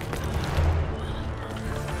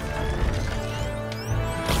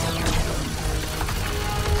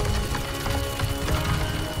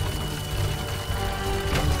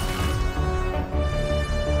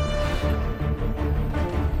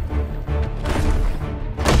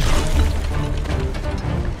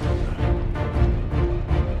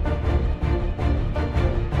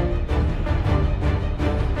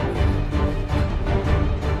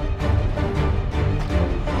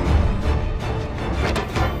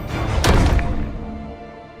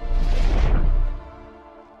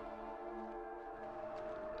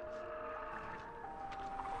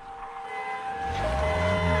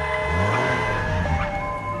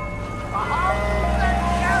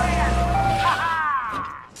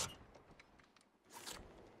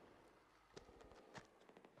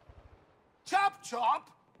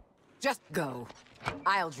 Just go.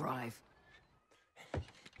 I'll drive.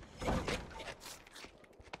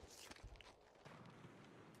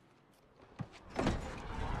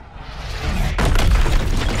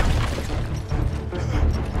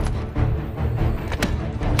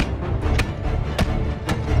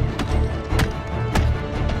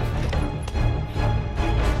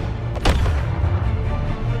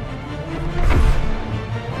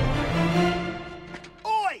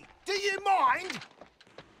 Oi! Do you mind?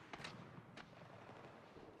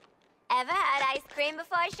 Ever had ice cream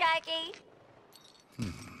before, Sharky?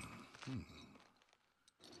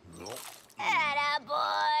 Atta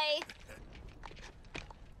boy!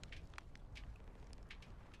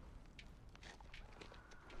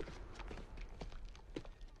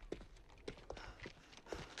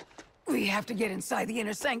 We have to get inside the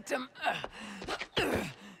inner sanctum.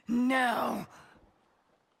 Now.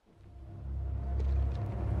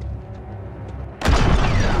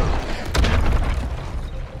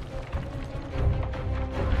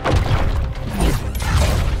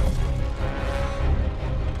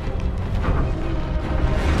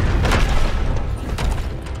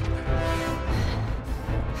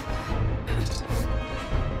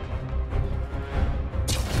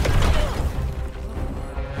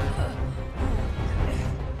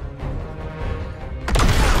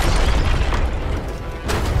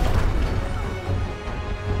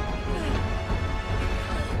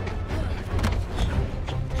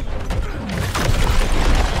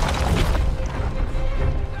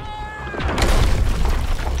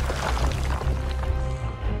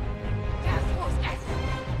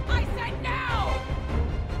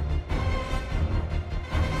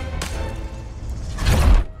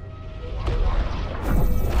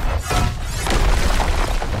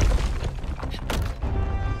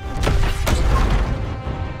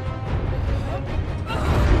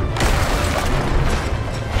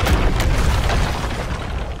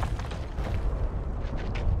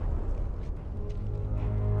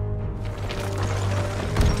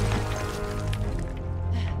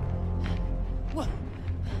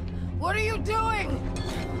 What are you doing?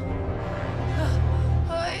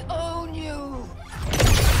 I own you.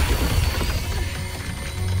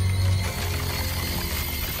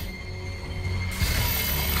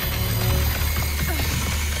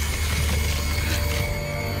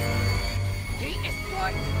 He is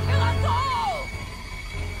going to kill us all!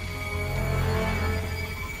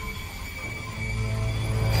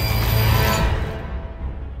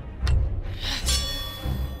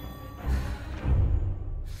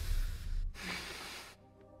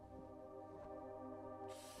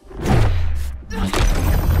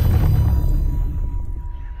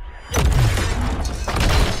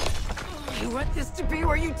 You want this to be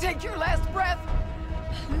where you take your last breath?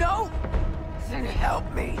 No? Then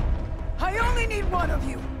help me. I only need one of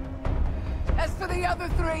you. As for the other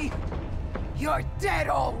three, you're dead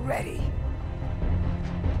already.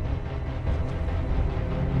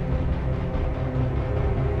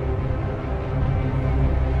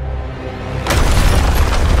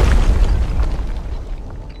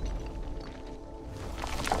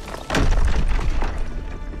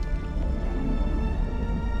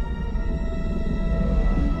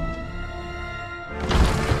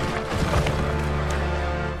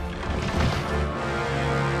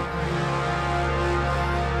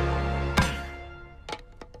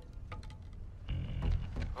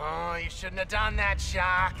 Oh, you shouldn't have done that,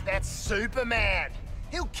 Shark. That's Superman.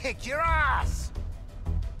 He'll kick your ass.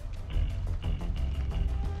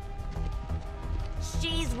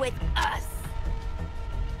 She's with us.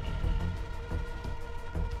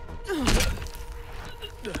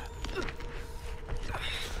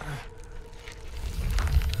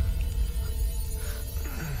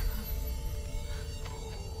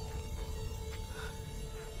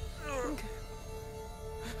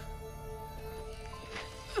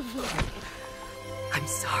 I'm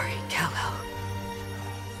sorry, Kal-El.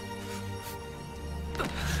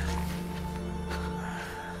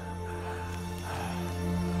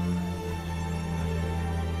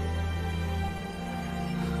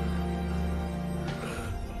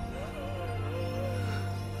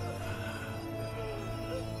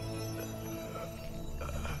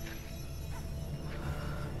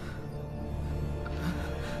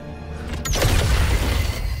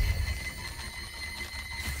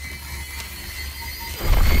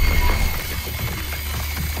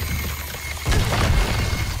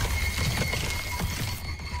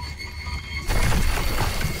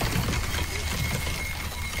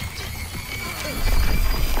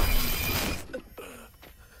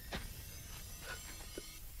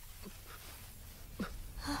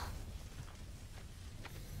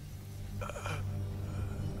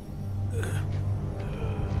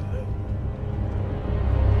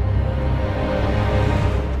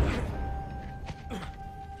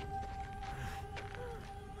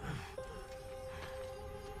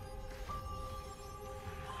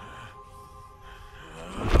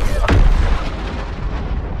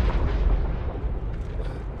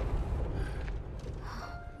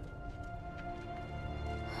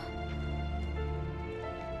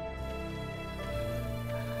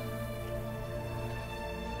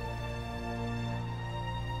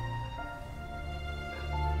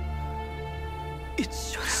 It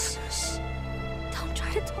should have... Don't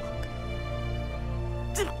try to talk.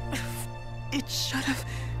 It should have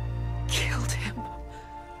killed him.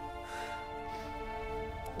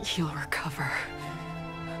 He'll recover.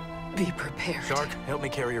 Be prepared. Shark, help me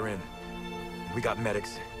carry her in. We got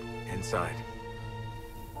medics inside.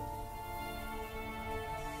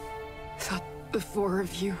 Thought the four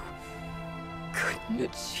of you couldn't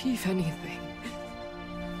achieve anything.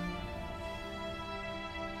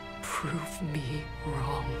 Prove me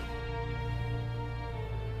wrong.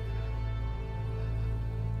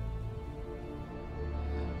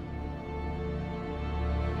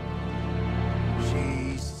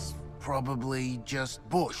 She's probably just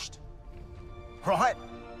bushed. Right?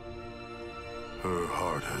 Her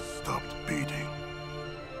heart has stopped beating.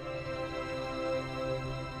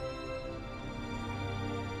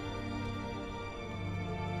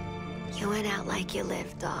 You went out like you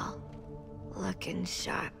lived, doll. Looking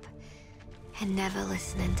sharp. And never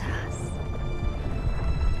listening to us.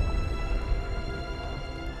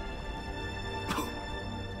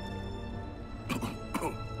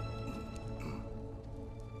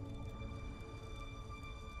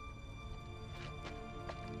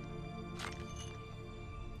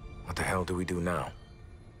 What the hell do we do now?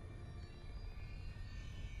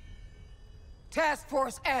 Task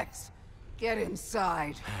Force X, get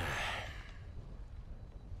inside.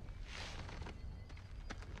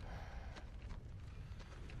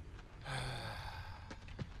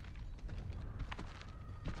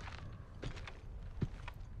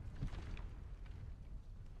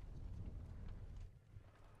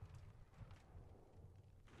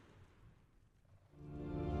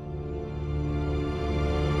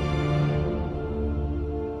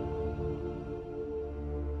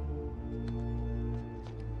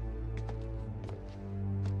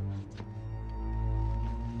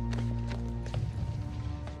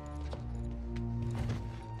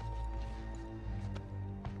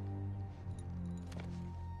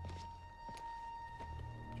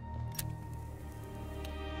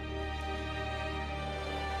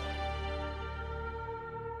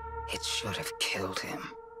 It should have killed him.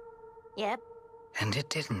 Yep. And it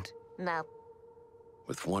didn't. No.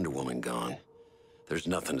 With Wonder Woman gone, there's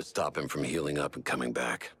nothing to stop him from healing up and coming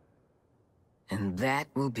back. And that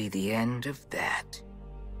will be the end of that.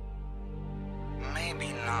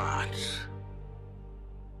 Maybe not.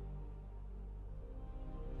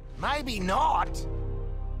 Maybe not.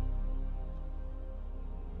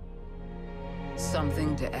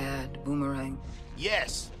 Something to add, Boomerang?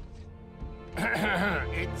 Yes.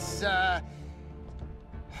 It's, The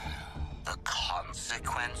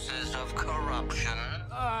consequences of corruption.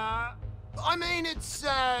 I mean, it's,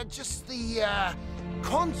 just the,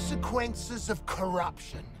 consequences of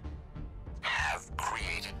corruption. Have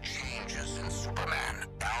created changes in Superman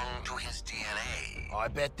down to his DNA. I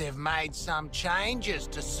bet they've made some changes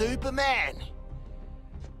to Superman.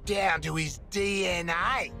 Down to his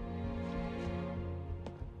DNA.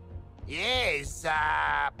 Yeah, his,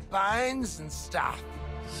 bones and stuff.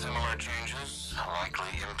 Similar changes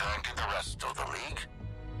likely impacted the rest of the League.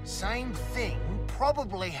 Same thing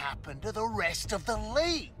probably happened to the rest of the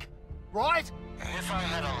League, right? If I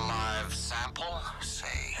had a live sample,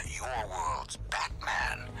 say, your world's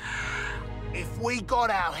Batman. If we got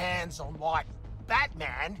our hands on, like,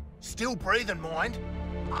 Batman, still breathing, mind.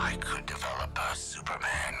 I could develop a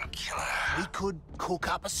Superman killer. We could cook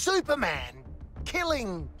up a Superman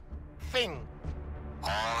killing thing.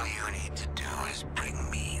 All you need to do is bring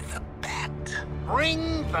me the bat.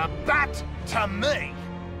 Bring the bat to me.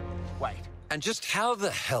 Wait. And just how the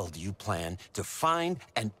hell do you plan to find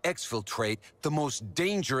and exfiltrate the most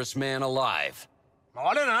dangerous man alive?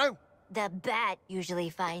 I don't know. The bat usually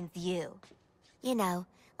finds you. You know,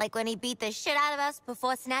 like when he beat the shit out of us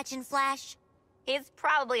before snatching Flash. He's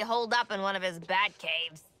probably holed up in one of his bat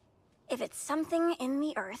caves. If it's something in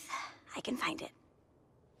the earth, I can find it.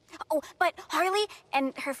 Oh, but Harley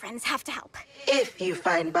and her friends have to help. If you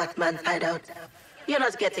find Batman's hideout, you're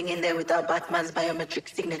not getting in there without Batman's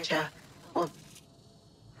biometric signature. Or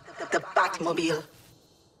the Batmobile.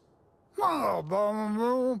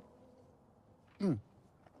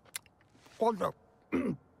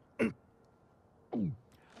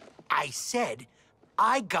 I said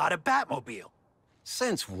I got a Batmobile.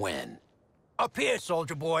 Since when? Up here,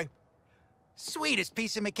 soldier boy. Sweetest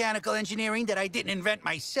piece of mechanical engineering that I didn't invent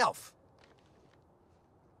myself.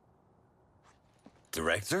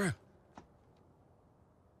 Director?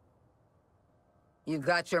 You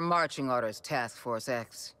got your marching orders, Task Force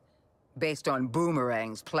X. Based on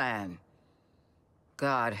Boomerang's plan.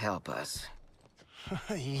 God help us.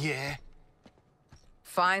 Yeah.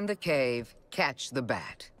 Find the cave, catch the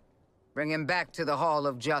bat. Bring him back to the Hall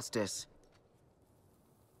of Justice.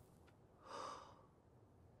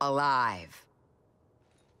 Alive.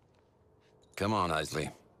 Come on, Isley.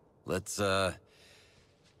 Let's,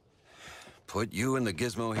 put you and the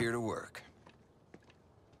gizmo here to work.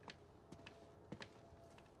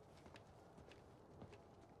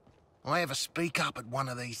 I ever speak up at one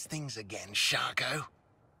of these things again, Sharko,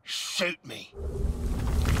 shoot me.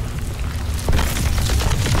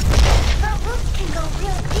 But roots can go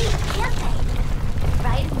real deep, can't they?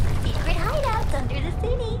 Right in the secret hideouts under the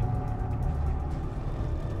city.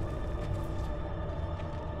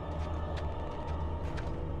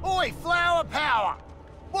 Oi, Flower Power!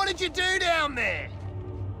 What did you do down there?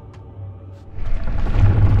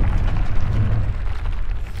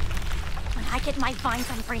 When I get my vines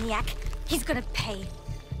on Brainiac, he's gonna pay.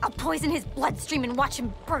 I'll poison his bloodstream and watch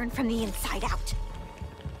him burn from the inside out.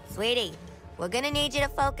 Sweetie, we're gonna need you to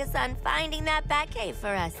focus on finding that Batcave for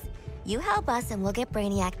us. You help us and we'll get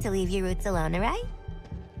Brainiac to leave you roots alone, alright?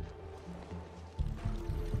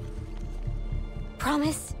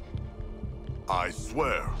 Promise? I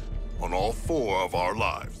swear, on all 4 of our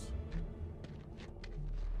lives.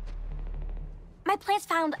 My plants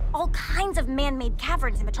found all kinds of man-made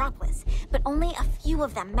caverns in Metropolis, but only a few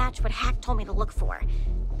of them match what Hack told me to look for.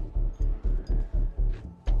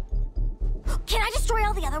 Can I destroy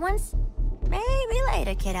all the other ones? Maybe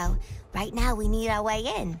later, kiddo. Right now, we need our way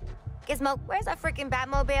in. Gizmo, where's our freaking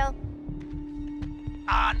Batmobile?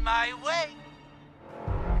 On my way.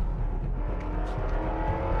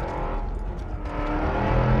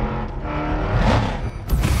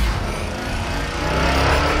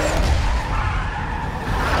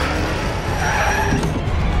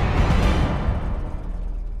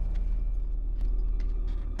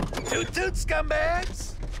 Toot toot,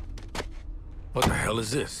 scumbags! What the hell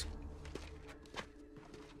is this?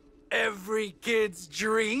 Every kid's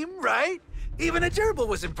dream, right? Even a gerbil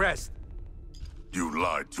was impressed. You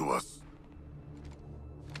lied to us.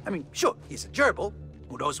 I mean, sure, he's a gerbil.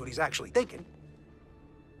 Who knows what he's actually thinking?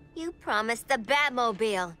 You promised the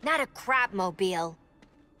Batmobile, not a crapmobile.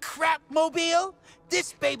 Crapmobile?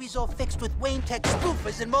 This baby's all fixed with Wayne Tech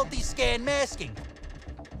spoofers and multi-scan masking.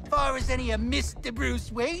 Far as any of Mr.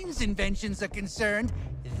 Bruce Wayne's inventions are concerned,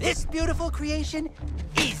 this beautiful creation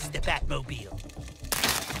is the Batmobile.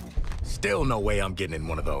 Still no way I'm getting in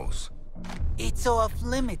one of those. It's off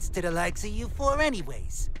limits to the likes of you four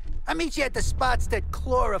anyways. I'll meet you at the spots that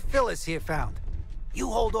Chlorophyllus here found. You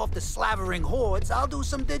hold off the slavering hordes, I'll do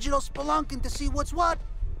some digital spelunking to see what's what.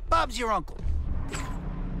 Bob's your uncle.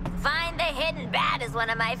 Find the hidden bat is one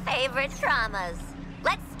of my favorite dramas.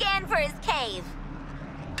 Let's scan for his cave.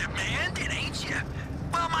 Demanding, ain't you?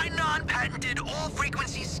 Well, my non-patented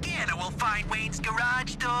all-frequency scanner will find Wayne's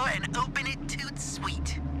garage door and open it toot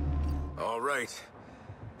sweet. All right.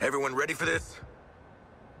 Everyone ready for this?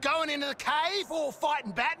 Going into the cave or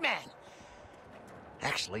fighting Batman?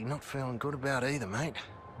 Actually, not feeling good about either, mate.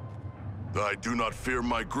 I do not fear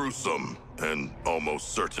my gruesome and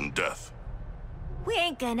almost certain death. We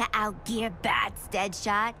ain't gonna outgear Bat's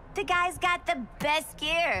Deadshot. The guy's got the best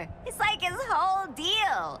gear. It's like his whole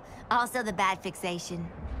deal. Also the bat fixation.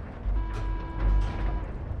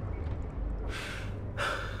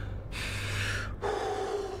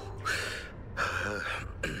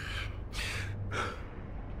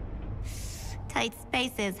 Tight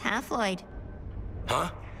spaces, huh, Floyd?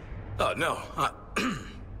 Huh? No.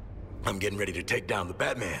 I'm getting ready to take down the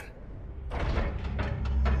Batman.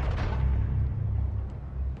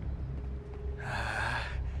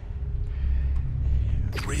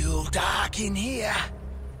 Real dark in here.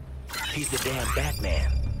 He's the damn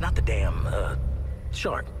Batman, not the damn,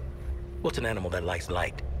 shark. What's an animal that likes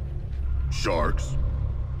light? Sharks.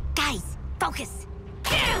 Guys, focus.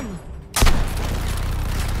 Get him!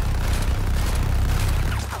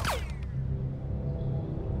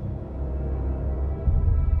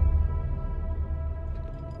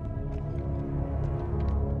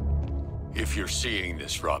 If you're seeing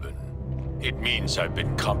this, Robin, it means I've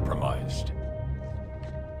been compromised.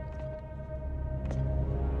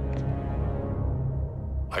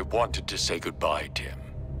 I wanted to say goodbye, Tim.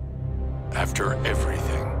 After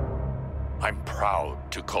everything, I'm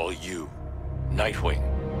proud to call you, Nightwing,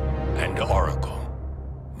 and Oracle,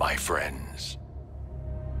 my friends.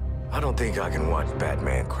 I don't think I can watch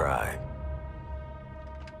Batman cry.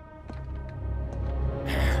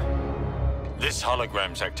 This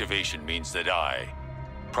hologram's activation means that I,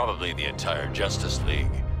 probably the entire Justice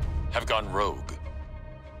League, have gone rogue.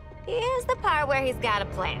 Here's the part where he's got a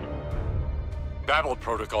plan. Babel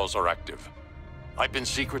protocols are active. I've been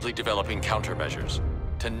secretly developing countermeasures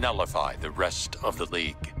to nullify the rest of the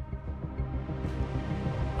League.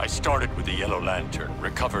 I started with the Yellow Lantern,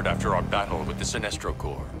 recovered after our battle with the Sinestro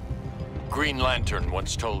Corps. Green Lantern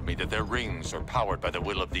once told me that their rings are powered by the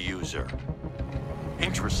will of the user.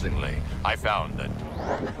 Interestingly, I found that...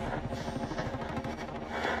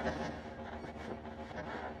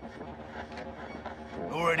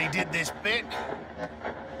 Already did this bit.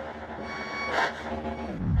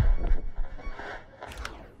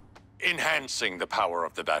 enhancing the power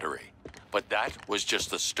of the battery. But that was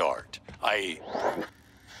just the start.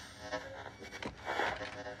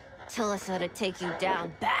 Tell us how to take you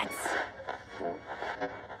down, bats.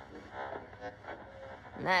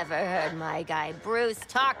 Never heard my guy Bruce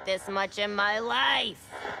talk this much in my life.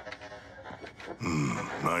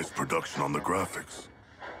 Nice production on the graphics.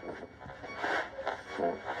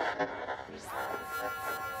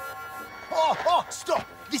 Oh, stop!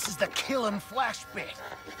 This is the kill and flash bit.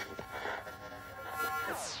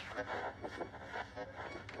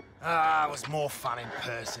 It was more fun in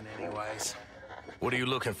person anyways. What are you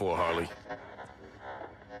looking for, Harley?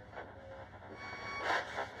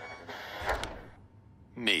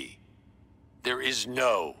 Me. There is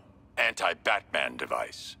no anti-Batman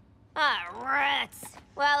device. Ah, rats.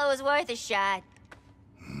 Well, it was worth a shot.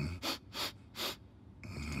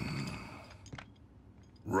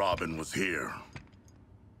 Robin was here.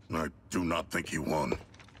 I do not think he won.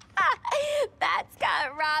 Bats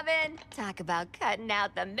got Robin. Talk about cutting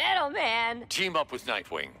out the middleman. Team up with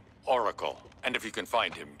Nightwing, Oracle, and if you can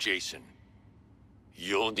find him, Jason.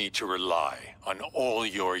 You'll need to rely on all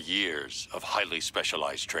your years of highly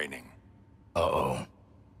specialized training. Uh-oh.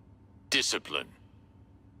 Discipline.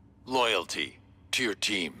 Loyalty to your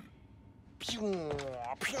team.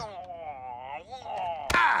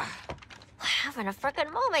 Having a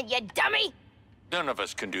frickin' moment, you dummy! None of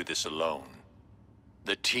us can do this alone.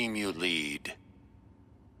 The team you lead.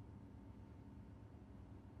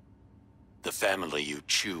 The family you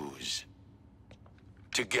choose.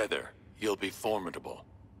 Together, you'll be formidable.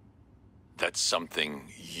 That's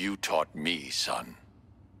something you taught me, son.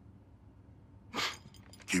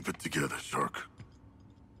 Keep it together, Shark.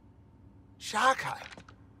 Sharko?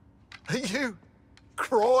 Are you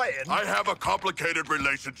crying? I have a complicated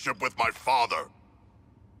relationship with my father.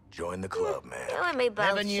 Join the club, man. You and me both,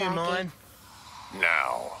 Haven't you, Sharky. mine?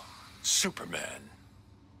 Now, Superman.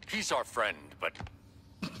 He's our friend, but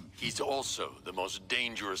he's also the most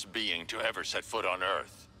dangerous being to ever set foot on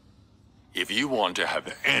Earth. If you want to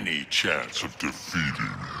have any chance of defeating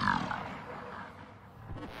him...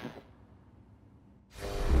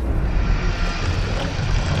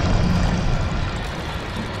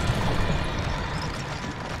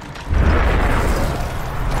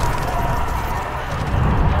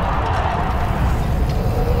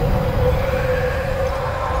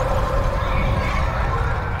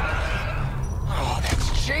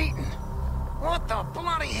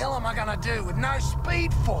 Do with no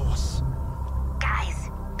speed force.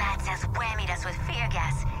 Guys, Bats has whammied us with fear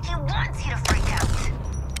gas. He wants you to freak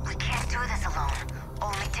out. We can't do this alone,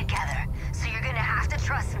 only together. So you're gonna have to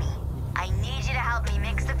trust me. I need you to help me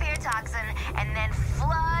mix the fear toxin and then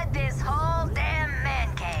flood this whole damn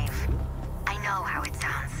man cave. I know how it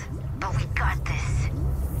sounds, but we got this.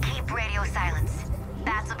 Keep radio silence.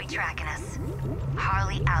 Bats will be tracking us.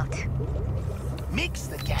 Harley out. Mix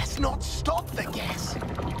the gas, not stop the gas.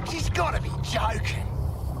 She's gotta be joking.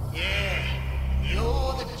 Yeah,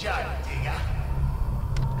 you're the joke digger.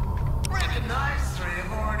 Reckon those three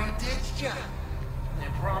have already ditched you.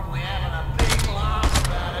 They're probably having a big laugh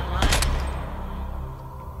about it, mate.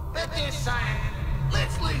 But they're saying,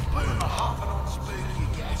 let's leave Boomer huffing on spooky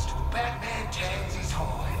gas till Batman tags his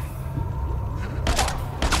hide.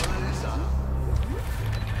 Loser.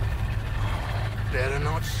 Better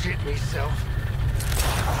not shit myself.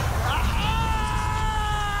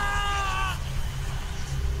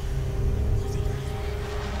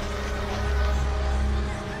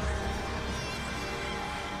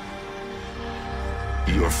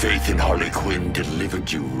 Your faith in Harley Quinn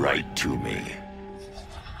delivered you right to me.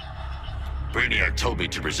 Brainiac told me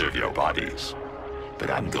to preserve your bodies,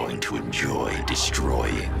 but I'm going to enjoy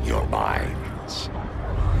destroying your minds.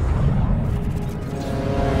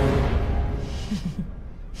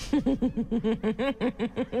 You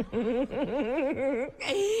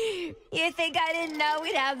think I didn't know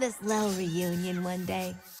we'd have this little reunion one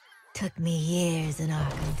day? Took me years in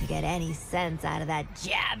Arkham to get any sense out of that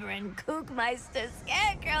jabbering kookmeister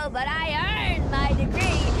scarecrow, but I earned my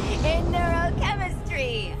degree in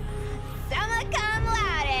neurochemistry. Summa cum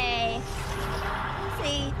laude.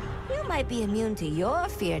 See, you might be immune to your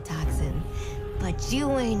fear toxin, but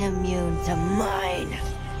you ain't immune to mine.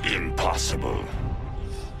 Impossible.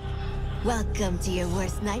 Welcome to your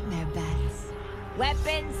worst nightmare, Bats.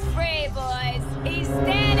 Weapons free, boys. He's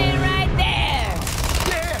standing right there.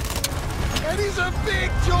 Yeah! And he's a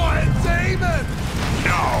big giant demon!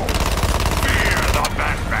 No! Fear the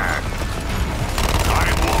Batman! I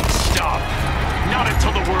won't stop! Not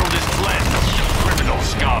until the world is cleansed of criminal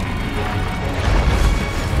scum!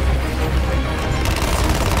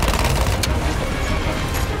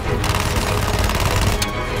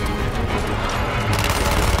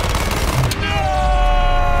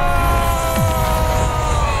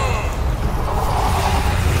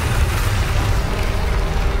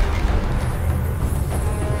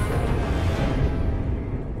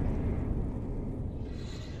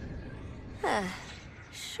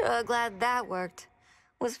 Sure glad that worked.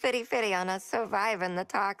 Was fitty-fitty on us surviving the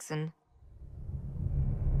toxin.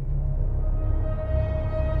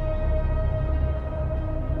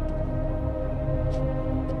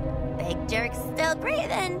 Big Jerk's still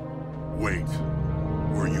breathing. Wait,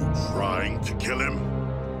 were you trying to kill him?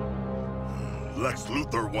 Lex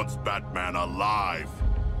Luthor wants Batman alive.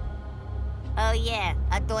 Oh yeah,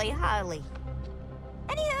 Adoy Harley.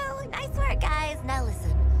 Anywho, nice work, guys. Now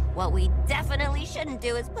listen. What we definitely shouldn't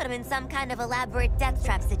do is put him in some kind of elaborate death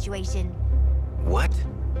trap situation. What?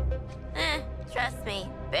 Trust me.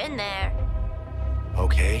 Been there.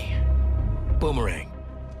 Okay. Boomerang,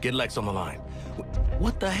 get Lex on the line.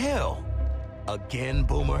 What the hell? Again,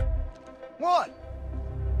 Boomer? What?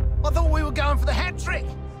 I thought we were going for the hat trick.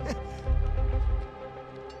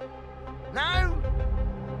 No?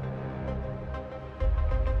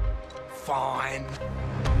 Fine.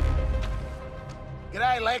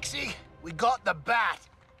 G'day, Lexi. We got the bat.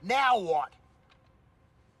 Now what?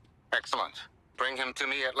 Excellent. Bring him to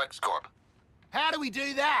me at LexCorp. How do we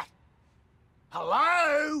do that?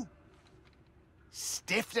 Hello?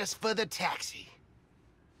 Stiffness for the taxi.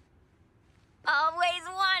 Always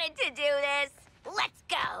wanted to do this. Let's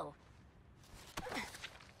go.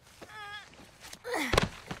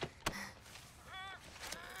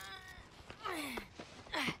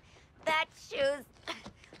 That shoe's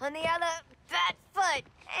on the other bat foot,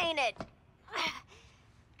 ain't it?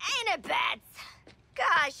 Ain't it, Bats?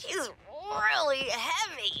 Gosh, he's really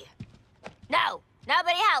heavy. No,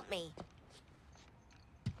 nobody help me.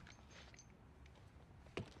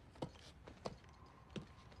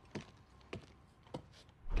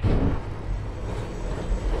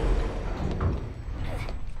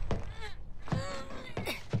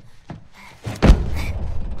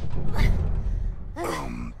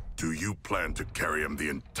 Do you plan to carry him the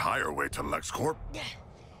entire way to LexCorp?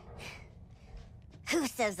 Who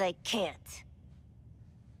says I can't?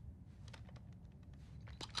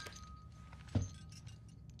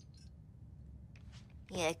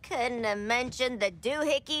 You couldn't have mentioned the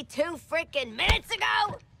doohickey 2 frickin' minutes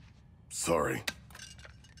ago? Sorry.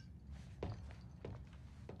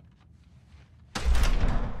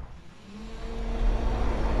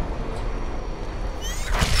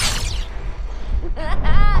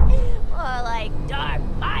 More like Dark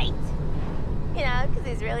Bite. You know, because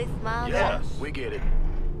he's really small. Yes, we get it.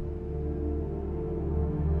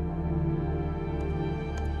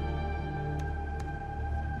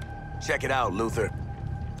 Check it out, Luthor.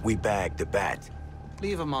 We bagged the bat.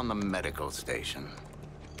 Leave him on the medical station.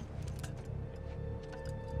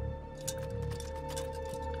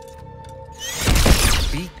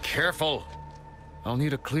 Be careful. I'll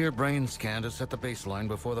need a clear brain scan to set the baseline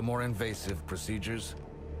before the more invasive procedures.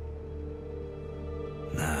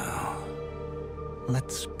 Now,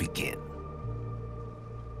 let's begin.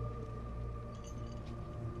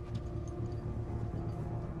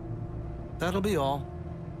 That'll be all.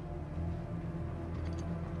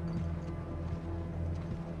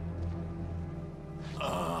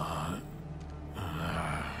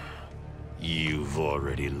 You've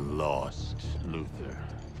already lost, Luthor.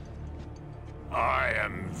 I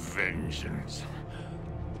am vengeance.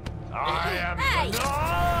 I am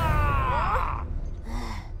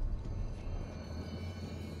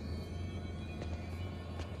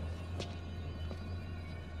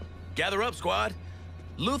Gather up, squad.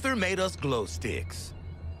 Luthor made us glow sticks.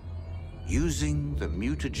 Using the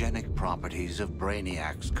mutagenic properties of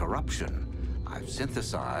Brainiac's corruption, I've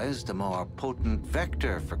synthesized a more potent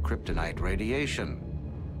vector for kryptonite radiation.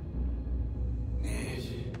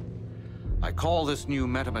 I call this new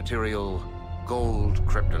metamaterial gold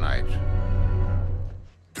kryptonite.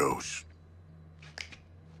 Ghost.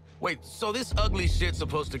 Wait, so this ugly shit's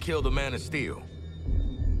supposed to kill the Man of Steel?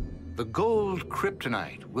 The gold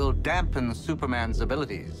kryptonite will dampen Superman's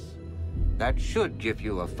abilities. That should give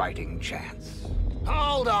you a fighting chance.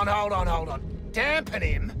 Hold on. Dampen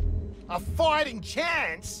him? A fighting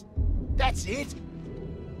chance? That's it?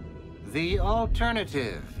 The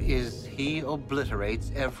alternative is he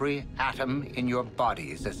obliterates every atom in your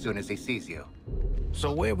bodies as soon as he sees you.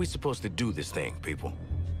 So where are we supposed to do this thing, people?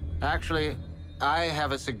 Actually, I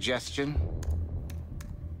have a suggestion.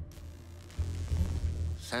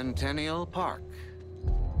 Centennial Park.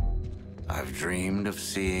 I've dreamed of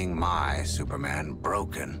seeing my Superman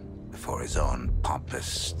broken before his own pompous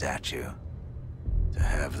statue. To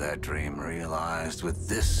have that dream realized with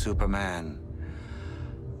this Superman,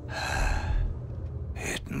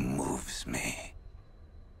 it moves me.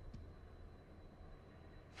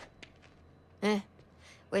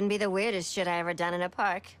 Wouldn't be the weirdest shit I ever done in a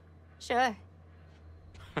park. Sure.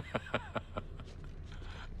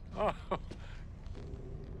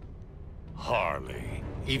 Harley,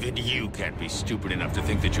 even you can't be stupid enough to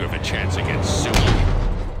think that you have a chance against Superman.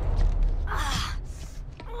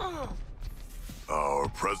 Our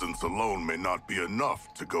presence alone may not be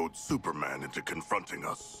enough to goad Superman into confronting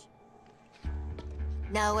us.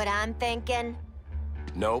 Know what I'm thinking?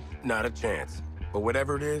 Nope, not a chance. But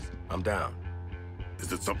whatever it is, I'm down.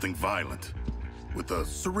 Is it something violent? With a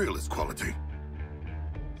surrealist quality?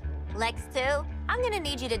 Lex 2, I'm gonna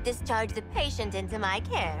need you to discharge the patient into my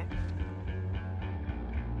care.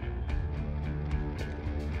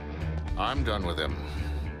 I'm done with him.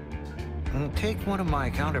 Take one of my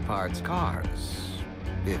counterpart's cars.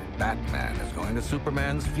 If Batman is going to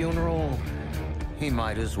Superman's funeral, he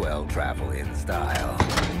might as well travel in style.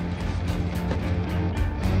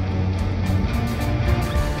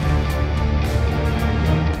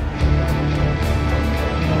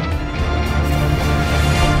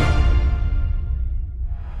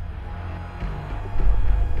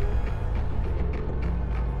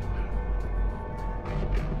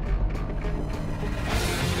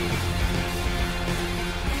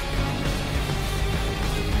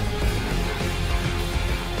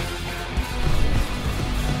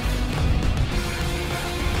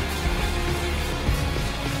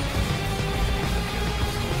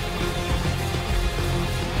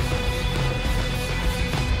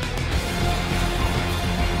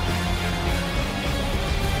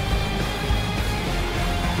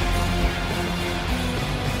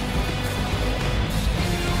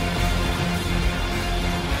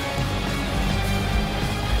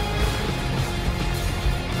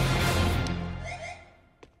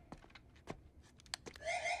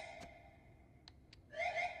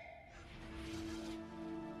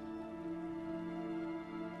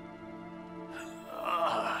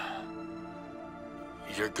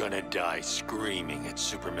 You're gonna die screaming at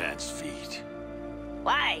Superman's feet.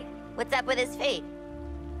 Why? What's up with his feet?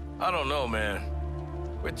 I don't know, man.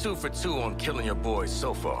 We're 2 for 2 on killing your boys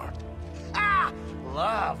so far. Ah!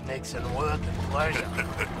 Love mixing work and pleasure.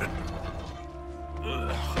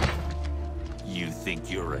 You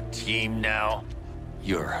think you're a team now?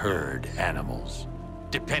 You're herd animals,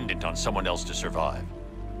 dependent on someone else to survive.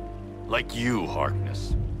 Like you,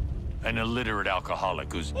 Harkness. An illiterate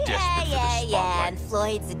alcoholic who's desperate for the spotlight. Yeah, and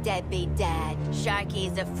Floyd's a deadbeat dad.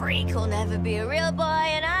 Sharky's a freak who'll never be a real boy,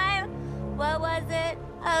 and I'm... what was it?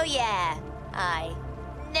 Oh yeah, I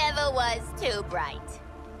never was too bright.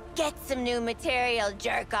 Get some new material,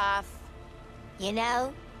 jerk off. You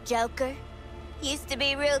know, Joker used to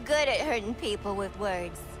be real good at hurting people with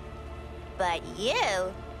words. But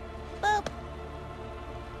you, boop.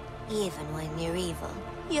 Even when you're evil,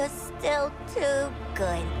 you're still too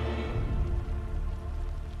good.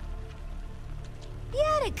 You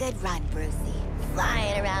had a good run, Brucey.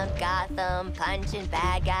 Flying around Gotham, punching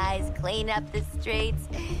bad guys, cleaning up the streets,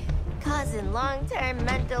 causing long-term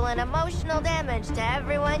mental and emotional damage to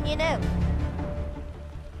everyone you knew.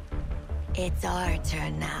 It's our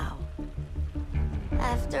turn now.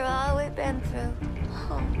 After all we've been through.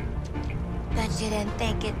 Oh. Bet you didn't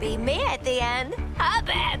think it'd be me at the end, huh,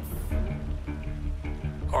 Bats?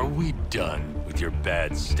 Are we done with your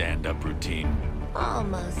bad stand-up routine?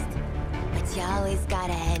 Almost. But you always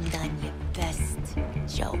gotta end on your best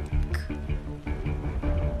joke.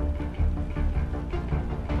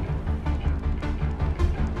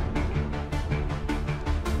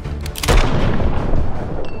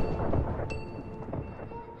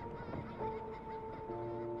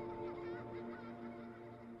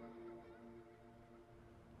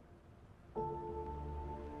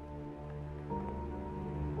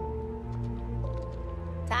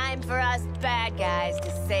 Time for us bad guys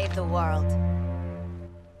to save the world.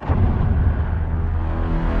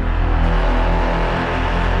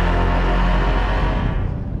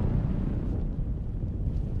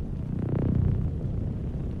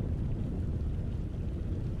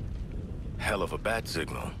 Hell of a bat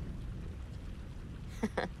signal.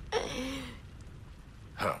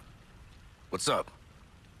 Huh. What's up?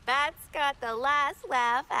 Bats? got the last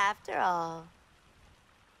laugh after all.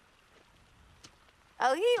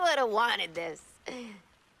 Oh, he would have wanted this.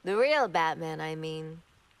 The real Batman, I mean.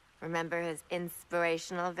 Remember his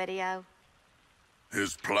inspirational video?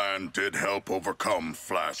 His plan did help overcome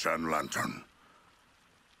Flash and Lantern.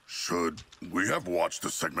 Should we have watched the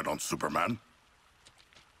segment on Superman?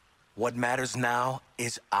 What matters now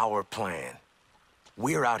is our plan.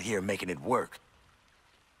 We're out here making it work.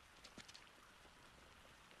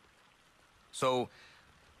 So,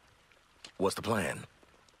 what's the plan?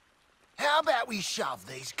 How about we shove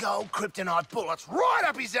these gold kryptonite bullets right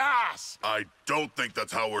up his ass? I don't think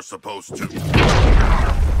that's how we're supposed to.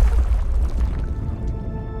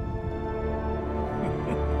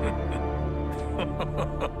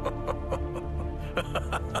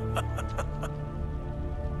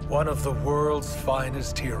 One of the world's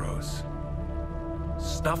finest heroes.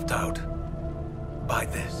 Snuffed out by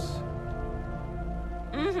this.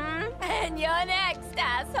 Mm-hmm. And you're next,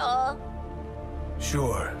 asshole.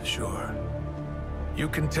 Sure, sure. You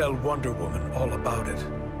can tell Wonder Woman all about it.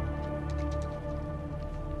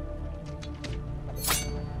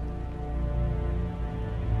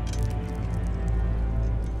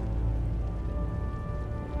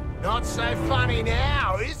 Not so funny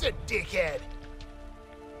now, is it, dickhead?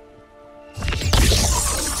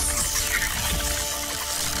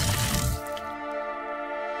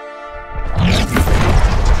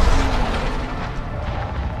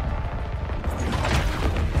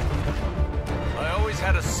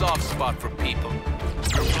 Soft spot for people.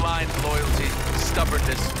 Your blind loyalty,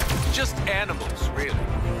 stubbornness, just animals, really.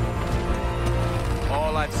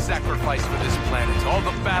 All I've sacrificed for this planet, all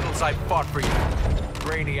the battles I've fought for you.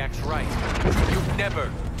 Brainiac's right. You've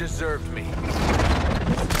never deserved me.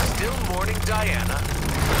 Still mourning Diana?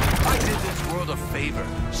 I did this world a favor,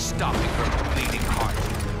 stopping her bleeding heart.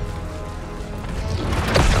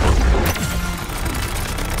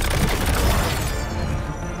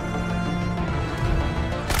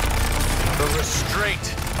 The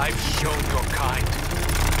restraint I've shown your kind.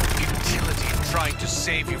 Futility of trying to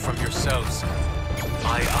save you from yourselves.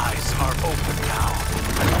 My eyes are open now.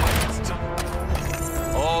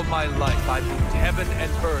 All my life I've moved heaven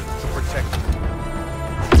and earth to protect you.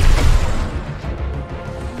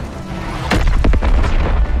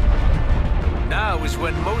 Now is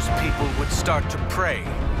when most people would start to pray.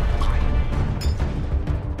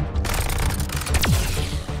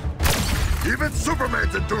 Even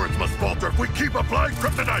Superman's endurance must falter if we keep applying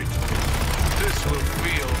kryptonite! This will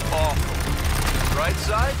feel awful. Right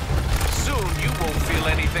side? Soon you won't feel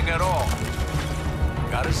anything at all.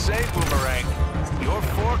 Gotta say, Boomerang, your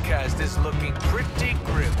forecast is looking pretty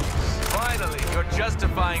grim. Finally, you're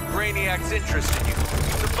justifying Brainiac's interest in you.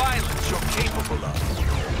 The violence you're capable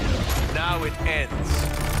of. Now it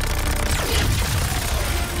ends.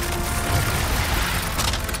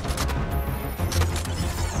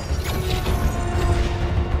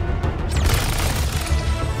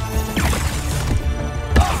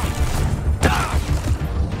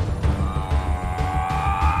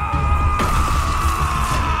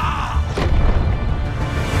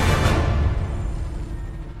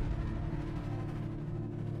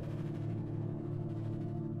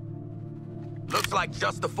 Looks like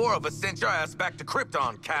just the four of us sent your ass back to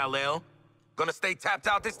Krypton, Kal-El. Gonna stay tapped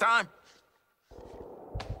out this time?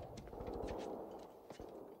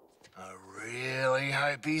 I really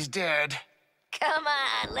hope he's dead. Come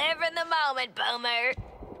on, live in the moment, Boomer.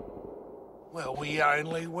 Well, we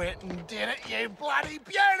only went and did it, you bloody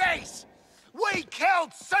beauties! We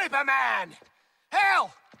killed Superman!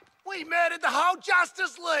 Hell, we murdered the whole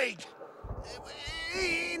Justice League!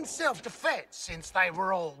 In self-defense, since they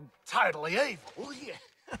were all totally evil, yeah.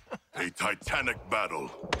 A titanic battle.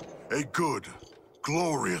 A good,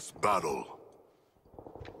 glorious battle.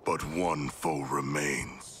 But one foe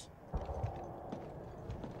remains.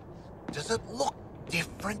 Does it look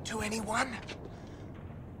different to anyone?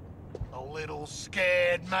 A little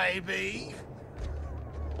scared, maybe?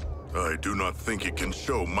 I do not think it can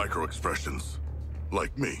show micro-expressions.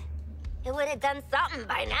 Like me. It would have done something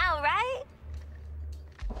by now, right?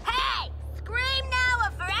 Hey! Scream now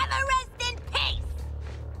or forever rest in peace!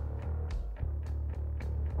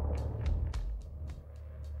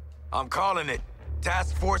 I'm calling it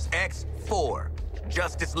Task Force X 4.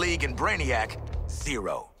 Justice League and Brainiac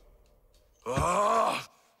 0. Ah!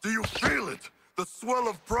 Do you feel it? The swell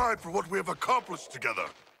of pride for what we have accomplished together.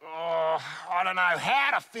 Oh, I don't know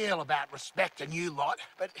how to feel about respecting you lot,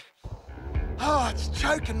 but... Oh, it's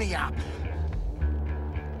choking me up.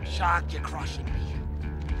 Shark, you're crushing me.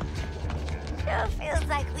 Sure feels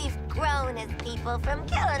like we've grown as people from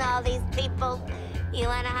killing all these people. You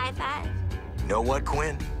want a high five? Know what,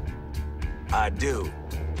 Quinn? I do.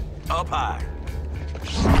 Up high.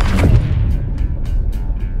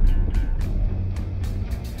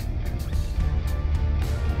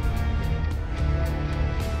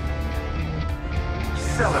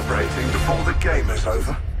 Celebrating before the game is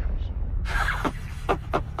over?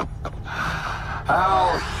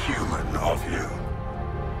 How human of you.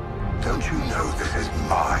 Don't you know this is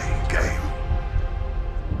my game?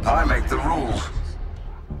 I make the rules.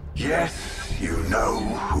 Yes, you know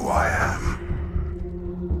who I am.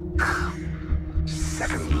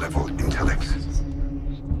 Second level intellect.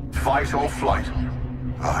 Fight or flight.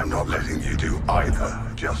 I'm not letting you do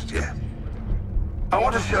either just yet. I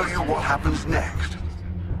want to show you what happens next.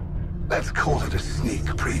 Let's call it a sneak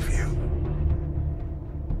preview.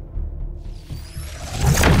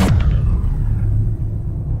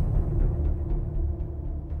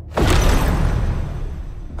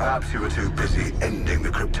 Perhaps you were too busy ending the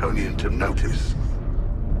Kryptonian to notice.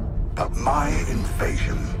 But my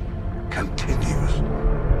invasion continues.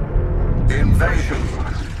 The invasion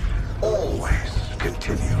always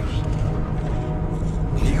continues.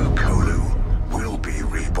 New Kolu will be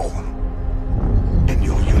reborn. In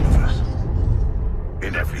your universe.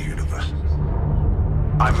 In every universe.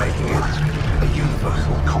 I'm making it a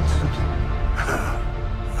universal constant.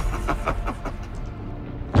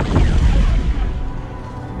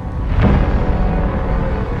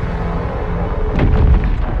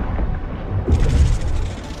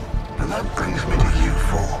 And that brings me to you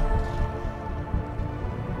four.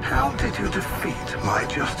 How did you defeat my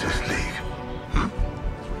Justice League?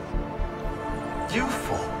 You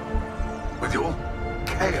four. With your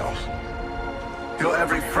chaos. Your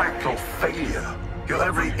every fractal failure. Your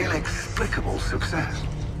every inexplicable success.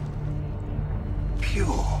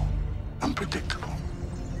 Pure. Unpredictable.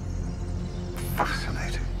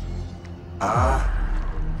 Fascinating.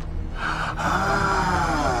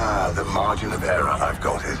 The margin of error, I've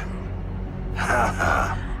got it.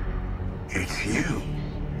 It's you.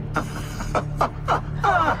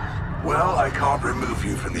 Well, I can't remove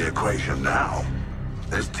you from the equation now.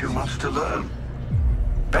 There's too much to learn.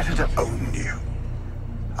 Better to own you.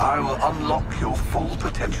 I will unlock your full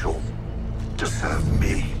potential to serve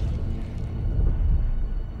me.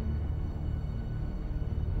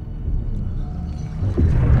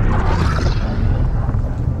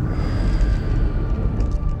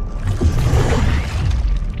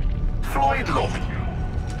 Floyd Law.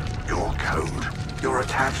 Your code, your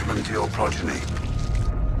attachment to your progeny.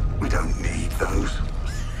 We don't need those.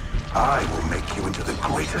 I will make you into the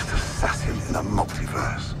greatest assassin in the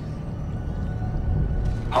multiverse.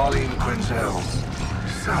 Harleen Quinzel,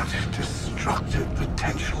 such destructive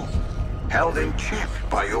potential, held in check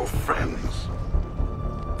by your friends.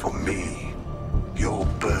 For me, you'll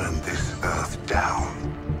burn this Earth down.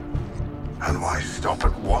 And why stop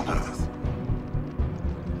at one Earth?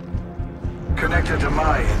 Connected to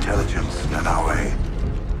my intelligence, Nanawe,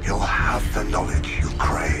 you'll have the knowledge you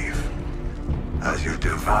crave. As you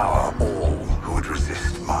devour all who would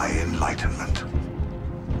resist my enlightenment.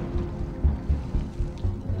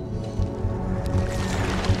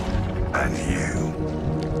 And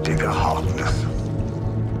you, Digger Harkness,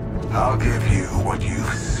 I'll give you what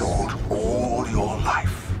you've sought all your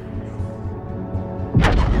life.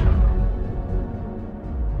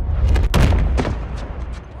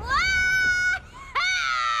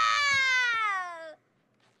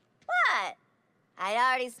 What? I'd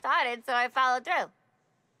already started, so I followed through.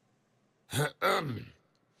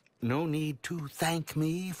 No need to thank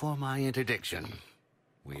me for my interdiction.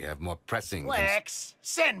 We have more pressing... Lex,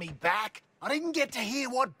 send me back. I didn't get to hear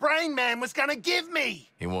what Brain Man was gonna give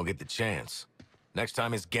me. He won't get the chance. Next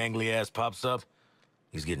time his gangly ass pops up,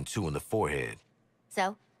 he's getting 2 in the forehead.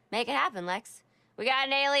 So, make it happen, Lex. We got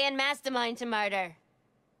an alien mastermind to murder.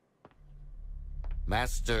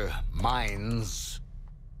 Master minds...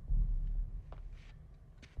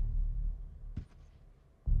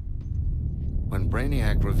 When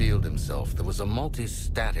Brainiac revealed himself, there was a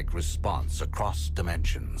multi-static response across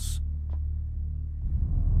dimensions.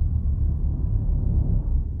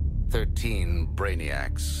 13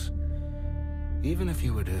 Brainiacs. Even if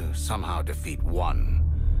you were to somehow defeat one,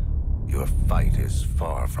 your fight is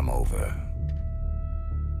far from over.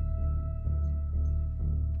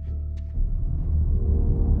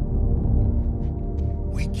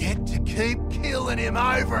 We get to keep killing him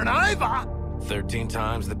over and over? 13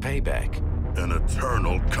 times the payback. An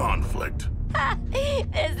eternal conflict.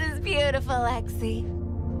 This is beautiful, Lexi.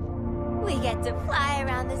 We get to fly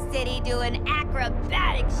around the city doing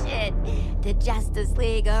acrobatic shit. The Justice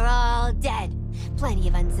League are all dead. Plenty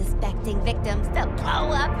of unsuspecting victims to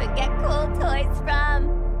blow up and get cool toys from.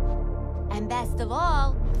 And best of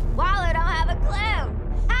all, Waller don't have a clue.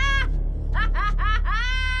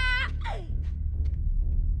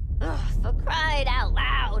 Ugh, for crying out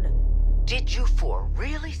loud. Did you four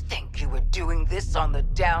really think you were doing this on the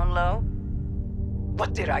down low?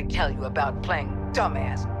 What did I tell you about playing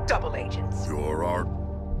dumbass double agents? You're our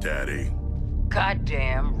daddy.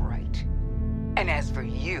 Goddamn right. And as for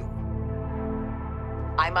you,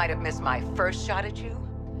 I might have missed my first shot at you,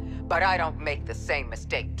 but I don't make the same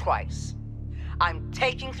mistake twice. I'm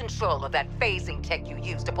taking control of that phasing tech you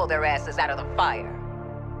used to pull their asses out of the fire.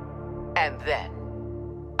 And then,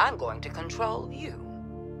 I'm going to control you.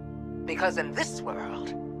 Because in this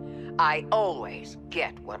world, I always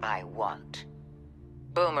get what I want.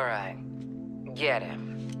 Boomerang, get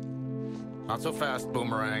him. Not so fast,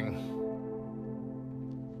 Boomerang.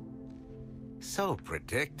 So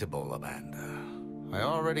predictable, Amanda. I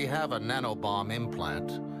already have a nanobomb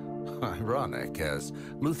implant. Ironic, as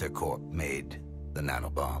Luthor Corp made the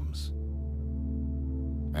nanobombs.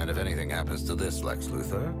 And if anything happens to this Lex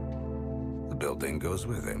Luthor, the building goes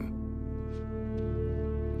with him.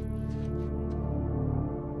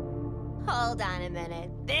 Hold on a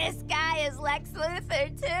minute. This guy is Lex Luthor,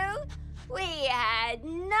 too? We had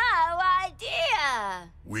no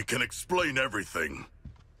idea. We can explain everything.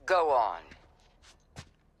 Go on.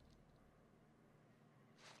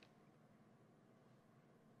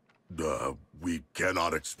 We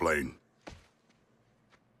cannot explain.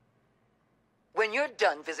 When you're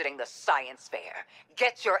done visiting the science fair,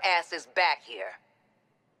 get your asses back here.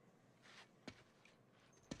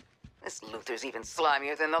 This Luthor's even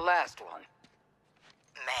slimier than the last one.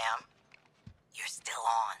 Ma'am, you're still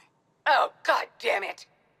on. Oh, God damn it!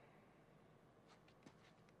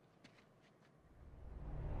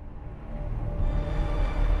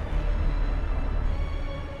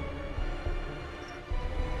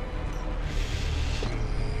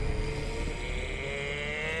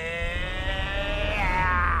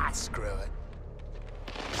 Screw it.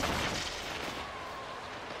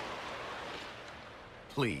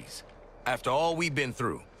 Please. After all we've been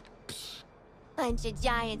through. Bunch of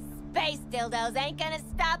giant space dildos ain't gonna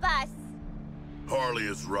stop us. Harley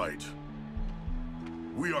is right.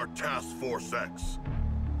 We are Task Force X.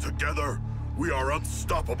 Together, we are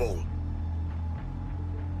unstoppable.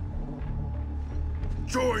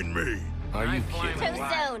 Join me! Are you kidding? Too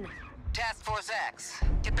soon. Task Force X,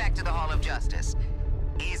 get back to the Hall of Justice.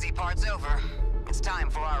 Easy part's over. It's time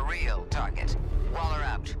for our real target. Waller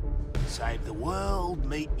out. Save the world,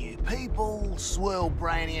 meet new people, swirl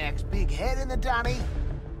Brainiac's big head in the dunny.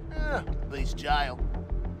 Beast jail.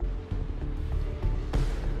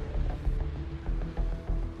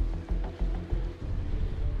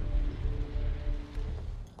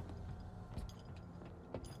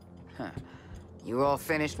 You all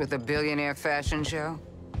finished with the billionaire fashion show?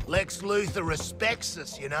 Lex Luthor respects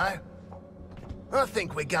us, you know? I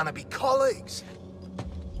think we're gonna be colleagues.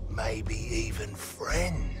 Maybe even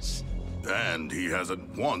friends. And he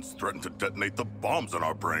hasn't once threatened to detonate the bombs in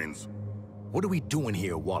our brains. What are we doing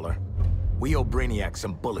here, Waller? We owe Brainiac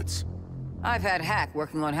some bullets. I've had Hack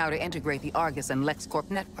working on how to integrate the Argus and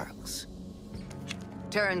LexCorp networks.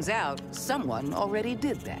 Turns out, someone already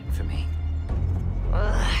did that for me.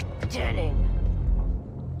 Ugh, Denning.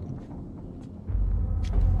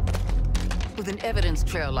 With an evidence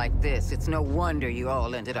trail like this, it's no wonder you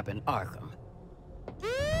all ended up in Arkham.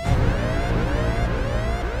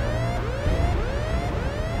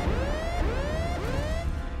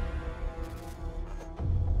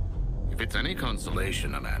 If it's any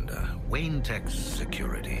consolation, Amanda, Wayne Tech's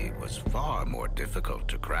security was far more difficult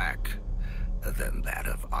to crack than that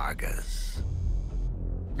of Argus.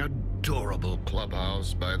 Adorable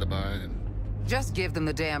clubhouse, by the by. Just give them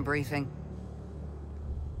the damn briefing.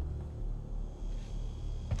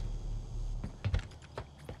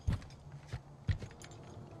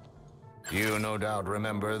 You no doubt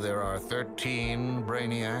remember there are 13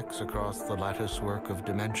 Brainiacs across the latticework of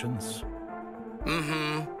dimensions?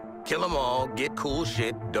 Mm-hmm. Kill them all, get cool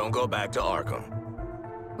shit, don't go back to Arkham.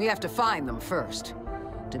 We have to find them first.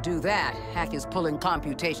 To do that, Hack is pulling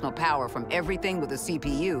computational power from everything with a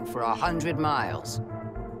CPU for 100 miles.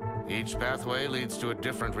 Each pathway leads to a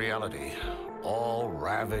different reality, all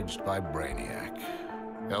ravaged by Brainiac.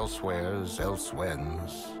 Elsewheres,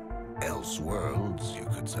 elsewhens, elseworlds, you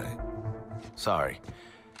could say. Sorry.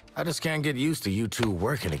 I just can't get used to you two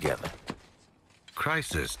working together.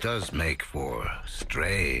 Crisis does make for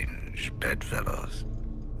strange bedfellows.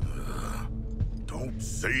 Don't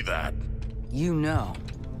say that. You know,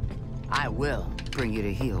 I will bring you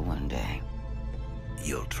to heel one day.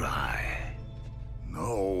 You'll try.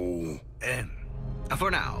 No. And For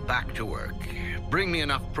now, back to work. Bring me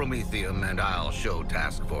enough promethium and I'll show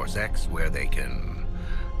Task Force X where they can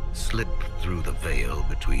slip through the veil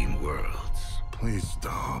between worlds. Please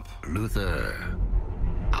stop. Luther,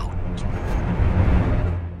 out.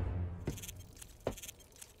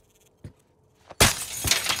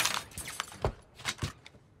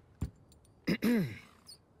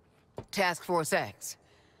 Task Force X.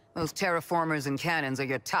 Those terraformers and cannons are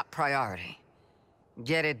your top priority.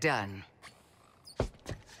 Get it done.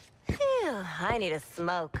 Phew, I need a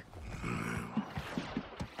smoke.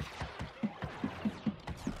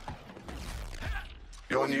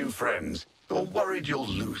 Your new friends. You're worried you'll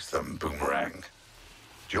lose them, Boomerang.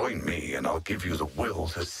 Join me and I'll give you the will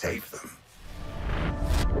to save them.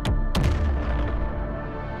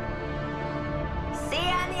 See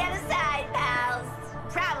you on the other side, pals.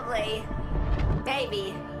 Probably.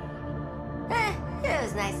 Maybe. It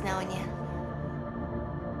was nice knowing you.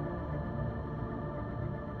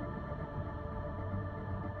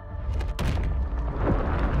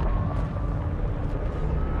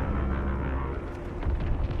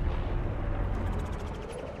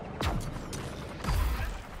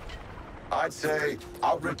 I'd say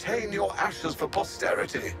I'll retain your ashes for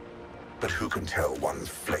posterity. But who can tell one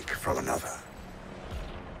flake from another?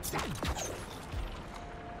 Get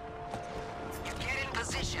in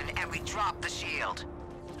position and we drop the shield.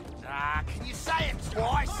 Can you say it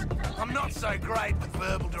twice? I'm not so great with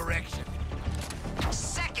verbal direction.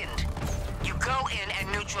 Second, you go in and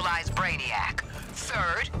neutralize Brainiac.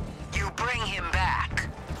 Third, you bring him back.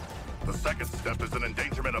 The second step is an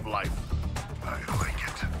endangerment of life. I like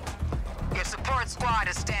it. Your support squad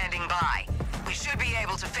is standing by. We should be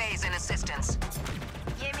able to phase in assistance.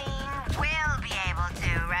 You mean we'll be able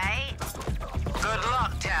to, right? Good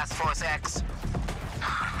luck, Task Force X.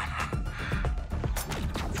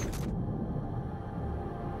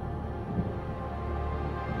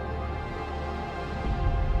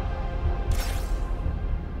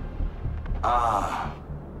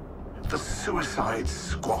 The Suicide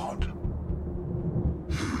Squad.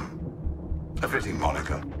 A fitting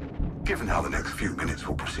moniker, given how the next few minutes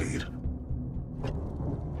will proceed.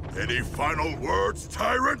 Any final words,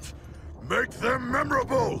 Tyrant? Make them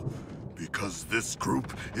memorable! Because this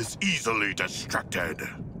group is easily distracted.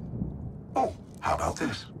 Oh, how about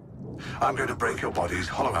this? I'm going to break your bodies,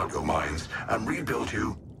 hollow out your minds, and rebuild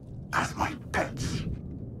you as my pets.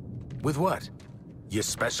 With what? Your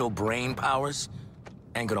special brain powers?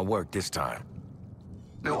 Ain't gonna work this time.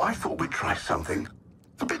 No, I thought we'd try something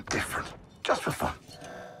a bit different, just for fun.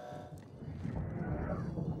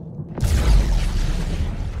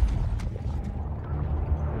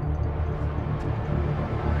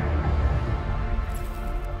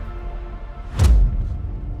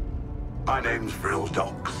 My name's Vril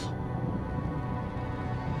Dox.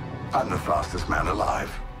 I'm the fastest man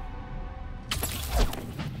alive.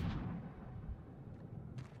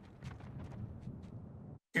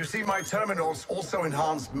 You see, my terminals also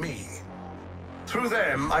enhance me. Through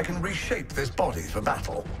them, I can reshape this body for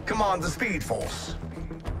battle, command the Speed Force,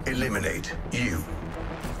 eliminate you.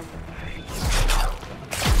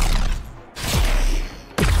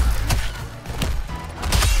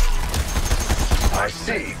 I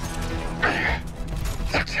see.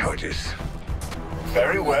 That's how it is.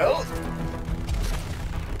 Very well.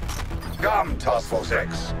 Come, Task Force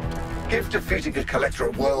X. Give defeating a collector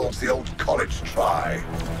of worlds the old college try.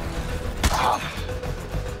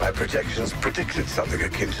 My projections predicted something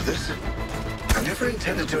akin to this. I never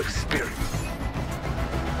intended to experiment.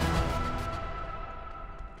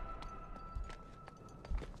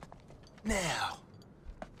 Now,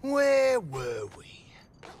 where were we?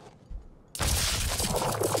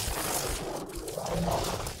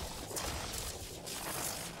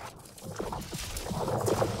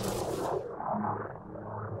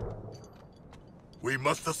 We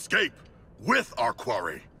must escape with our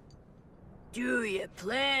quarry. Do you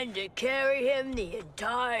plan to carry him the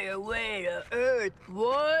entire way to Earth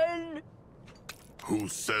 1? Who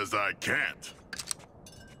says I can't?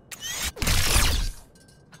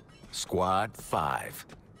 Squad 5.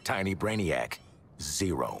 Tiny Brainiac,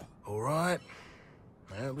 0. All right.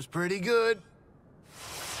 That was pretty good.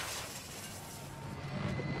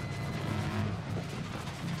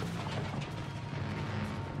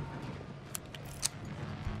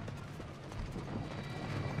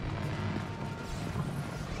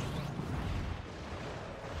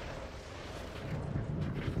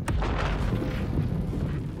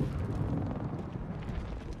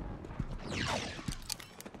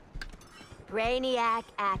 Brainiac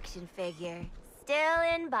action figure. Still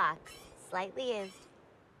in box. Slightly used.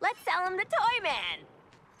 Let's sell him the Toy Man!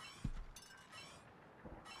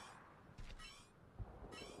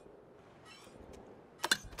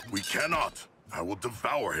 We cannot. I will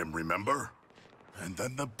devour him, remember? And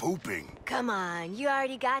then the pooping. Come on, you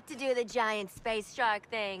already got to do the giant space shark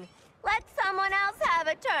thing. Let someone else have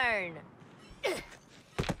a turn.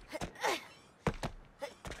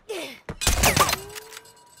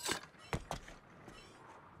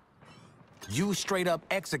 You straight up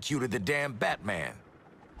executed the damn Batman.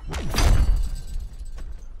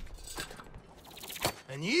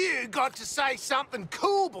 And you got to say something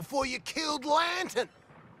cool before you killed Lantern.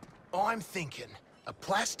 I'm thinking a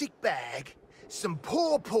plastic bag, some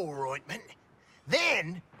paw ointment,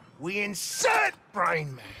 then we insert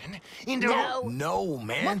Brain Man into... No,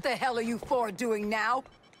 man. What the hell are you four doing now?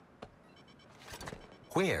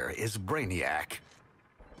 Where is Brainiac?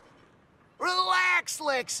 Relax,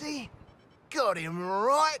 Lexi. Got him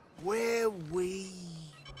right where we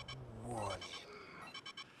want him.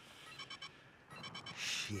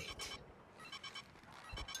 Shit.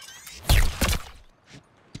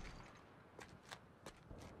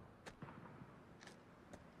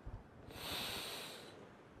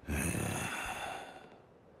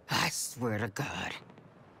 I swear to God.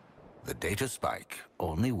 The data spike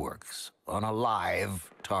only works on a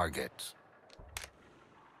live target.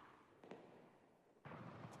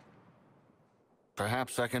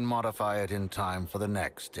 Perhaps I can modify it in time for the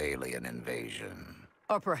next alien invasion.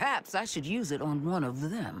 Or perhaps I should use it on one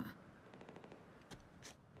of them.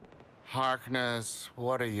 Harkness,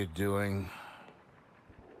 what are you doing?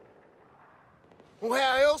 Well,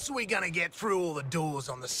 how else are we gonna get through all the doors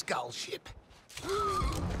on the Skull ship?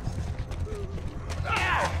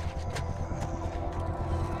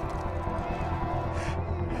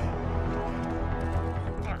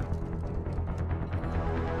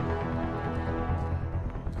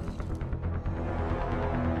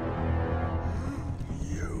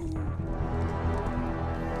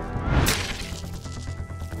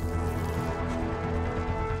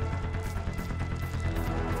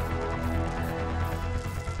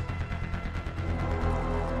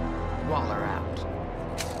 Waller out.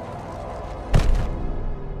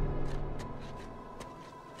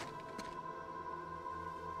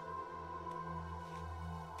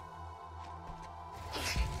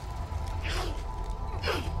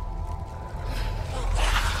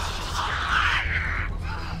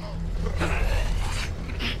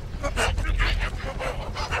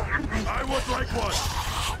 I was like one.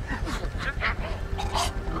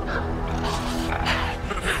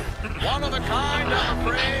 One of a kind, I'm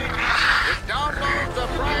afraid. It downloads the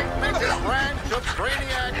fragmented branch of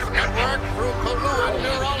Brainiac's network through colluid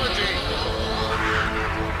neurology.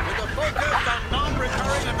 With a focus on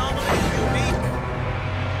non-recurring anomalies unique.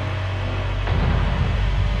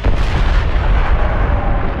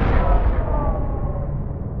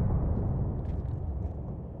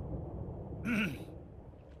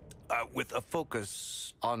 With a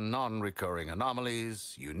focus on non-recurring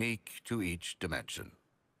anomalies unique to each dimension.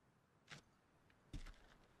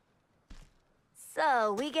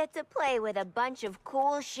 So, we get to play with a bunch of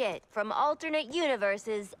cool shit from alternate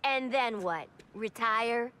universes, and then what?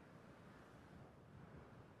 Retire?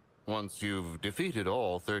 Once you've defeated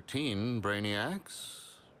all 13 Brainiacs,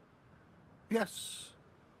 yes.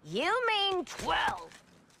 You mean 12?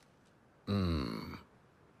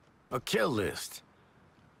 A kill list.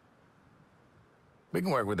 We can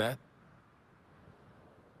work with that.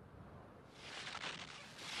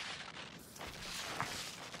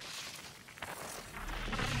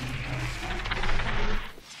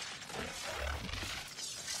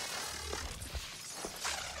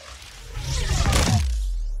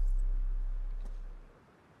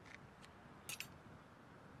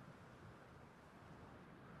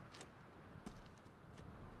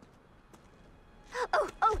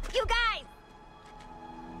 Oh, you guys!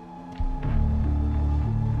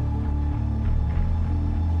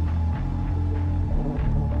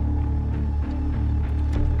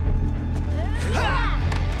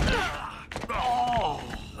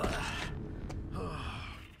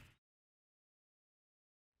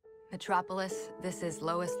 Metropolis, this is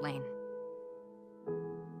Lois Lane.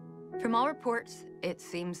 From all reports, it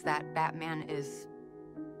seems that Batman is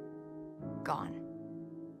gone.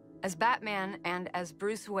 As Batman and as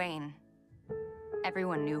Bruce Wayne,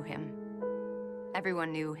 everyone knew him.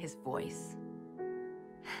 Everyone knew his voice.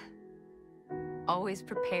 Always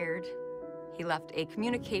prepared, he left a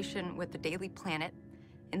communication with the Daily Planet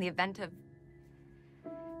in the event of...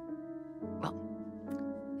 Well,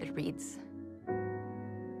 it reads,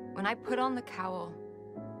 "When I put on the cowl,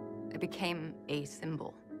 I became a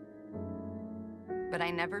symbol. But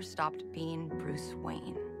I never stopped being Bruce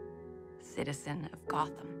Wayne, citizen of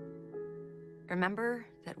Gotham. Remember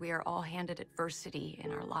that we are all handed adversity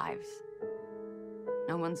in our lives.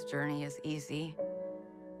 No one's journey is easy.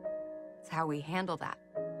 It's how we handle that,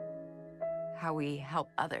 how we help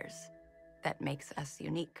others, that makes us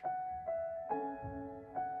unique.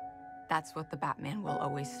 That's what the Batman will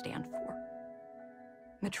always stand for.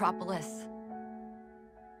 Metropolis,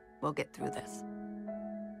 we'll get through this.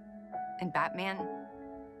 And Batman,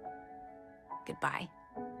 goodbye.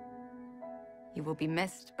 You will be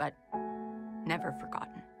missed, but never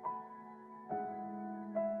forgotten.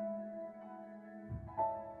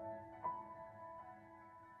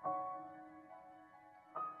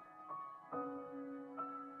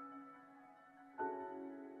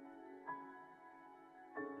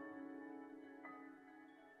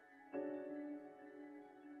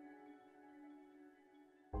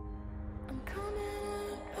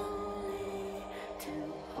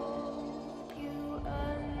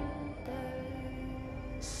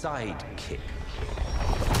 Sidekick.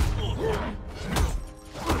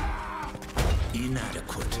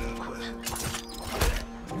 Inadequate.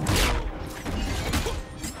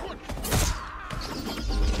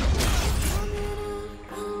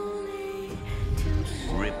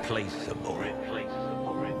 Replaceable.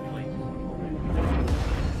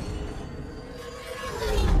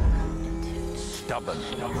 Stubborn.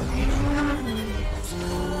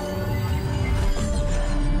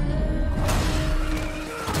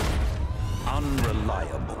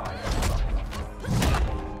 Unreliable.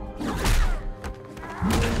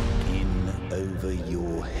 In over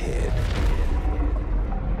your head.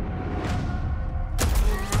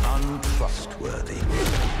 Untrustworthy.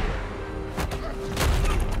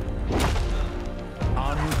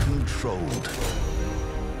 Uncontrolled.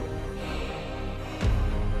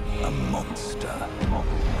 A monster.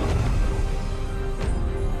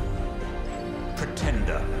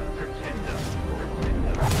 Pretender.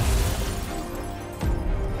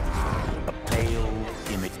 A pale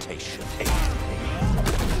imitation.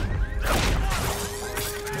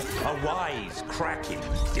 A wise, cracking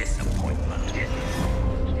disappointment.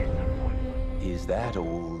 Is that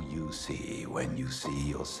all you see when you see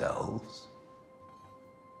yourselves?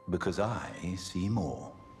 Because I see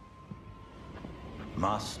more.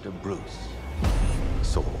 Master Bruce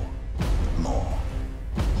saw more.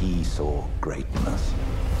 He saw greatness.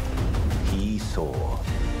 He saw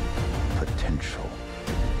potential.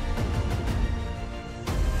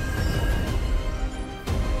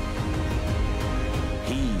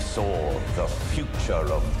 He saw the future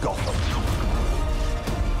of Gotham.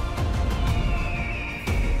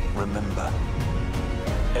 Remember,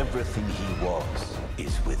 everything he was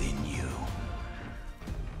is within you.